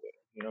him nowhere.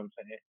 You know what I'm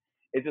saying?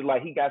 It's just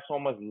like he got so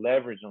much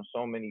leverage on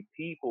so many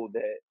people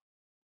that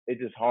it's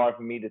just hard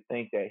for me to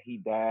think that he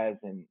dies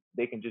and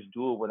they can just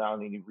do it without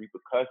any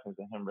repercussions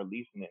of him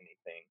releasing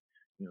anything.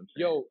 You know what I'm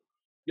saying?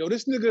 Yo,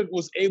 this nigga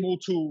was able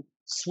to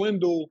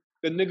swindle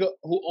the nigga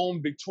who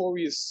owned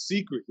Victoria's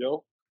Secret,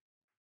 yo.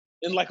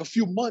 In like a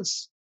few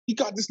months, he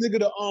got this nigga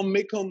to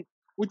make him,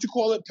 what you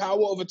call it,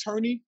 power of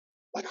attorney.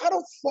 Like, how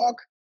the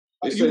fuck?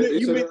 They had a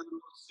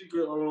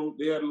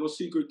little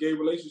secret gay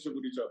relationship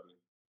with each other.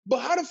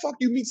 But how the fuck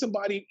you meet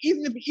somebody,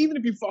 even if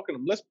you fucking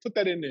them, let's put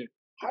that in there.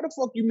 How the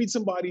fuck you meet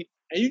somebody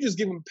and you just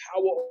give them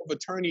power of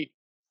attorney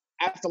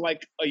after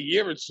like a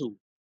year or two?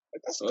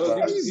 Like, that's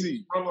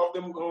crazy. Off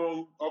them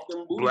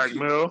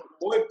blackmail.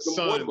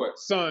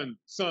 Son,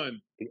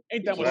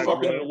 ain't that much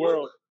fucking in the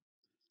world.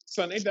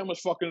 Son, ain't that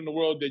much fucking in the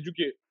world that you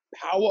get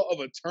power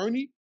of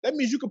attorney? That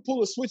means you can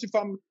pull a switch if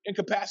I'm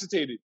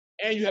incapacitated,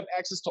 and you have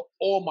access to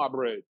all my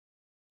bread.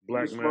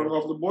 Blackmail.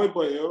 Off the boy,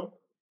 yo.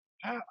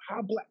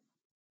 How black?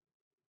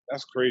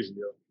 That's crazy,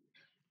 yo.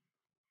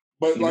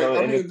 But like,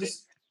 I mean,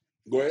 just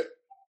go ahead.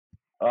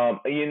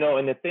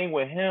 And the thing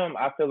with him,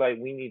 I feel like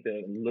we need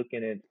to look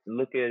at it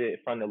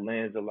from the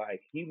lens of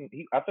like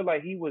I feel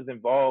like he was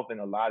involved in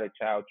a lot of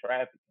child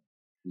trafficking.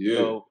 Yeah.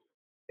 So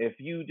if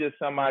you just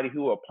somebody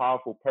who a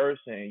powerful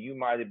person, you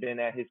might have been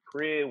at his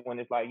crib when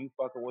it's like you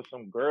fucking with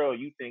some girl,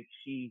 you think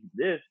she's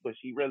this, but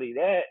she really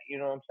that. You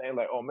know what I'm saying?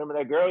 Like, oh, remember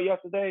that girl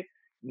yesterday?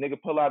 Nigga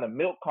pull out a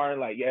milk carton,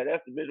 like, yeah,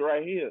 that's the bitch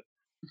right here.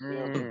 You know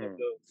what I'm saying?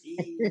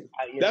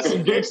 That's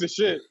some gangster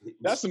shit.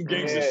 That's some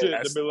gangster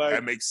shit. To be like,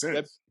 that makes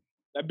sense.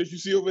 That bitch you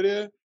see over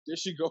there, there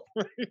she go.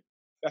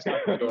 That's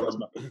not on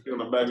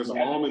the back of some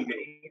almond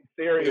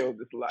cereal.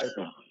 Just like.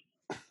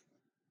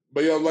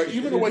 But yeah, like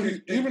even the way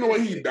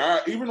he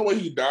died,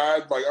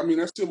 like I mean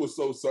that shit was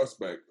so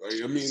suspect. Like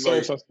I mean, so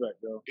like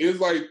suspect, yo. It's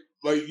like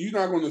you're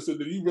not going to sit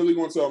there. You really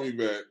going to tell me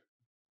that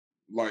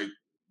like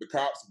the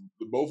cops,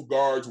 both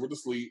guards were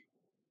asleep,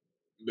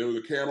 there was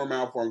a camera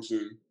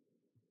malfunction,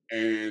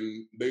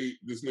 and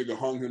this nigga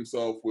hung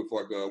himself with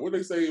like what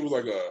they say it was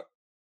like a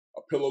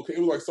pillowcase.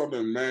 It was like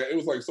something mad. It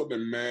was like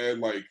something mad,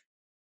 like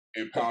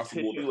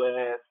impossible.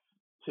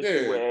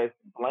 Tissue ass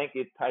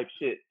blanket type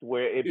shit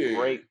where it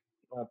breaks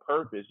on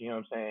purpose. You know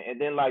what I'm saying? And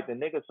then like the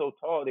nigga so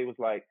tall, they was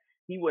like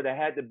he would have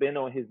had to been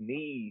on his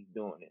knees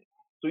doing it.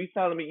 So he's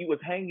telling me you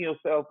was hanging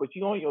yourself, but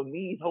you on your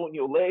knees holding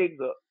your legs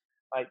up.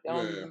 Like that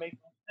don't even make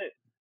no sense.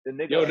 The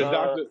nigga,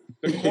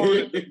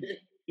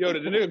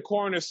 the nigga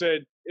coroner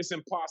said it's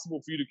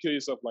impossible for you to kill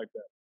yourself like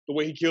that. The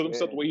way he killed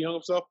himself, the way he hung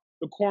himself.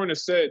 The coroner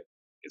said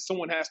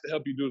someone has to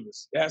help you do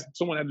this.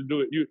 Someone had to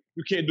do it. You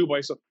can't do it by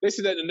yourself. They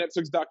said that in the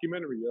Netflix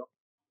documentary, yo.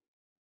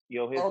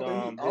 Yo,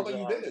 y'all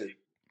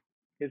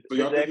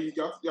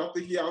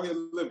think he out here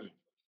living?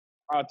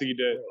 I don't think he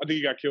did. I think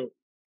he got killed.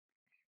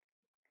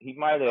 He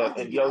might have. I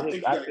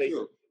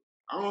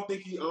don't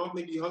think he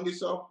hung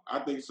himself. I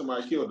think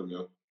somebody killed him,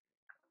 yo.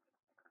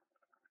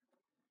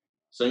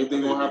 Same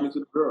thing gonna happen to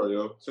the girl,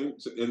 yo.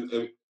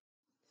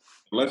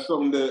 Unless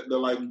something that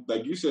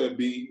like you said,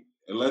 B.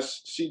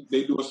 Unless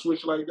they do a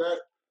switch like that,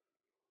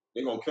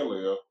 they gonna kill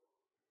her, yo.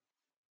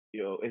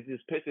 Yo, it's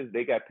just pictures.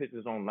 They got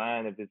pictures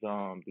online of this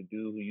the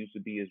dude who used to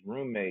be his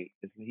roommate.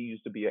 He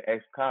used to be an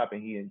ex-cop,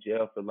 and he in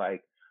jail for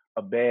like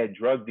a bad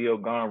drug deal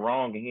gone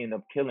wrong, and he ended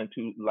up killing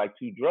two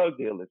drug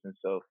dealers. And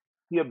so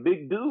he a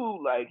big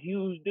dude, like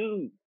huge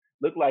dude.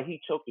 Looked like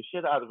he choked the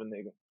shit out of a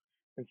nigga.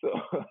 And so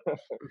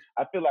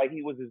I feel like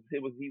he was his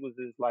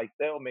like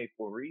cellmate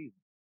for a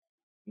reason.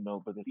 You know,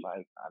 but it's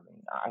like, I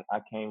mean, I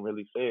can't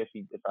really say if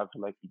I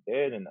feel like he's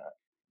dead or not.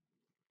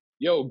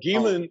 Yo,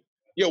 Ghislaine,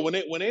 when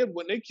they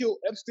killed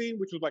Epstein,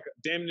 which was like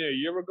damn near a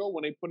year ago,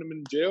 when they put him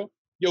in jail,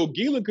 yo,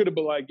 Ghislaine could have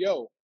been like,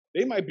 yo,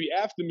 they might be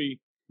after me.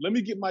 Let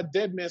me get my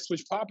dead man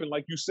switch popping,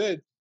 like you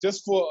said,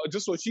 just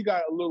so she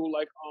got a little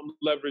like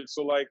leverage.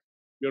 So like,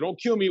 yo, don't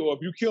kill me, or if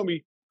you kill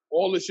me,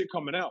 all this shit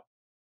coming out.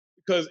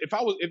 Because if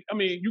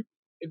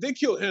they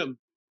kill him,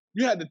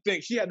 you had to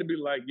think she had to be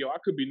like, yo, I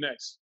could be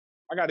next.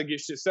 I got to get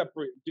shit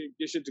separate,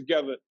 get shit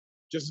together,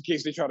 just in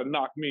case they try to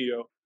knock me,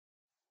 yo.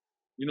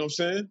 You know what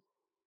I'm saying?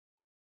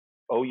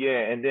 Oh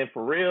yeah, and then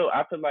for real,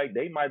 I feel like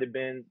they might have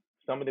been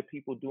some of the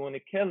people doing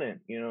the killing.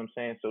 You know what I'm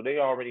saying? So they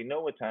already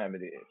know what time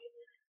it is.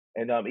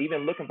 And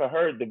even looking for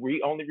her, the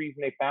only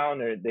reason they found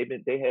her,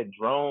 they had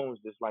drones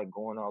just like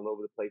going all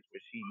over the place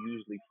where she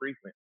usually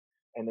frequents.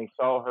 And they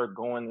saw her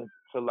going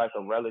to like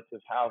a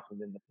relative's house, and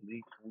then the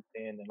police swooped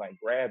in and like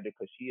grabbed her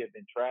because she had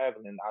been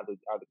traveling out of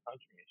the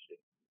country and shit.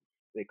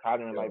 They caught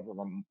her in like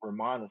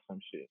Vermont or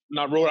some shit.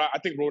 Not I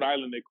think Rhode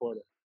Island they caught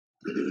her.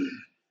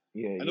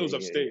 Yeah, and it was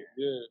upstate.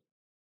 Yeah.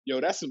 Yo,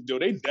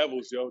 they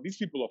devils, yo. These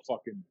people are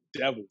fucking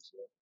devils,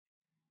 yo.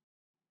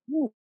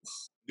 Woo.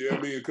 Yeah,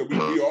 I mean, because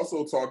we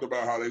also talked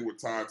about how they were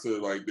tied to,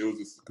 like, there was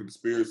this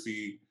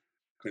conspiracy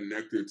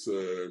connected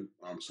to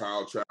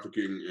child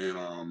trafficking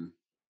and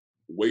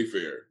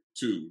Wayfair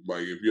too.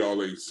 Like, if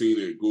y'all ain't seen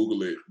it,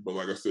 Google it. But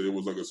like I said, it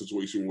was like a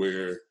situation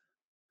where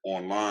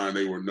online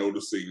they were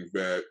noticing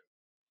that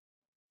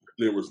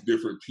there was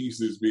different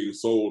pieces being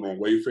sold on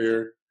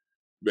Wayfair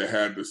that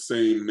had the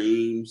same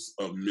names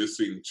of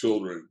missing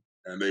children,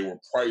 and they were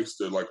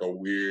priced at like a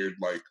weird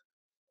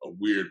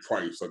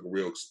price, like a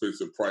real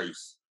expensive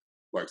price.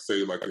 Like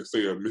say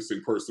a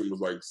missing person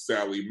was like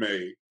Sally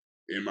Mae,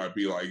 it might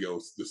be like, yo,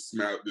 this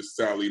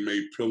Sally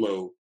Mae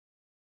pillow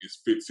is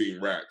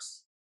 15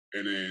 racks.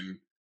 And then,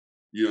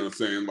 you know what I'm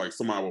saying, like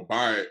somebody will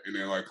buy it, and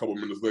then like a couple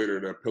minutes later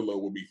that pillow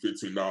will be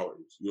 $15. You know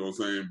what I'm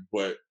saying?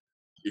 But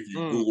if you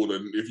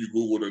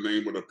Google the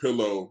name of the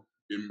pillow,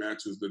 it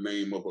matches the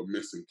name of a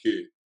missing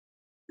kid.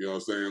 You know what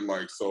I'm saying?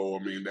 Like, so I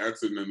mean,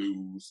 that's in the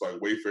news. Like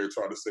Wayfair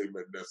tried to say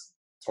that that's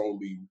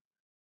totally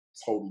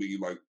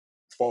like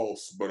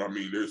false, but I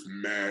mean, there's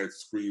mad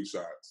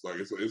screenshots. Like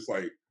it's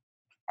like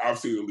I've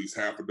seen at least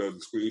half a dozen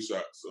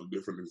screenshots of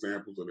different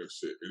examples of that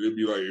shit, and it'd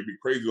be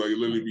crazy. Like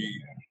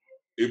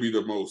it'd be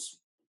the most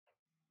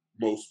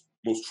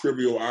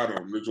trivial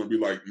item. It's gonna be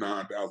like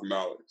 $9,000.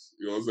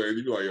 You know what I'm saying?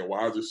 You'd be like, yo,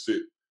 why is this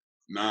shit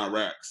 9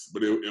 racks?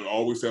 But it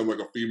always have like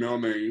a female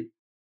name,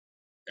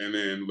 and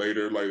then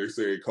later, like they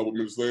say, a couple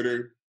minutes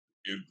later,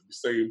 it'd be the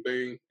same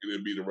thing, and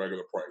it'd be the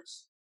regular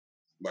price.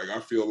 Like I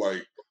feel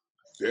like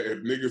if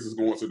niggas is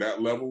going to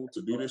that level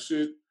to do this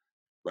shit,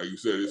 like you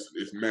said,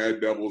 it's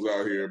mad devils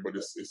out here, but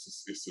it's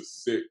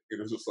just sick,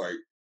 and it's just like,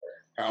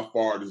 how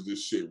far does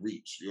this shit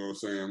reach? You know what I'm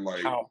saying?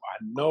 Like, I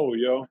know,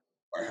 yo.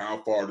 Like,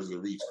 how far does it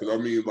reach? Because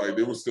I mean, like,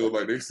 there was still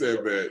like they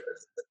said that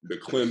the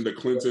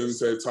Clintons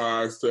had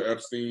ties to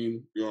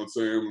Epstein. You know what I'm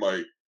saying?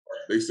 Like,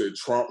 they said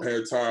Trump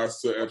had ties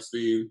to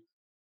Epstein.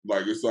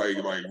 Like, it's like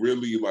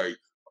really like.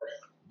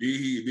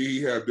 Did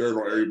he have dirt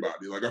on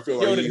everybody? Like I feel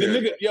like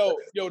the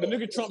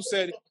nigga Trump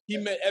said he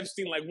met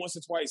Epstein like once or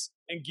twice,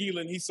 and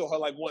Ghislaine he saw her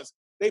like once.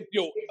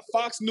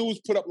 Fox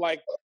News put up like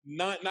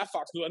 9, not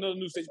Fox News, another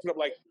news station put up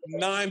like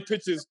 9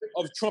 pictures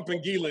of Trump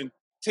and Ghislaine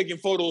taking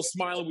photos,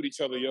 smiling with each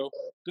other, yo.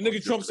 The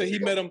nigga Trump said he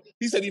met him.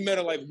 He said he met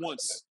her like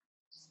once.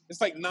 It's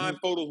like 9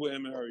 photos with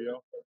him and her,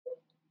 yo.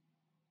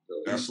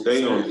 He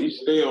stay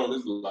on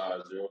his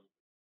lives, yo.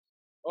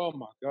 Oh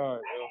my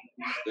God, yo.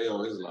 He stay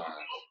on his lives.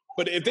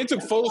 But if they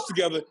took photos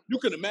together, you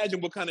can imagine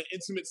what kind of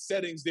intimate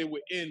settings they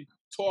were in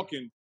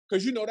talking.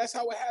 Because, you know, that's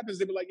how it happens.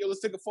 They be like, yo, let's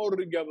take a photo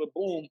together.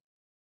 Boom.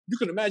 You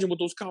can imagine what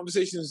those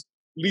conversations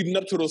leading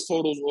up to those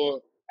photos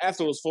or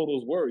after those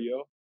photos were,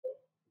 yo.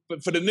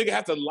 But for the nigga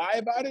have to lie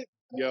about it,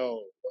 yo,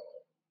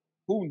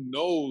 who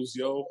knows,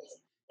 yo?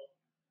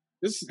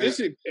 This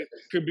shit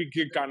could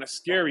get kind of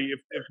scary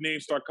if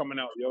names start coming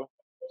out, yo.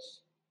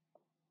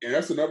 And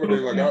that's another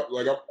thing.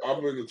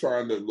 I've been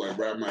trying to like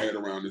wrap my head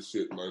around this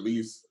shit, like, at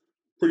least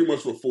pretty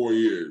much for 4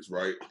 years,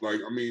 right? Like,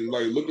 I mean,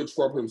 like, look at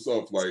Trump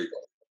himself. Like,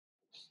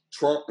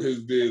 Trump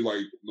has did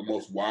like the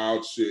most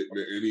wild shit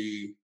that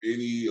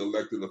any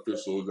elected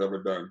official has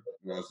ever done.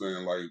 You know what I'm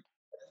saying? Like,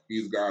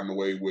 he's gotten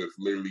away with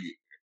literally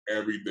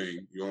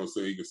everything. You know what I'm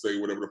saying? He can say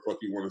whatever the fuck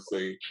he want to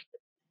say,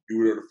 do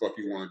whatever the fuck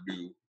he want to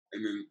do.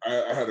 And then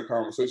I had a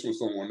conversation with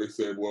someone. They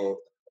said, well,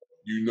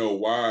 you know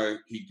why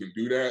he can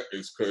do that?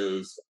 It's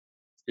because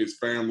his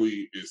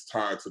family is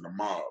tied to the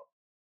mob,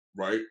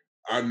 right?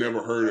 I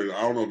never heard it.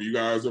 I don't know if you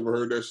guys ever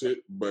heard that shit,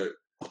 but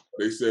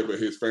they said that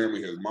his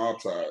family has mob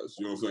ties.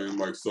 You know what I'm saying?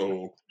 Like,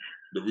 so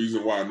the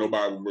reason why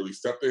nobody would really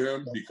step to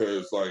him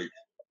because like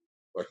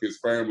his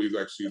family is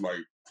actually like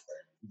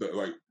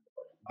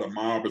the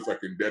mob is like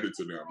indebted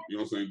to them. You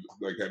know what I'm saying?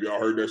 Like, have y'all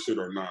heard that shit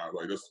or not?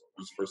 Like, this is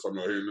the first time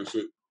y'all hearing this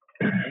shit.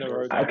 I never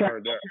heard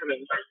that.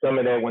 Some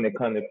of that when it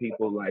comes to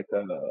people like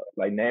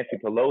Nancy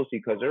Pelosi,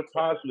 because her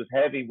pops was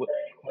heavy.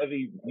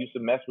 Used to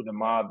mess with the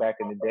mob back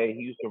in the day.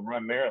 He used to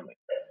run Maryland,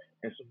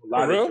 and so a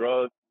lot of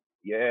drugs.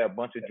 Yeah, a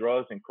bunch of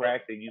drugs and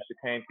crack that used to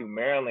came through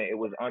Maryland. It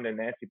was under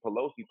Nancy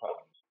Pelosi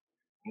pops,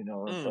 you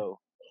know, and so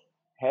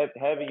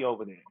heavy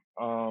over there.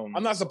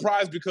 I'm not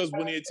surprised because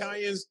when the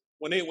Italians,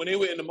 when they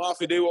were in the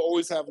mafia, they would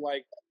always have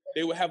like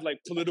they would have like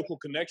political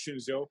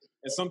connections, yo.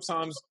 And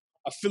sometimes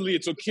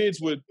affiliates or kids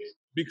would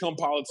become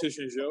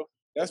politicians, yo.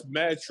 That's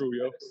mad true,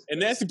 yo. And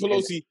Nancy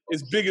Pelosi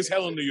is big as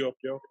hell in New York,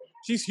 yo.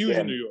 She's huge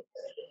in New York.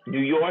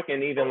 New York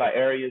and even like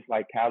areas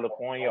like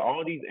California,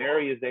 all these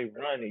areas they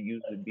run, it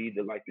used to be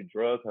the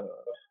drug hubs,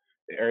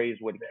 the areas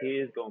where the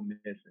kids go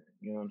missing.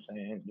 You know what I'm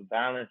saying? The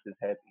violence is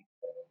heavy.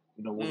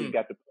 You know, when we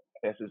got the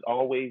protests, it's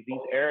always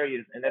these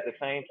areas, and at the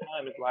same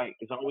time, it's like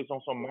it's always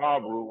on some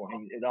mob rule,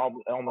 and it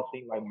almost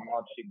seems like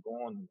mob shit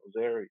going in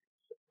those areas.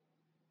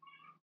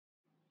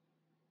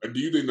 Do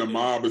you think the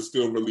mob is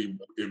still really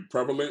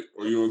prevalent,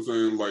 or you know what I'm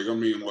saying? Like, I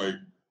mean, like,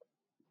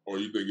 or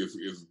you think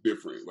it's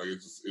different? Like,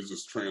 it's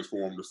just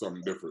transformed to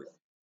something different?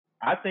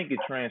 I think it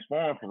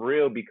transformed for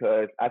real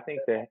because I think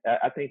the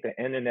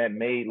internet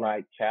made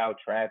like child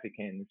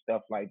trafficking and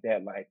stuff like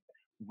that like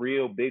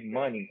real big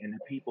money, and the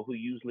people who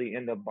usually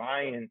end up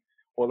buying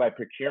or like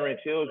procuring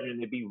children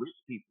to be rich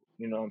people.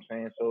 You know what I'm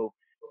saying? So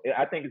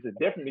I think it's a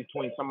difference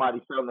between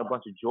somebody selling a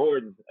bunch of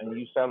Jordans and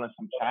you selling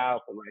some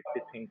child for like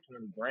 15,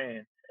 20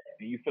 grand.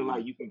 And you feel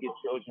like you can get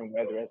children,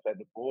 whether it's at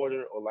the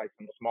border or like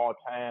some small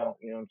town,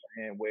 you know what I'm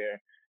saying,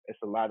 where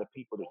it's a lot of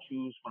people to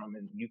choose from,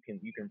 and you can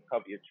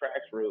cover your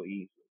tracks real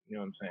easy. You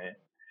know what I'm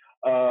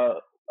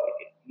saying?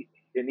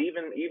 And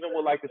even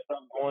with like the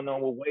stuff going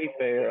on with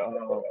Wayfair,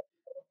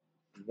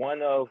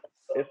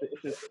 it's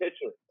this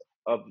picture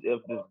of this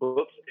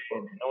book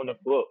stand, and on the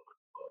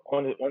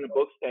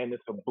book stand,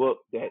 it's a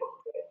book that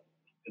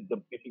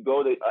if you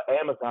go to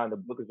Amazon, the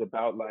book is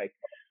about like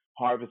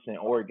harvesting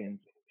organs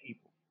of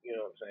people. You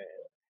know what I'm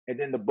saying? And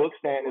then the book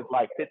stand is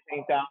like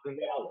 $15,000.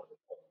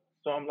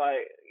 So I'm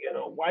like, you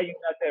know, why you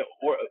got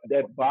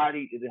that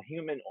body, the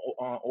human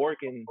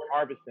organ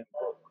harvesting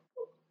book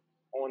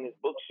on this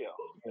bookshelf?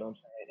 You know what I'm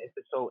saying?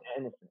 It's so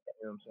innocent.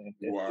 You know what I'm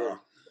saying? Wow.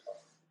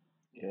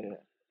 Yeah.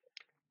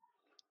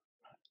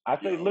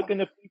 I say look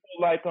into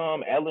people like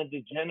Ellen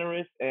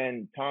DeGeneres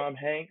and Tom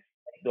Hanks.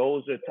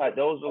 Those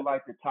are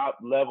like the top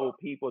level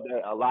people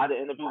that a lot of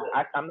interviews.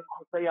 I'm not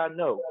gonna say I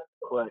know,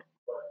 but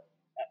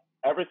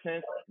ever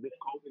since this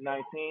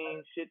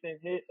COVID-19 shit didn't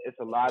hit, it's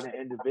a lot of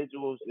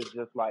individuals. It's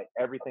just like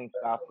everything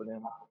stopped for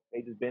them.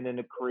 They just been in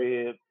the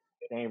crib.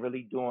 They ain't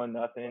really doing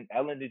nothing.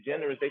 Ellen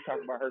DeGeneres, they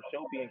talk about her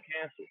show being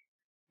canceled.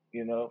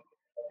 You know,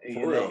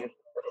 for real.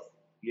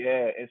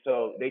 Yeah, and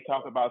so they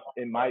talk about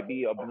it might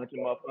be a bunch of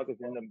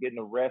motherfuckers end up getting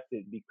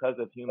arrested because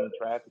of human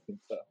trafficking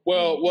stuff.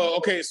 Well,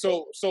 okay.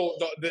 So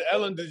the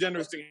Ellen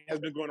DeGeneres thing has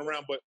been going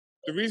around, but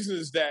the reason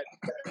is that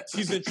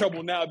she's in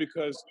trouble now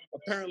because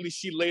apparently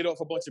she laid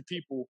off a bunch of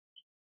people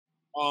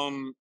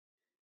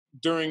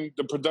during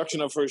the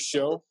production of her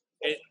show,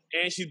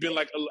 and she's been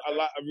like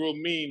a real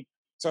mean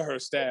to her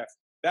staff.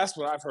 That's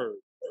what I've heard.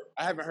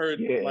 I haven't heard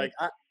like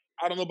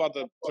I don't know about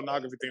the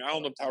pornography thing. I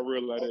don't know how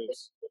real that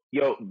is.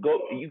 Yo, go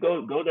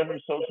to her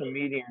social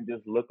media and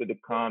just look at the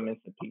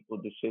comments and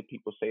the shit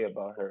people say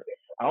about her.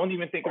 I don't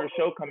even think her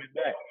show coming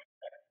back.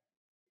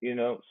 You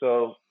know,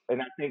 so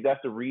and I think that's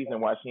the reason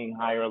why she didn't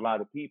hire a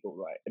lot of people,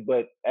 right?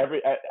 But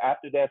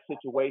after that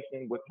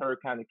situation with her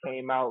kind of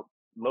came out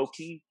low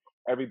key,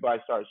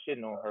 everybody started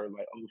shitting on her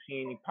like, oh, she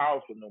ain't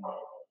powerful no more.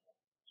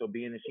 So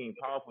being that she ain't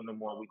powerful no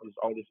more, we just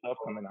all this stuff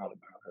coming out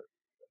about her.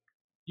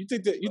 You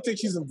think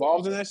she's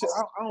involved in that shit?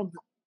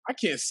 I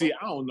can't see it.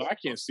 I don't know. I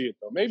can't see it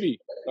though. Maybe,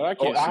 but I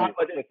can't see it.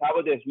 How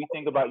about this? You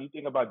think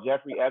about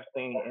Jeffrey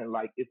Epstein, and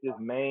like it's this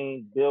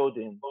main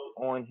building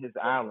on his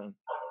island,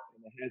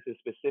 and it has a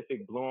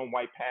specific blue and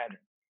white pattern.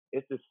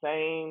 It's the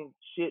same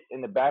shit in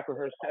the back of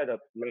her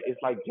setup.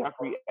 It's like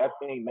Jeffrey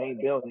Epstein main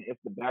building.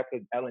 It's the back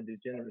of Ellen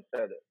DeGeneres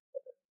setup.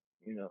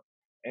 You know,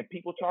 and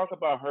people talk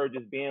about her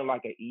just being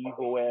like an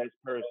evil ass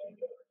person,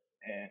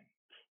 and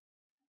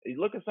you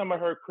look at some of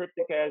her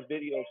cryptic ass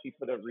videos she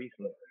put up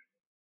recently.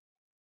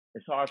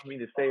 It's hard for me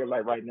to say it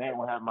like right now.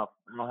 I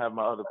don't have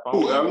my other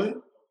phone. Who,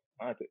 Ellen?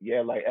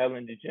 Yeah, like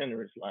Ellen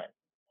DeGeneres. Like,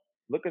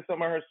 look at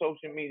some of her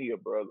social media,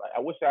 bro. Like,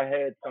 I wish I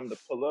had something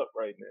to pull up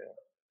right now.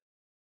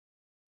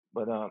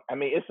 But I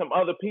mean, it's some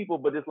other people,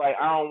 but it's like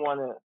I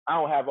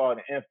don't have all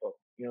the info.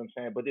 You know what I'm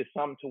saying? But it's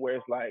something to where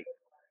it's like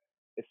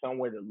it's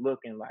somewhere to look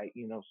and like,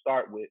 you know,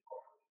 start with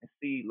and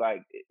see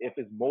like if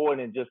it's more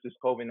than just this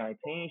COVID-19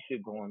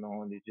 shit going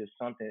on. It's just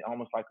something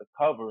almost like a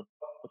cover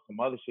for some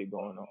other shit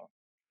going on.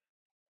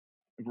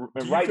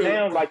 And right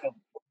now, like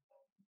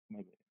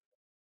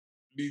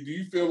do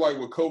you feel like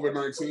with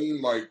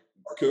COVID-19, like,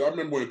 because I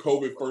remember when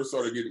COVID first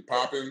started getting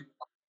popping,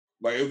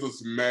 like it was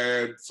just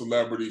mad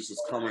celebrities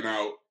just coming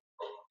out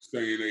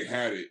saying they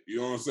had it. You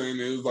know what I'm saying?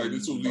 It was like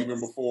this was even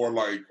before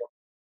like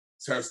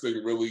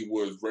testing really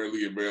was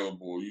readily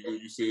available.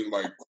 You seen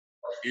like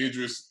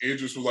Idris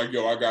was like,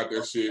 yo, I got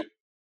that shit.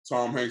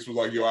 Tom Hanks was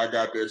like, yo, I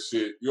got that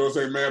shit. You know what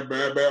I'm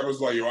saying? Bad was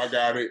like, yo, I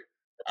got it.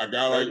 I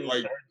got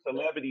like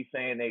celebrities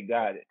saying they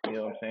got it. You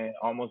know what I'm saying?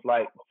 Almost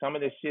like some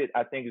of this shit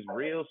I think is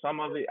real. Some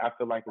of it I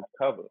feel like it's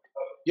covered.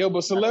 Yo,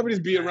 but celebrities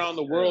be around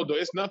the world though.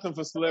 It's nothing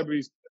for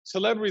celebrities.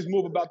 Celebrities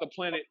move about the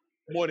planet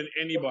more than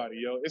anybody,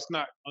 yo. It's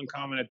not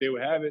uncommon that they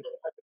would have it.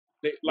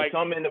 Like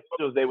some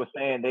individuals, they were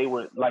saying they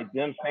were like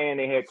them saying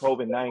they had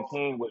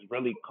COVID-19 was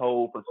really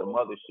code for some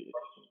other shit.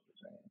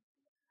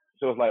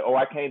 So it's like, oh,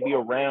 I can't be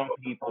around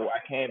people. I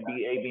can't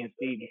be A, B, and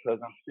C because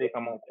I'm sick.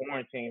 I'm on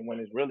quarantine. When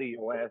it's really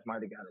your ass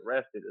might have got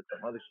arrested or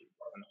some other shit.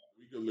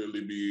 We could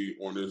literally be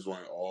on this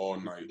joint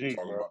all night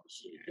talking about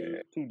this shit.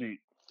 Yeah, too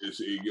deep.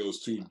 It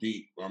goes too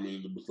deep. I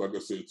mean, like I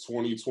said,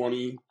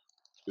 2020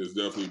 has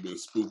definitely been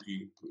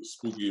spooky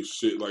as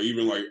shit. Like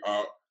even like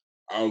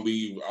I'll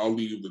leave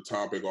the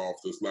topic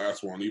off this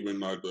last one. Even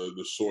like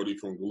the shorty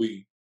from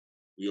Glee.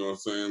 You know what I'm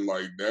saying?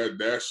 Like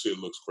that shit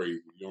looks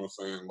crazy. You know what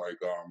I'm saying? Like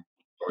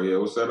oh yeah,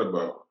 what's that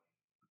about?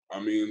 I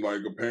mean,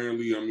 like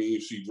apparently, I mean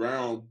she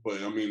drowned,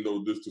 but I mean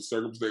though just the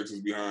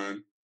circumstances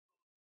behind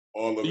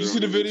all of it. Did you see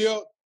the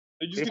video?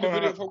 Did you see the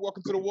video of her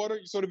walking to the water?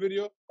 You saw the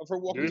video of her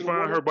walking to the water?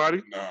 Did they find her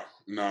body?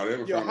 Nah, they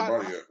haven't found her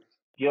body yet.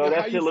 Yo,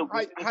 that shit look.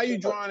 How you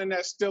drowning in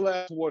that still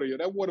ass water, yo?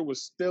 That water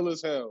was still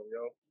as hell,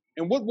 yo.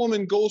 And what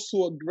woman goes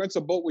to rents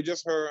a boat with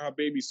just her and her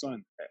baby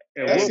son?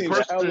 And that seems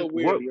hella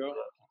weird, yo.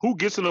 Who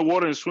gets in the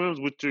water and swims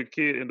with your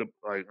kid in the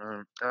like?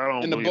 I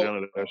don't believe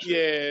none of that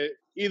shit.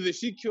 Yeah, either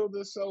she killed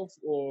herself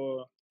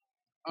or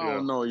I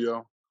don't know,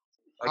 yo.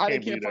 How they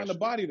can't find the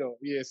body though?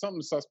 Yeah,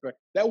 something suspect.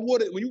 That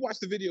water, when you watch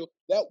the video,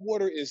 that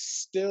water is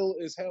still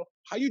as hell.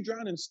 How you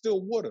drown in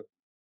still water?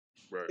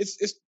 Right.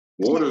 It's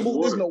water.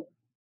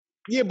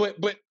 Yeah, but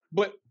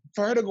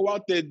for her to go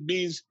out there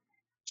means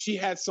she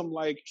had some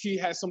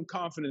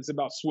confidence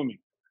about swimming.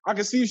 I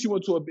can see if she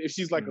went to if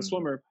she's like a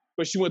swimmer,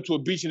 but she went to a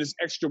beach and it's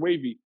extra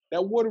wavy.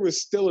 That water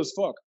is still as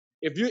fuck.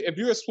 If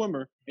you're a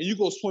swimmer and you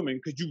go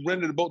swimming because you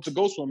rented a boat to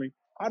go swimming,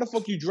 how the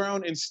fuck you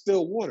drown in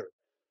still water?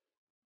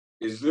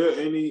 Is there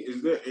any?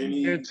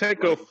 And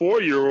take a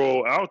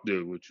 4-year-old out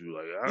there with you,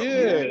 like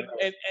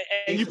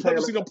and you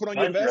purposely don't put on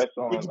your vest,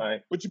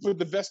 but you put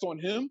the vest on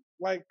him.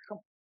 Like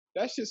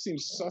that shit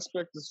seems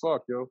suspect as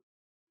fuck, yo.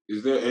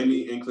 Is there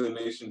any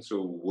inclination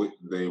to what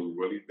they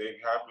really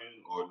think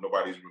happened, or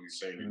nobody's really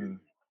saying anything?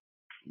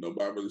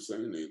 Nobody really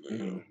saying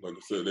anything. Like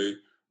I said,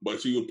 but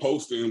she was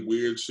posting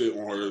weird shit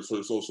on her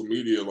social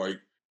media like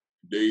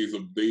days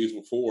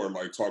before,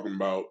 like talking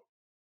about,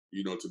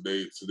 you know,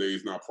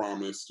 today's not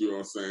promised. You know what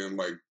I'm saying?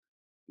 Like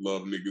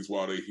love niggas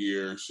while they're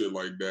here and shit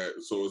like that.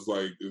 So it's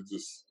like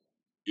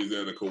is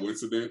that a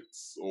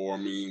coincidence, or I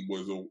mean,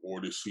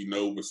 or did she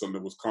know that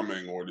something was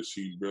coming, or did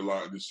she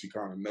realize? Did she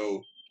kind of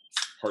know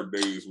her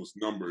days was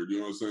numbered? You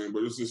know what I'm saying?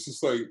 But it's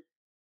just like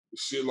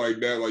shit like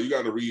that. Like you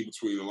got to read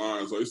between the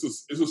lines. Like it's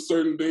just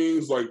certain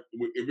things. Like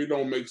if it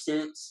don't make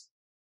sense,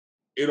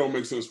 it don't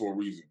make sense for a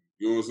reason.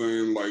 You know what I'm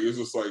saying? Like it's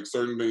just like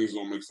certain things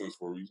don't make sense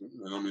for a reason,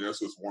 and I mean that's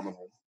just one of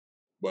them.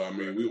 But I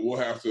mean we'll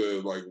have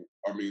to like.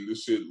 I mean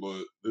this shit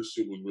was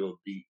real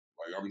deep.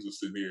 Like I'm just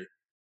sitting here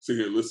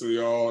listening to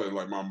y'all, and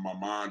like my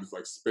mind is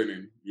like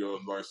spinning. You know,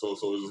 like so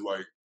it's just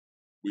like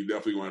we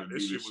definitely want to do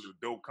this. This shit was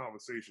a dope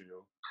conversation,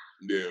 yo.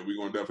 Yeah, we're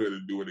gonna definitely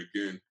have to do it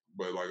again.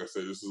 But like I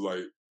said, this is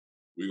like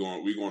we're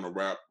gonna get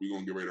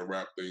ready to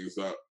wrap things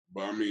up.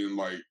 But I mean,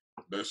 like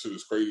that shit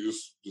is crazy.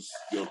 Just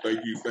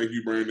thank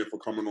you, Brandon, for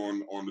coming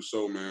on the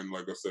show, man.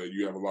 Like I said,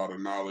 you have a lot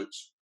of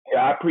knowledge.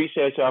 Yeah, I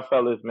appreciate y'all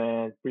fellas,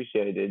 man.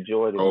 Appreciate it.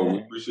 Enjoyed it. Man.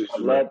 We appreciate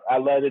you. I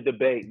love the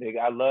debate, nigga.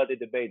 I love the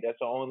debate. That's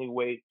the only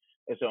way.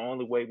 It's the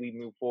only way we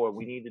move forward.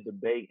 We need to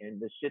debate,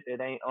 and the shit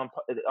that ain't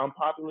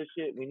unpopular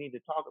shit, we need to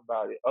talk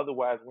about it.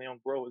 Otherwise, we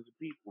don't grow as a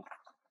people.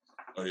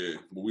 Oh yeah,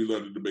 but we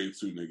love to debate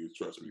too, niggas.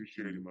 Trust me.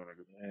 Appreciate you, my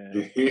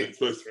nigga.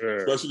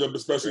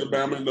 Especially the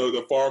Bama in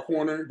the far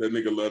corner. That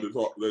nigga love to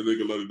talk. That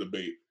nigga love to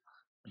debate.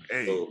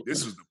 Hey,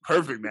 this is the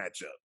perfect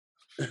matchup.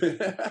 With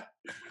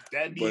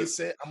that being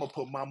said, I'm gonna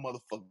put my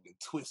motherfucking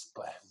twist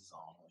glasses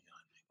on.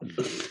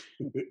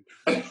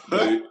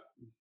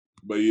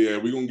 But yeah,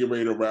 we're gonna get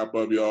ready to wrap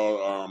up,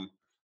 y'all.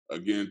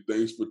 Again,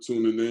 thanks for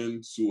tuning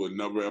in to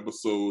another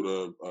episode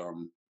of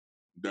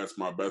That's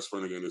My Best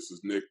Friend. Again, this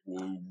is Nick.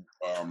 We'll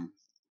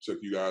check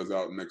you guys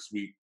out next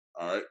week.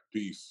 All right,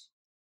 peace.